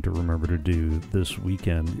really need to remember to do this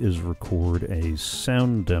weekend, is record a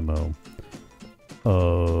sound demo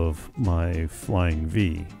of my Flying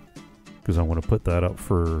V, because I want to put that up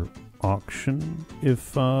for auction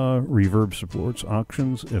if Reverb supports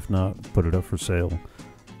auctions. If not, put it up for sale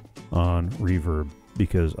on Reverb,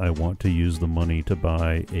 because I want to use the money to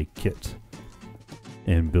buy a kit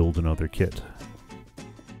and build another kit.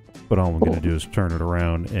 But all I'm going to do is turn it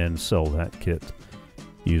around and sell that kit.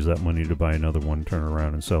 Use that money to buy another one, turn it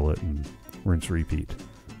around and sell it, and rinse repeat.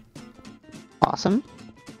 Awesome.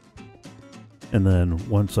 And then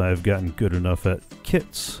once I've gotten good enough at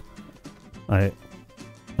kits, I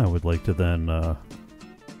would like to then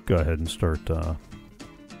go ahead and start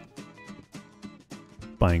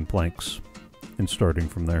buying planks and starting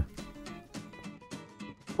from there.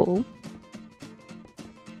 Cool.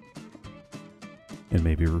 And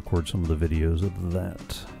maybe record some of the videos of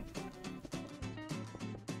that.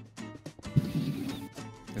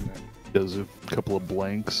 And that does a couple of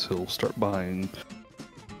blanks, he'll start buying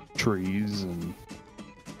trees and...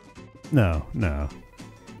 No.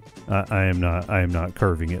 I am not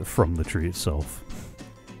carving it from the tree itself.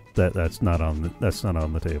 That's not on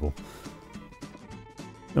the table.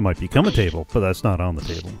 It might become a table, but that's not on the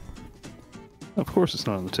table. Of course it's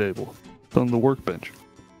not on the table. It's on the workbench.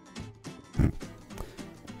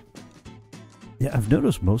 Yeah, I've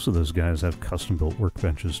noticed most of those guys have custom-built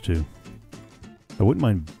workbenches, too. I wouldn't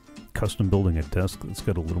mind custom building a desk that's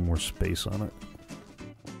got a little more space on it.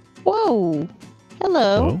 Whoa!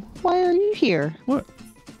 Hello? Why are you here? What?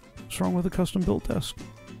 What's wrong with a custom-built desk?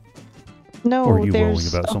 No, or are you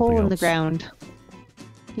there's about a hole in else? the ground.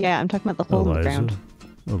 Yeah, I'm talking about the hole in the ground.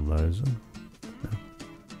 Eliza?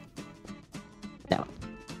 No.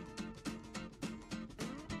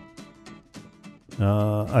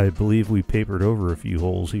 I believe we papered over a few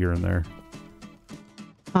holes here and there.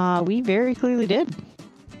 We very clearly did.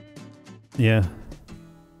 Yeah.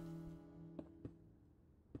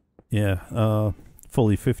 Yeah,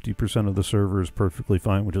 fully 50% of the server is perfectly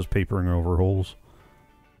fine with just papering over holes.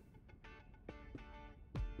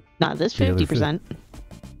 Not this 50%.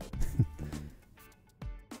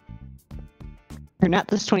 Or not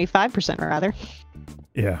this 25%, rather.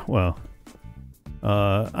 Yeah, well,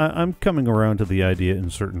 I'm coming around to the idea in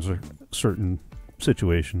certain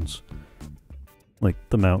situations, like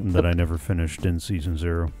the mountain that I never finished in Season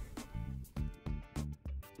 0.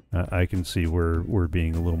 I can see where we're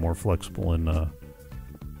being a little more flexible in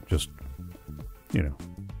just, you know,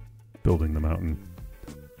 building the mountain.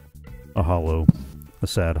 A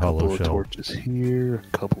sad hollow shell. A couple of torches here,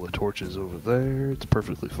 a couple of torches over there. It's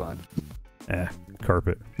perfectly fine.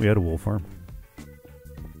 Carpet. We had a wool farm.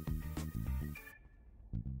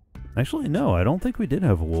 Actually, no, I don't think we did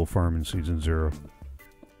have a wool farm in Season 0.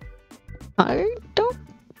 I don't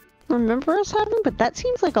remember us having, but that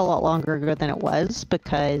seems like a lot longer ago than it was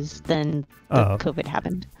because then the COVID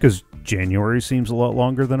happened. Because January seems a lot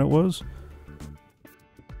longer than it was.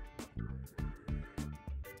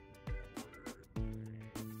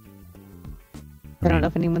 I don't know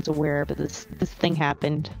if anyone's aware, but this thing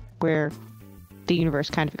happened where the universe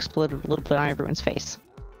kind of exploded a little bit on everyone's face.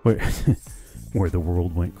 Where the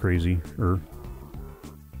world went crazy,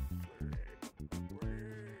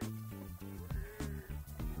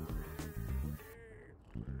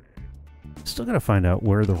 Still gotta find out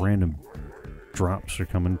where the random drops are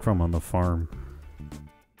coming from on the farm.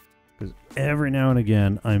 Because every now and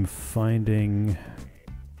again, I'm finding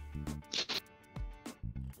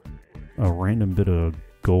a random bit of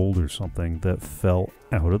gold or something that fell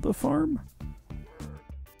out of the farm.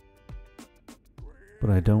 But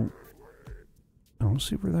I don't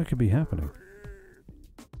see where that could be happening.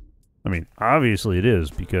 I mean, obviously it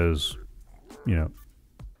is because, you know,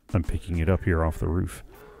 I'm picking it up here off the roof.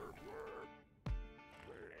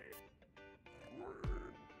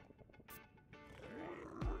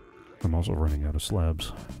 I'm also running out of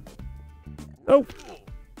slabs. Oh!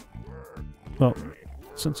 Well,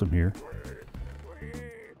 since I'm here.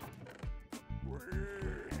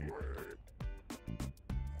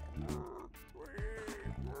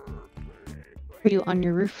 Are you on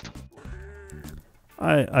your roof?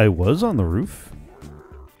 I was on the roof.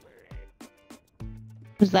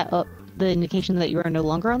 Was that the indication that you are no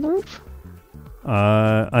longer on the roof?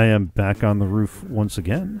 I am back on the roof once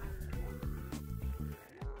again.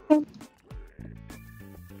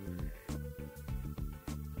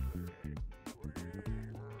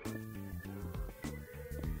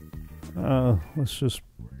 Let's just,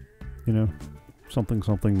 you know, something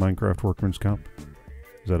Minecraft Workman's Comp.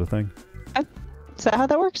 Is that a thing? Is that how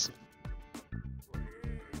that works?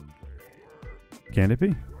 Can it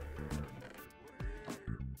be?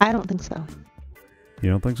 I don't think so. You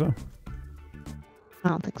don't think so? I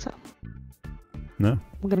don't think so. No?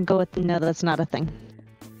 I'm gonna go with no, that's not a thing.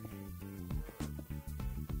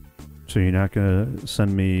 So you're not gonna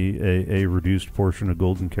send me a reduced portion of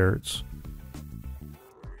golden carrots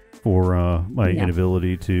for my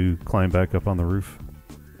inability to climb back up on the roof?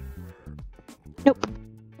 Nope.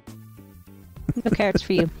 No carrots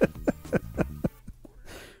for you.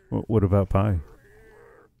 What about pie?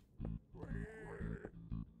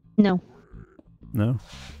 No. No?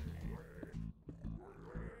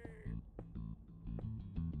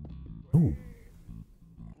 Ooh.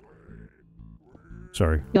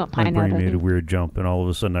 Sorry. You want pie My now, brain don't made you? a weird jump, and all of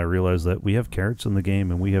a sudden I realized that we have carrots in the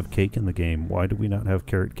game and we have cake in the game. Why do we not have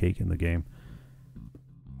carrot cake in the game?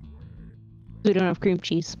 We don't have cream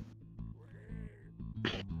cheese.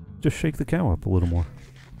 Just shake the cow up a little more.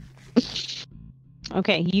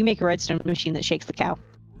 Okay, you make a redstone machine that shakes the cow.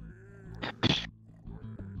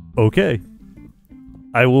 Okay.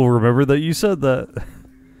 I will remember that you said that.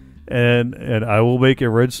 And I will make a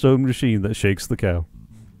redstone machine that shakes the cow.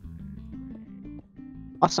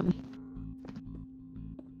 Awesome.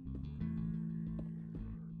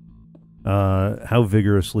 How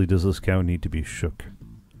vigorously does this cow need to be shook?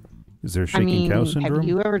 Is there shaking cow syndrome? Have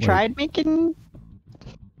you ever tried making...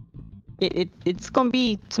 It's gonna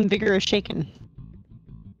be some vigorous shaking.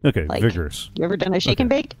 Okay, Like, vigorous. You ever done a shake and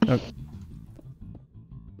bake? Okay.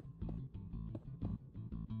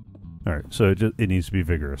 Alright, so it needs to be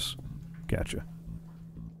vigorous. Gotcha.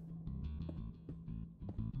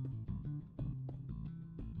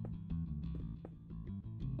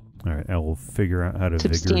 Alright, I will figure out how to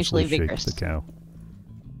vigorously shake the cow.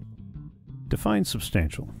 Define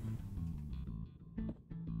substantial.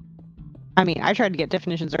 I mean, I tried to get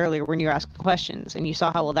definitions earlier when you were asking questions, and you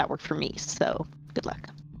saw how well that worked for me, so good luck.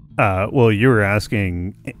 Well, you were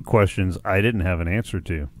asking questions I didn't have an answer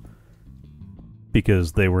to.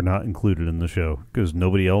 Because they were not included in the show. Because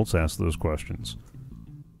nobody else asked those questions.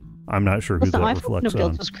 I'm not sure who that reflects nobody on.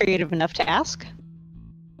 else was creative enough to ask.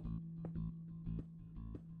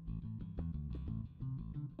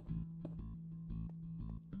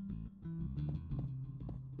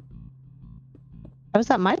 How is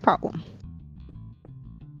that my problem?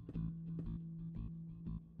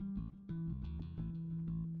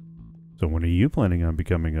 So when are you planning on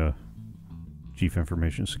becoming a Chief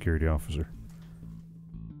Information Security Officer?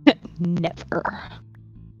 Never.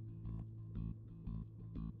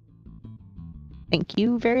 Thank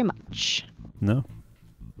you very much. No?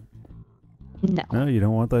 No. No, you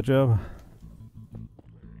don't want that job?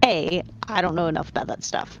 A, I don't know enough about that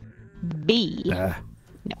stuff. B, no.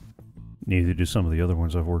 Neither do some of the other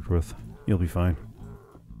ones I've worked with. You'll be fine.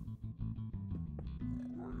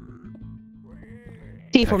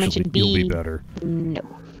 The aforementioned B, you'll be better. no.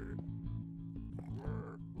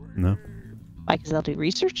 No? Why? Because they'll do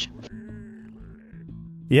research?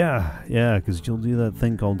 Yeah, because you'll do that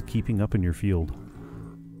thing called keeping up in your field.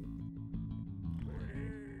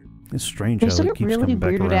 It's strange I how still it get keeps really coming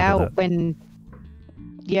back weirded around to out that. when,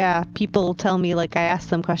 yeah, people tell me, like, I ask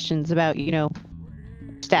them questions about,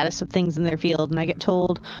 status of things in their field, and I get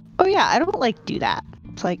told, oh yeah, I don't, like, do that.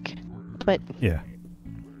 It's like, but Yeah.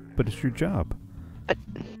 But it's your job.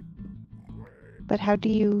 but how do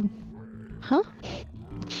you... Huh?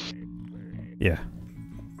 Yeah.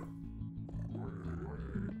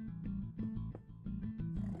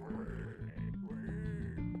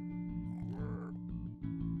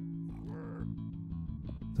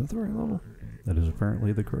 Is that the right level? That is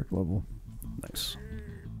apparently the correct level. Nice.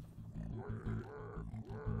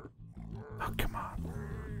 Oh, come on.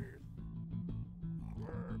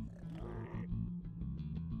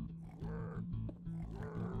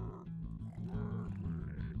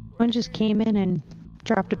 One just came in and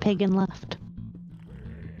dropped a pig and left.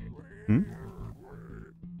 Hmm?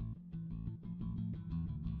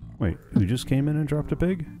 Wait, who just came in and dropped a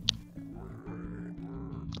pig?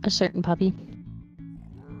 A certain puppy.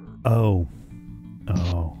 Oh.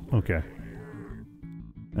 Oh, okay.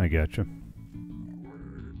 I gotcha.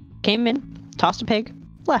 Came in, tossed a pig,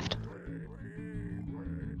 left.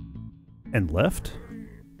 And left?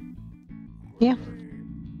 Yeah.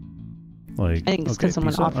 Like, I think it's because okay,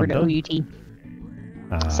 someone peace out, offered I'm done.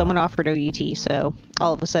 OUT. Someone offered OUT, so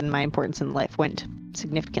all of a sudden my importance in life went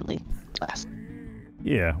significantly less.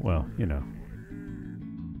 Yeah, well,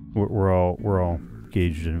 we're all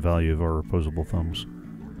gauged in value of our opposable thumbs.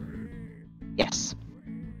 Yes.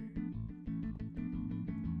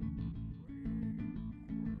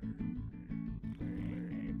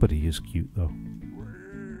 But he is cute, though.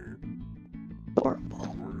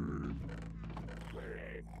 Adorable.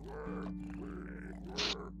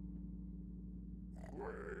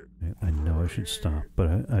 I know I should stop, but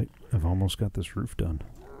I've almost got this roof done.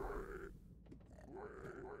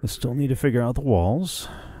 I still need to figure out the walls.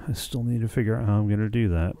 I still need to figure out how I'm going to do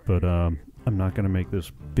that, but I'm not going to make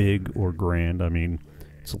this big or grand. I mean,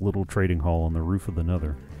 it's a little trading hall on the roof of the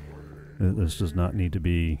Nether. This does not need to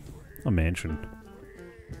be a mansion.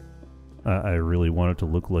 I really want it to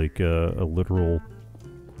look like a literal,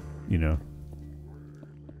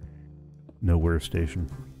 nowhere station.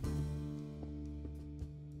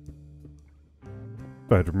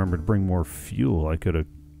 If I'd remembered to bring more fuel, I could have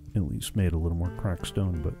at least made a little more cracked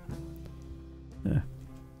stone, but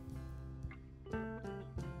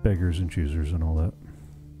beggars and choosers and all that.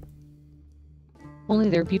 Only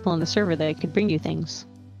there are people on the server that could bring you things.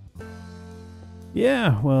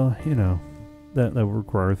 Yeah, well, that would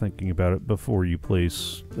require thinking about it before you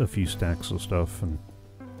place a few stacks of stuff and...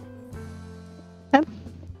 Yep.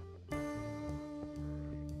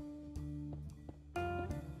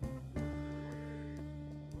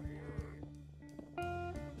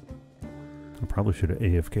 I probably should have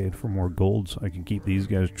AFK'd for more gold so I can keep these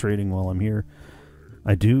guys trading while I'm here.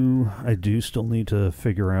 I do still need to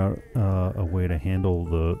figure out a way to handle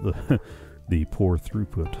the the poor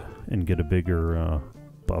throughput and get a bigger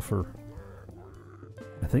buffer.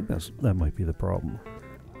 I think that might be the problem.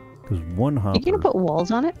 Because one hopper... Are you gonna put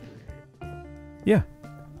walls on it? Yeah.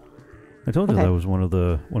 I told you Okay. that was one of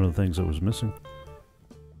the things that was missing.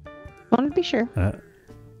 Wanted to be sure. I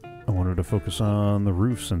wanted to focus on the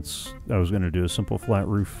roof since I was going to do a simple flat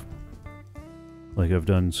roof. Like I've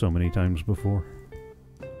done so many times before.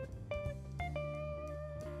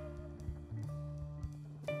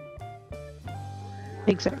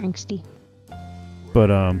 Pigs are angsty. But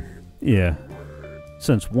yeah.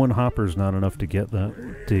 Since one hopper's not enough to get the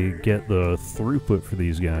throughput for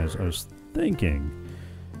these guys, I was thinking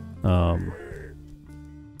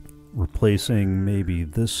replacing maybe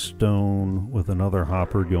this stone with another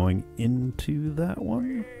hopper going into that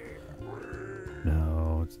one.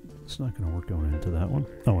 No, it's not going to work going into that one.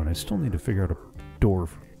 Oh, and I still need to figure out a door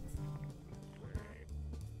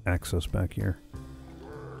access back here.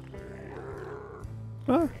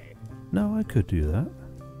 No, I could do that.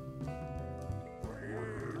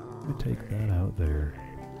 Let me take that out there.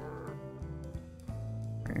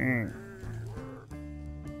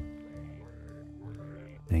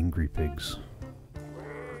 Angry pigs.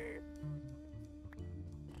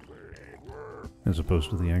 As opposed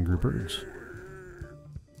to the angry birds.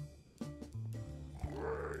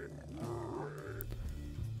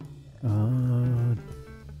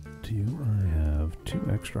 Do I have 2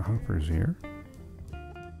 extra hoppers here?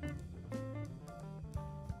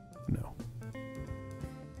 No.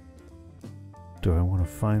 Do I want to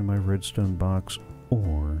find my redstone box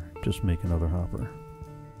or just make another hopper?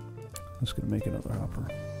 Let's go make another hopper.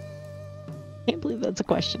 Can't believe that's a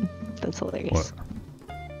question. That's hilarious. What?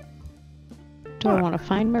 Do I want to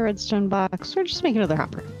find my redstone box or just make another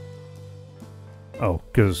hopper? Oh,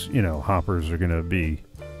 because hoppers are gonna be.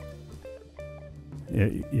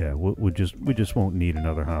 Yeah. We just won't need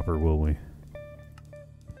another hopper, will we?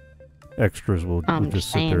 Extras will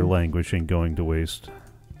just sit there languishing, going to waste.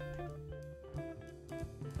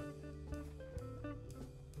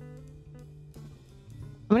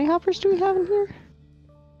 How many hoppers do we have in here?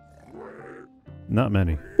 Not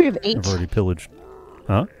many. We have 8. I've already pillaged.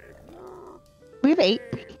 Huh? We have 8.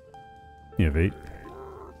 You have 8?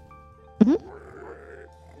 Mm-hmm.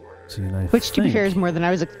 See, and Which, to be fair, is more than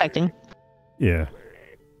I was expecting. Yeah.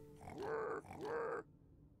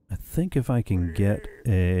 I think if I can get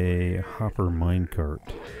a hopper minecart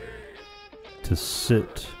to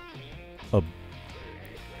sit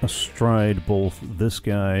astride both this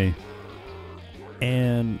guy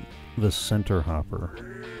and the center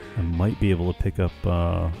hopper, I might be able to pick up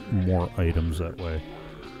more items that way.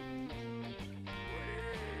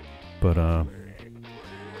 But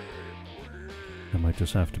it might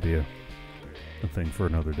just have to be a thing for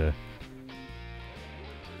another day.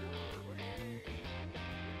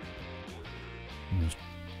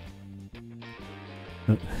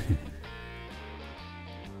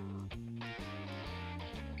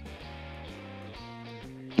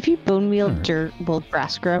 If you bone meal dirt, will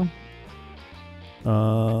grass grow?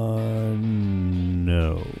 No.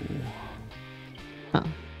 Oh.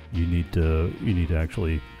 You need to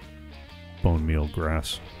actually bone meal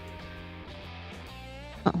grass.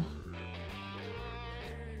 Oh.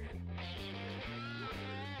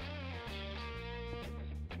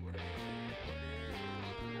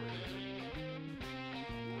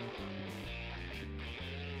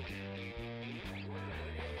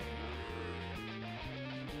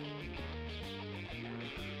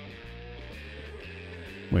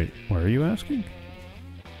 Wait, why are you asking?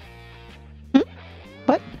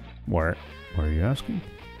 What? Why are you asking?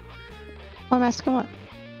 I'm asking what?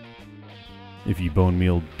 If you bone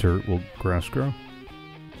meal dirt, will grass grow?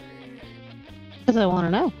 Because I want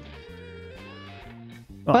to know.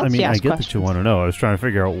 Oh, I mean, I get that you want to know. I was trying to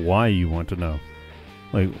figure out why you want to know.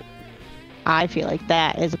 Like, I feel like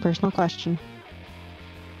that is a personal question.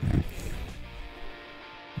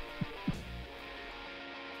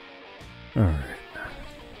 Alright.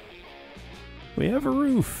 We have a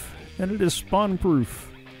roof, and it is spawn-proof.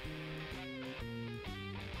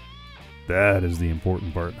 That is the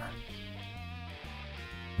important part.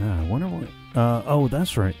 I wonder what... oh,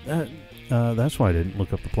 that's right. That's why I didn't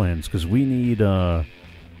look up the plans, because we need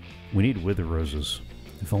wither roses.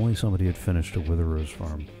 If only somebody had finished a wither rose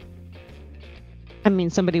farm. I mean,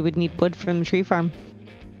 somebody would need wood from the tree farm.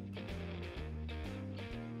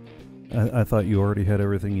 I thought you already had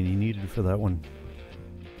everything you needed for that one.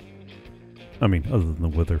 I mean, other than the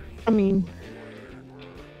wither. I mean,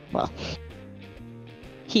 well,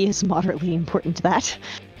 he is moderately important to that.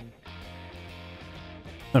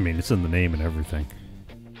 I mean, it's in the name and everything.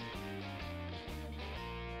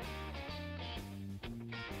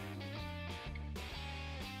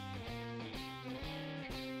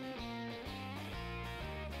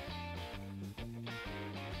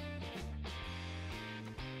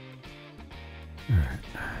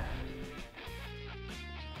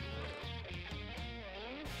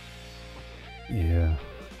 Yeah.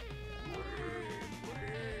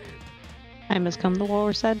 Time has come, the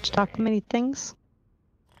walrus said, to talk many things.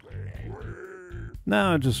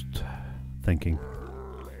 No, just thinking.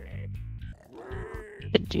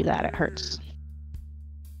 To do that, it hurts.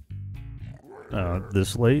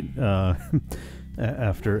 This late,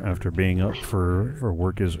 after being up for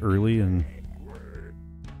work as early and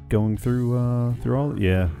going through all,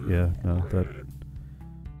 no, that.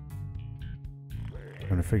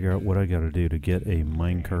 Trying to figure out what I gotta do to get a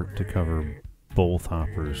minecart to cover both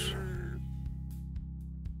hoppers.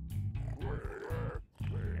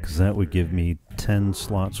 Because that would give me 10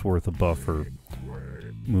 slots worth of buffer,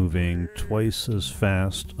 moving twice as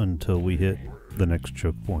fast until we hit the next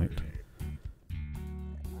choke point.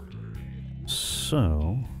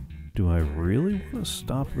 So, do I really want to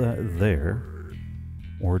stop that there?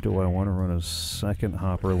 Or do I want to run a second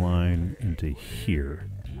hopper line into here?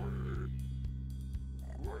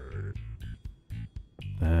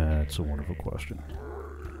 That's a wonderful question.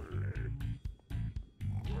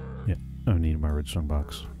 Yeah, I need my redstone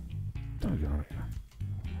box. I got it.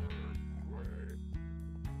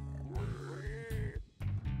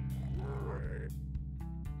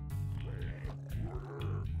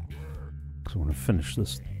 Because I want to finish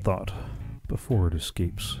this thought before it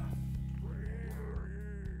escapes.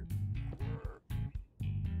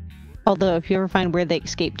 Although, if you ever find where they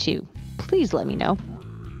escape to, please let me know.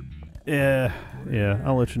 Yeah,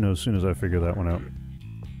 I'll let you know as soon as I figure that one out.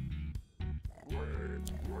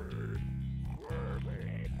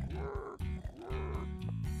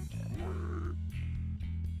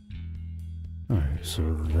 Alright, so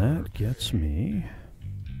that gets me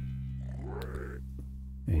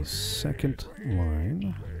a second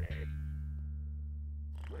line.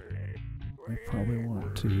 I probably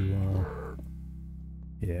want to,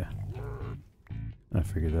 yeah. I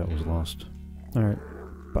figured that was lost. Alright,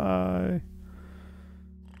 bye.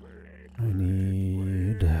 I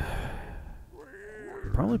need...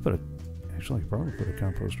 probably put a... actually, probably put a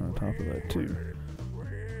composter on top of that, too.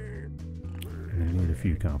 And I need a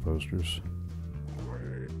few composters.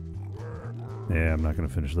 Yeah, I'm not going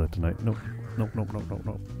to finish that tonight. Nope.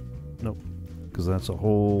 Nope. Because that's a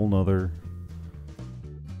whole nother...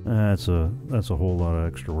 That's a whole lot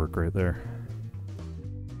of extra work right there.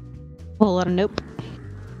 Whole lot of nope.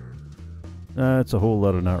 That's a whole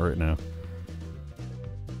lot of not right now.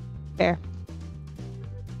 Fair.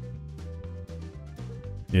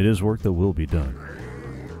 It is work that will be done.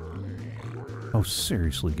 Oh,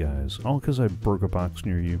 seriously, guys. All because I broke a box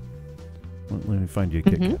near you. Let me find you a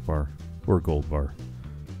Kit Kat bar. Or a gold bar.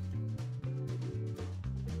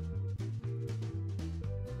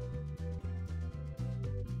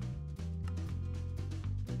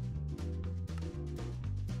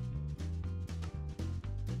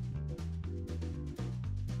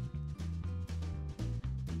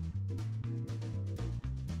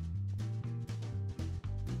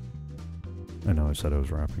 I know I said I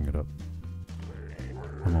was wrapping it up.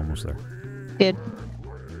 I'm almost there. Good.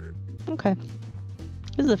 Okay.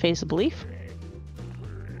 This is the face of belief.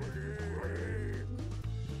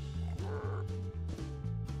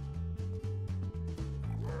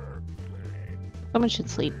 Someone should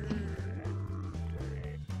sleep.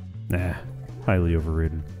 Nah, highly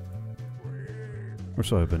overrated. Or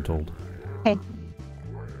so I've been told. Hey.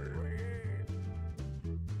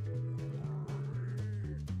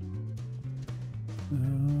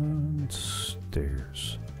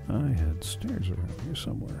 Stairs. I had stairs around here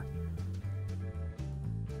somewhere.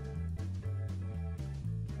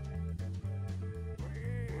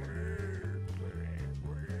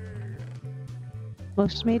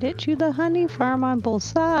 Most made it to the honey farm on both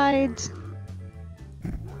sides.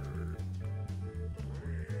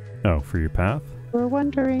 Oh, for your path? We're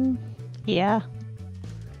wondering. Yeah.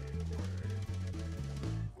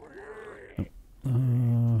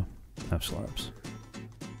 Half slabs.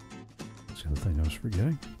 That's the other thing I was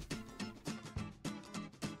forgetting.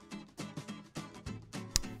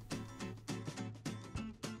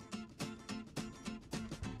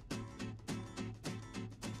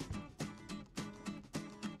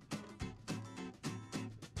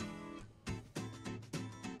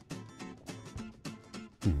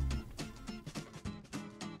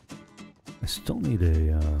 I still need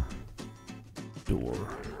a door.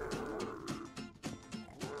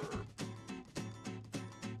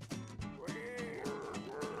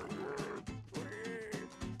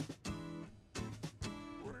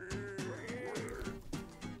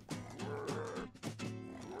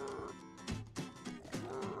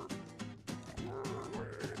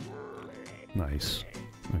 Nice.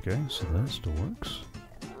 Okay, so that still works.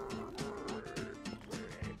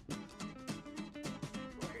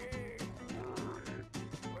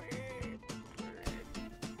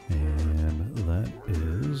 And that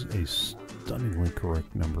is a stunningly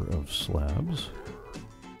correct number of slabs.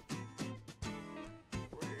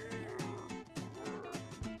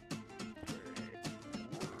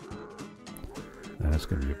 That's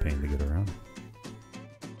going to be a pain to get around.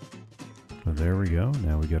 So there we go.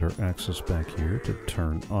 Now we get our access back here to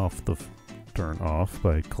turn off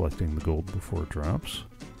by collecting the gold before it drops.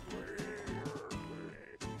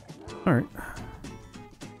 All right.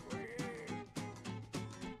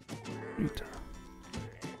 Sweet.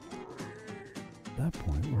 At that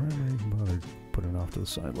point, why did I even bother putting it off to the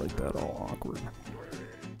side like that? All awkward.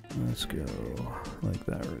 Let's go like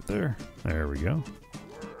that right there. There we go.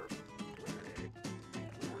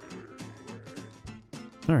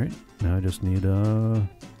 All right. Now I just need to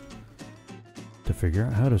figure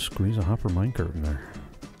out how to squeeze a hopper minecart in there.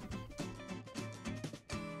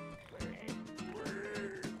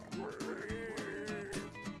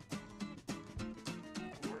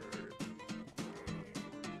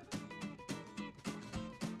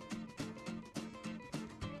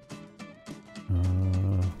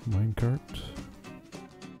 Minecart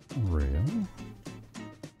rail.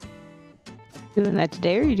 Doing that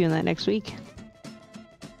today, or are you doing that next week?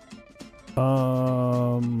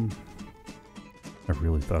 I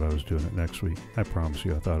really thought I was doing it next week. I promise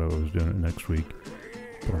you I thought I was doing it next week.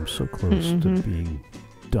 but I'm so close to being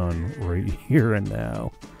done right here and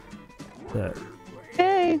now that...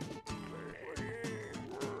 Hey!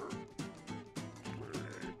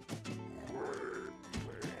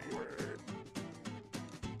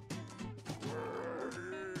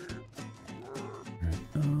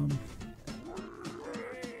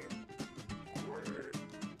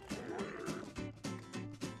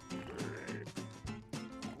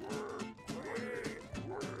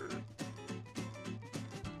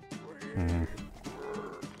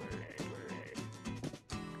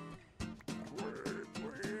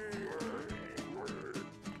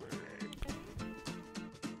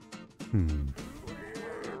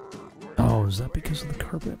 Oh, is that because of the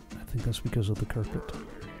carpet? I think that's because of the carpet.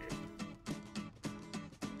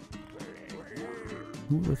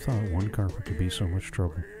 Who would have thought one carpet could be so much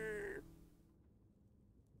trouble?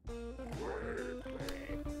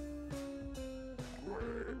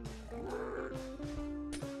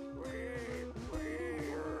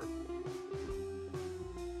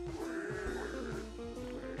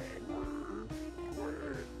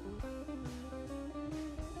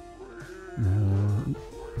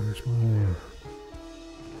 Where's my...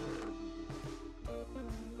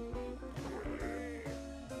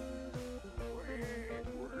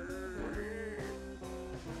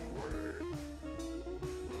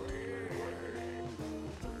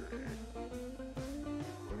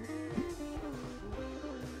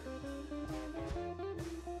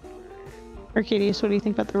 Arcadius, what do you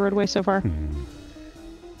think about the roadway so far?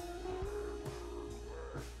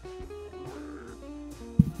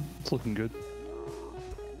 It's looking good.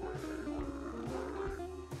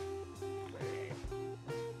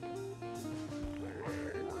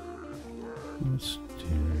 Let's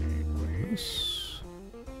do this.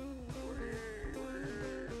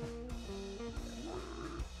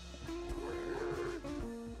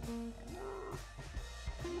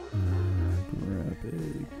 Grab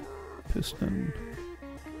a piston.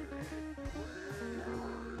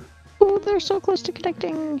 Oh, they're so close to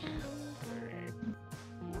connecting.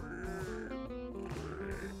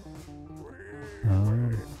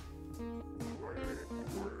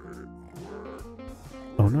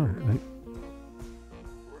 Oh no.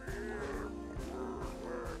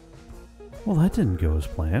 Well, that didn't go as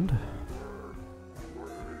planned.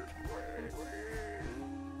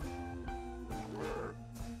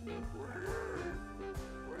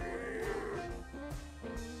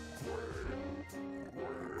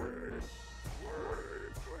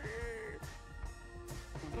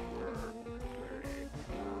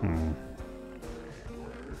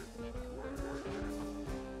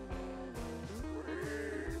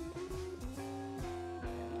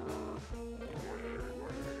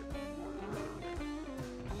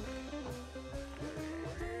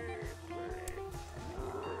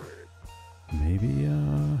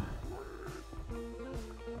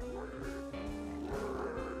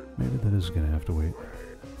 Maybe that is gonna have to wait.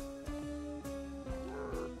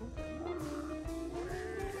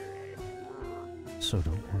 So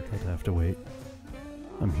don't want that to have to wait.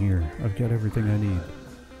 I'm here. I've got everything I need.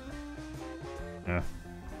 Yeah.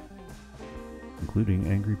 Including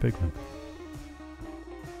angry Piglin.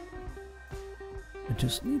 I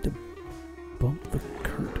just need to bump the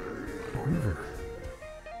cart over.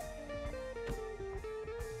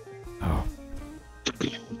 Oh.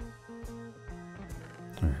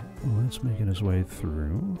 Alright, well, that's making his way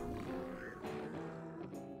through.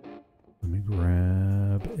 Let me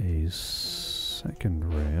grab a second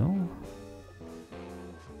rail.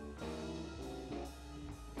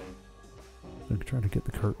 I'm gonna try to get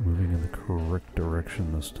the cart moving in the correct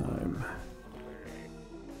direction this time.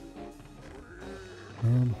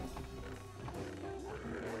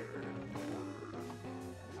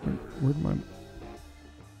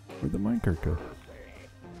 Where'd the minecart go?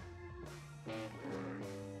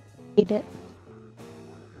 Eat it.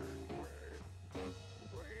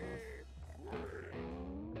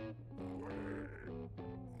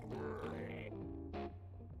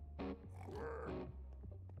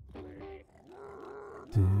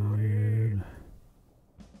 Dude.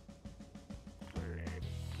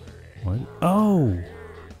 What? Oh!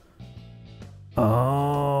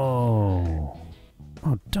 Oh!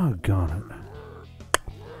 Oh, doggone it.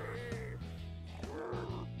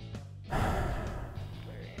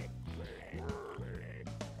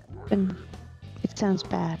 And it sounds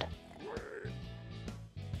bad.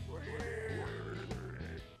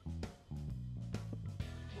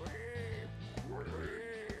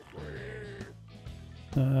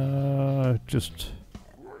 Just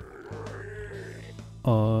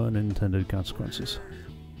unintended consequences.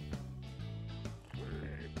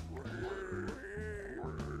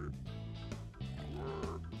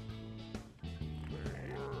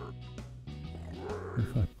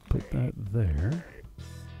 If I put that there.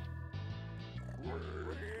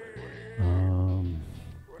 Hmm.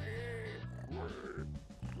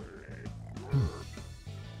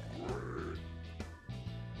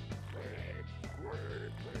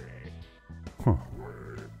 Huh.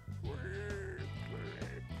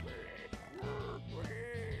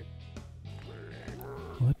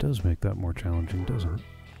 Well, that does make that more challenging, doesn't it?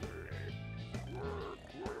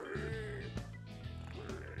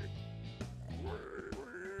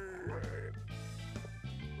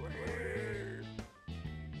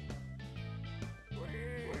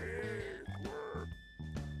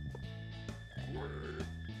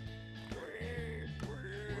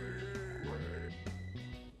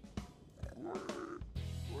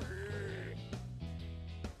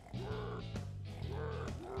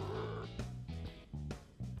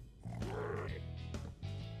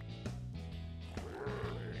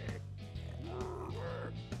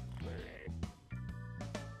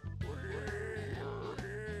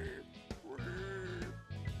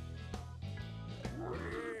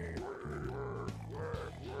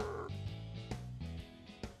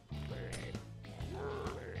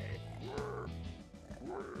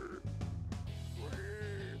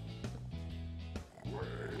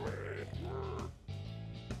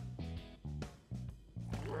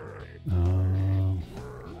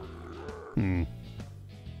 Hmm.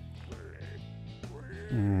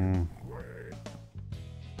 Hmm.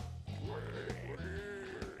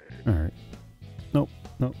 All right. Nope.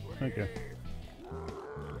 Nope. Okay.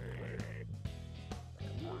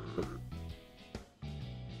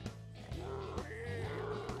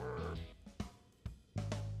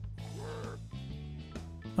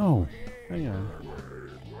 Oh, hang on.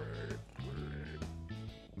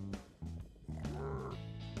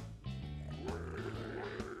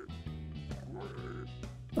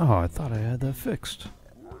 Oh, I thought I had that fixed.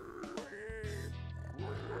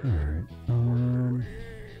 Alright,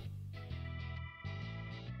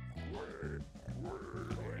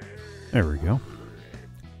 there we go.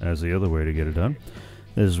 That's the other way to get it done.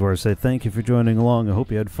 This is where I say thank you for joining along. I hope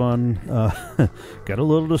you had fun. Got a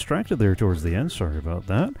little distracted there towards the end. Sorry about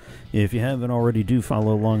that. If you haven't already, do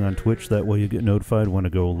follow along on Twitch. That way you get notified when I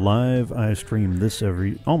go live. I stream this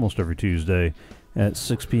almost every Tuesday at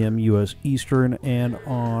 6 p.m. U.S. Eastern, and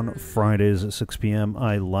on Fridays at 6 p.m.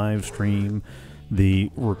 I live stream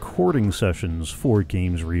the recording sessions for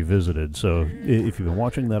Games Revisited. So if you've been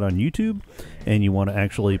watching that on YouTube and you want to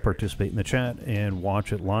actually participate in the chat and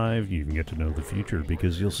watch it live, you can get to know the future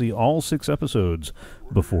because you'll see all 6 episodes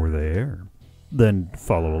before they air. Then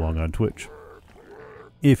follow along on Twitch.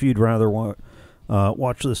 If you'd rather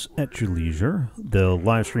watch this at your leisure, the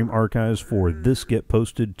live stream archives for this get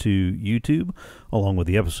posted to YouTube along with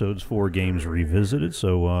the episodes for Games Revisited.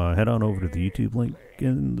 So head on over to the YouTube link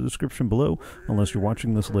in the description below. Unless you're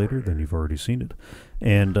watching this later, then you've already seen it.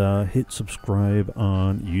 And hit subscribe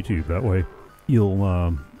on YouTube. That way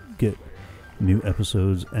you'll get new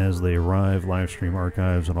episodes as they arrive, live stream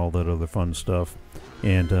archives and all that other fun stuff.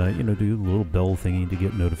 And do a little bell thingy to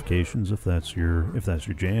get notifications if that's your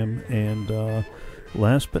jam. And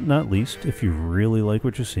last but not least, if you really like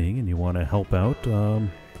what you're seeing and you want to help out,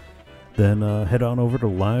 then head on over to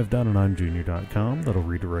live.anonjunior.com. That'll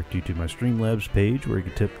redirect you to my Streamlabs page where you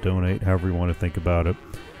can tip, donate, however you want to think about it.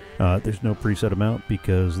 There's no preset amount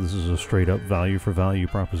because this is a straight up value for value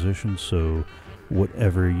proposition. So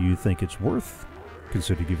whatever you think it's worth,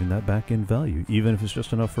 consider giving that back in value, even if it's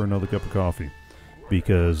just enough for another cup of coffee.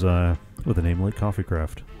 Because with a name like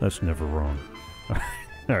CoffeeCraft, that's never wrong.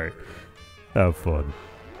 All right, have fun.